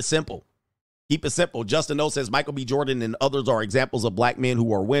 keep it simple. Keep it simple. Justin O says Michael B. Jordan and others are examples of black men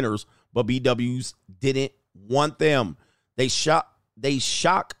who are winners, but BWs didn't want them. They shock.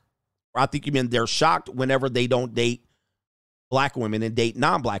 I think you mean they're shocked whenever they don't date black women and date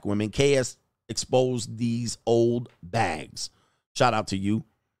non-black women. KS exposed these old bags. Shout out to you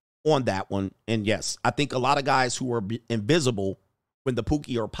on that one. And yes, I think a lot of guys who are invisible when the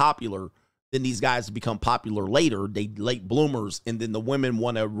pookie are popular, then these guys become popular later. They late bloomers, and then the women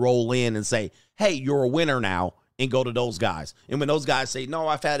want to roll in and say, hey, you're a winner now, and go to those guys. And when those guys say, no,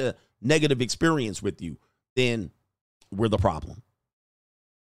 I've had a negative experience with you, then we're the problem.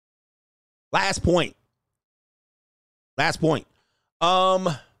 Last point. How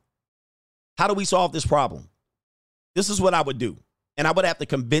do we solve this problem? This is what I would do. And I would have to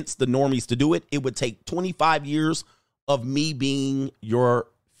convince the normies to do it. It would take 25 years of me being your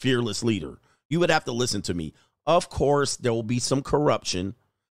fearless leader. You would have to listen to me. Of course, there will be some corruption.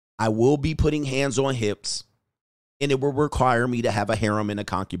 I will be putting hands on hips. And it will require me to have a harem and a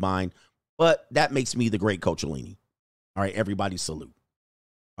concubine. But that makes me the great Coach Alini. All right, everybody salute.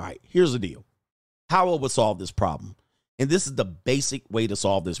 All right, here's the deal. How I would solve this problem. And this is the basic way to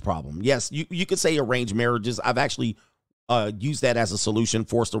solve this problem. Yes, you could say arranged marriages. I've actually used that as a solution,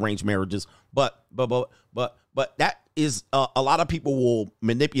 forced arranged marriages. But that is a lot of people will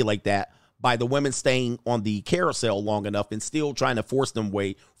manipulate that by the women staying on the carousel long enough and still trying to force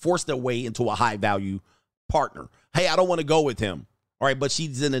their way into a high value partner. Hey, I don't want to go with him. All right, but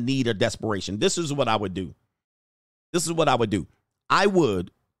she's in a need of desperation. This is what I would do. I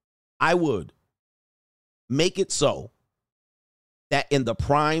would make it so that in the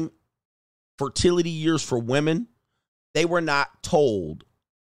prime fertility years for women, they were not told.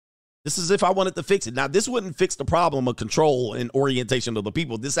 This is if I wanted to fix it. Now, this wouldn't fix the problem of control and orientation of the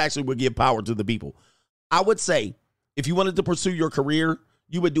people. This actually would give power to the people. I would say if you wanted to pursue your career,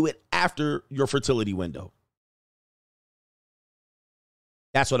 you would do it after your fertility window.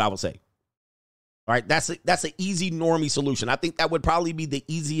 That's what I would say. All right, that's an easy normie solution. I think that would probably be the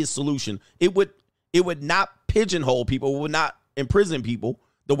easiest solution. It would not pigeonhole people, it would not imprison people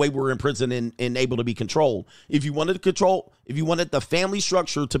the way we're imprisoned and able to be controlled. If you wanted to control, if you wanted the family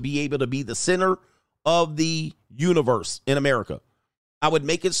structure to be able to be the center of the universe in America, I would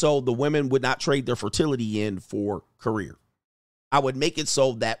make it so the women would not trade their fertility in for career. I would make it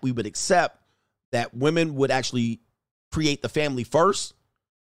so that we would accept that women would actually create the family first,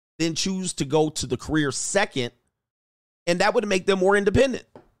 then choose to go to the career second, and that would make them more independent.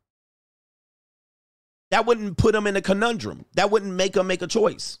 That wouldn't put them in a conundrum. That wouldn't make them make a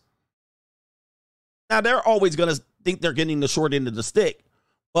choice. Now, they're always going to think they're getting the short end of the stick,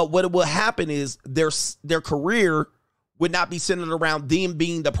 but what will happen is their career would not be centered around them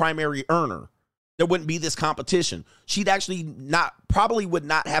being the primary earner. There wouldn't be this competition. She'd actually probably would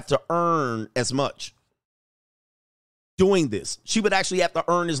not have to earn as much doing this. She would actually have to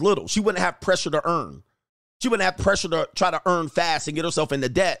earn as little. She wouldn't have pressure to earn. She wouldn't have pressure to try to earn fast and get herself into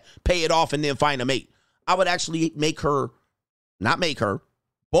debt, pay it off, and then find a mate. I would actually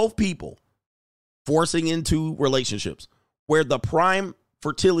both people forcing into relationships where the prime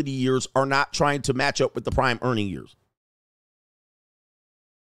fertility years are not trying to match up with the prime earning years.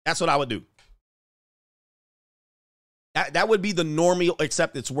 That's what I would do. That would be the normal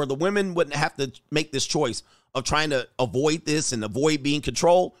acceptance where the women wouldn't have to make this choice of trying to avoid this and avoid being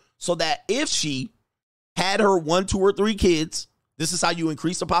controlled, so that if she had her 1, 2, or 3 kids, this is how you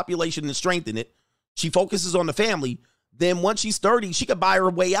increase the population and strengthen it. She focuses on the family. Then once she's 30, she could buy her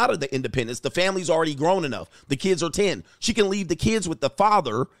way out of the independence. The family's already grown enough. The kids are 10. She can leave the kids with the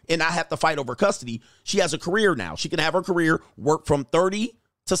father and not have to fight over custody. She has a career now. She can have her career, work from 30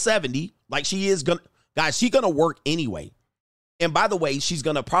 to 70 like she is going to. Guys, she's going to work anyway. And by the way, she's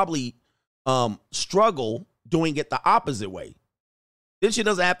going to probably struggle doing it the opposite way. Then she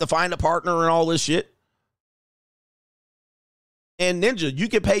doesn't have to find a partner and all this shit. And Ninja, you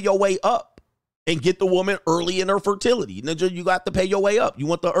can pay your way up and get the woman early in her fertility. Ninja, you got to pay your way up. You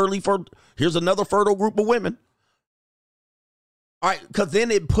want the early here's another fertile group of women. All right, because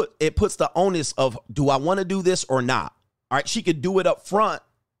then it puts the onus of, do I want to do this or not? All right, she could do it up front,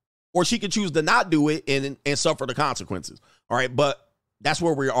 or she could choose to not do it and suffer the consequences. All right, but that's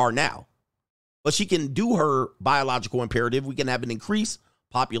where we are now. But she can do her biological imperative. We can have an increased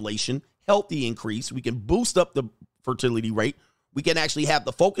population, healthy increase. We can boost up the fertility rate. We can actually have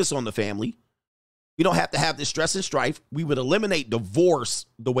the focus on the family. We don't have to have this stress and strife. We would eliminate divorce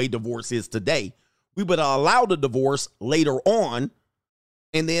the way divorce is today. We would allow the divorce later on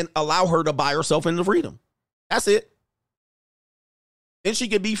and then allow her to buy herself into freedom. That's it. Then she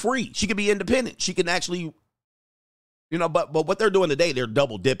could be free. She could be independent. She can actually, but what they're doing today, they're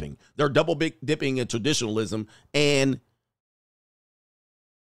double dipping. They're double dipping in traditionalism. And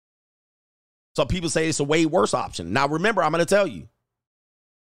some people say it's a way worse option. Now, remember, I'm going to tell you,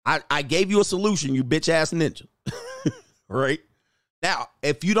 I gave you a solution, you bitch ass ninja. Right? Now,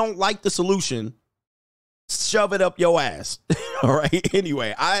 if you don't like the solution, shove it up your ass. All right?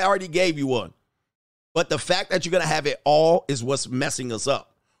 Anyway, I already gave you one. But the fact that you're going to have it all is what's messing us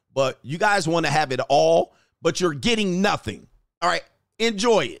up. But you guys want to have it all, but you're getting nothing. All right?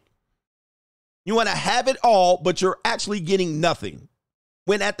 Enjoy it. You want to have it all, but you're actually getting nothing.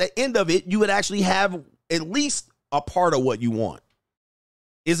 When at the end of it, you would actually have at least a part of what you want.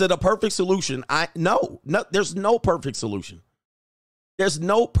 Is it a perfect solution? No, there's no perfect solution. There's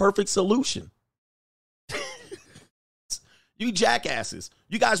no perfect solution. You jackasses.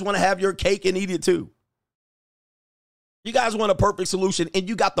 You guys want to have your cake and eat it too. You guys want a perfect solution, and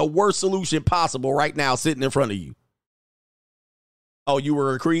you got the worst solution possible right now sitting in front of you. Oh, you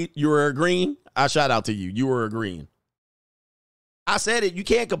were agreeing? I shout out to you. You were agreeing. I said it. You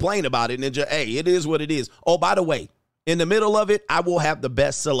can't complain about it, Ninja. Hey, it is what it is. Oh, by the way, In the middle of it, I will have the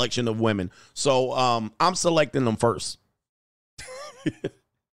best selection of women. So I'm selecting them first.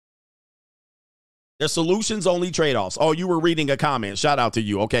 There's solutions, only trade-offs. Oh, you were reading a comment. Shout out to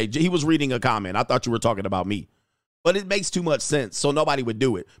you. Okay, he was reading a comment. I thought you were talking about me. But it makes too much sense, so nobody would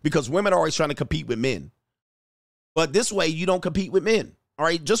do it. Because women are always trying to compete with men. But this way, you don't compete with men. All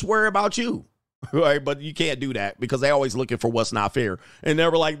right, just worry about you. All right, but you can't do that because they're always looking for what's not fair. And they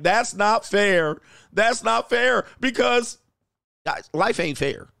were like, that's not fair. That's not fair because guys, life ain't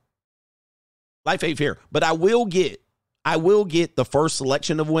fair. Life ain't fair. But I will get the first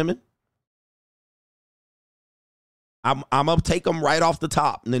selection of women. I'm going to take them right off the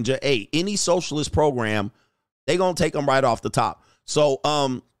top. Ninja, hey, any socialist program, they going to take them right off the top. So,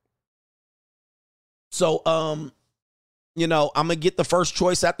 you know, I'm going to get the first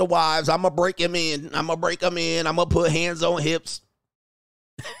choice at the wives. I'm going to break them in. I'm going to put hands on hips.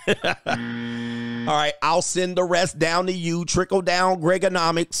 All right. I'll send the rest down to you. Trickle down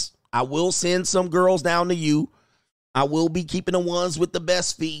Gregonomics. I will send some girls down to you. I will be keeping the ones with the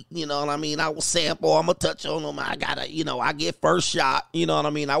best feet. You know what I mean? I will sample. I'm going to touch on them. I get first shot. You know what I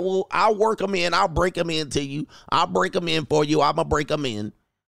mean? I'll work them in. I'll break them into you. I'll break them in for you. I'm going to break them in.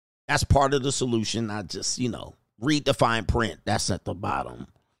 That's part of the solution. I just, read the fine print. That's at the bottom.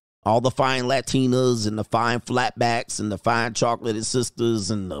 All the fine Latinas and the fine flatbacks and the fine chocolated sisters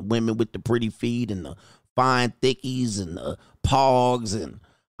and the women with the pretty feet and the fine thickies and the pogs. And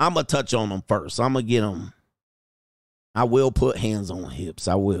I'm going to touch on them first. I'm going to get them. I will put hands on hips.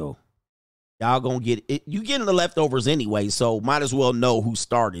 I will. Y'all gonna get it. You getting the leftovers anyway, so might as well know who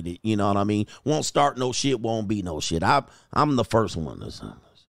started it. You know what I mean? Won't start no shit, won't be no shit. I'm the first one.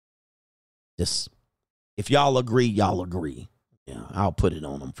 Just, if y'all agree, y'all agree. Yeah, I'll put it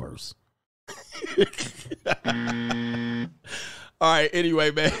on them first. All right,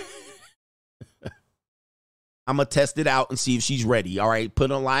 anyway, man. I'm going to test it out and see if she's ready. All right,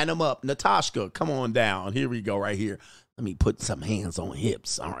 line them up. Natasha, come on down. Here we go right here. Let me put some hands on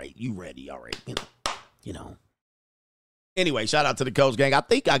hips. All right, you ready? All right, you know. Anyway, shout out to the Coach Gang. I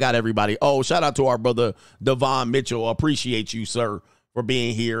think I got everybody. Oh, shout out to our brother, Devon Mitchell. Appreciate you, sir, for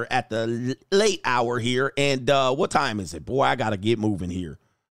being here at the late hour here. And what time is it? Boy, I got to get moving here.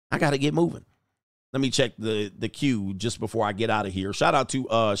 I got to get moving. Let me check the queue just before I get out of here. Shout out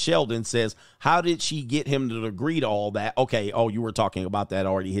to Sheldon says, how did she get him to agree to all that? Okay, oh, you were talking about that.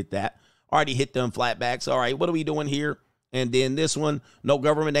 Already hit that. Already hit them flatbacks. All right, what are we doing here? And then this one, no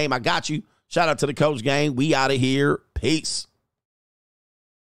government name. I got you. Shout out to the Coach Gang. We out of here. Peace.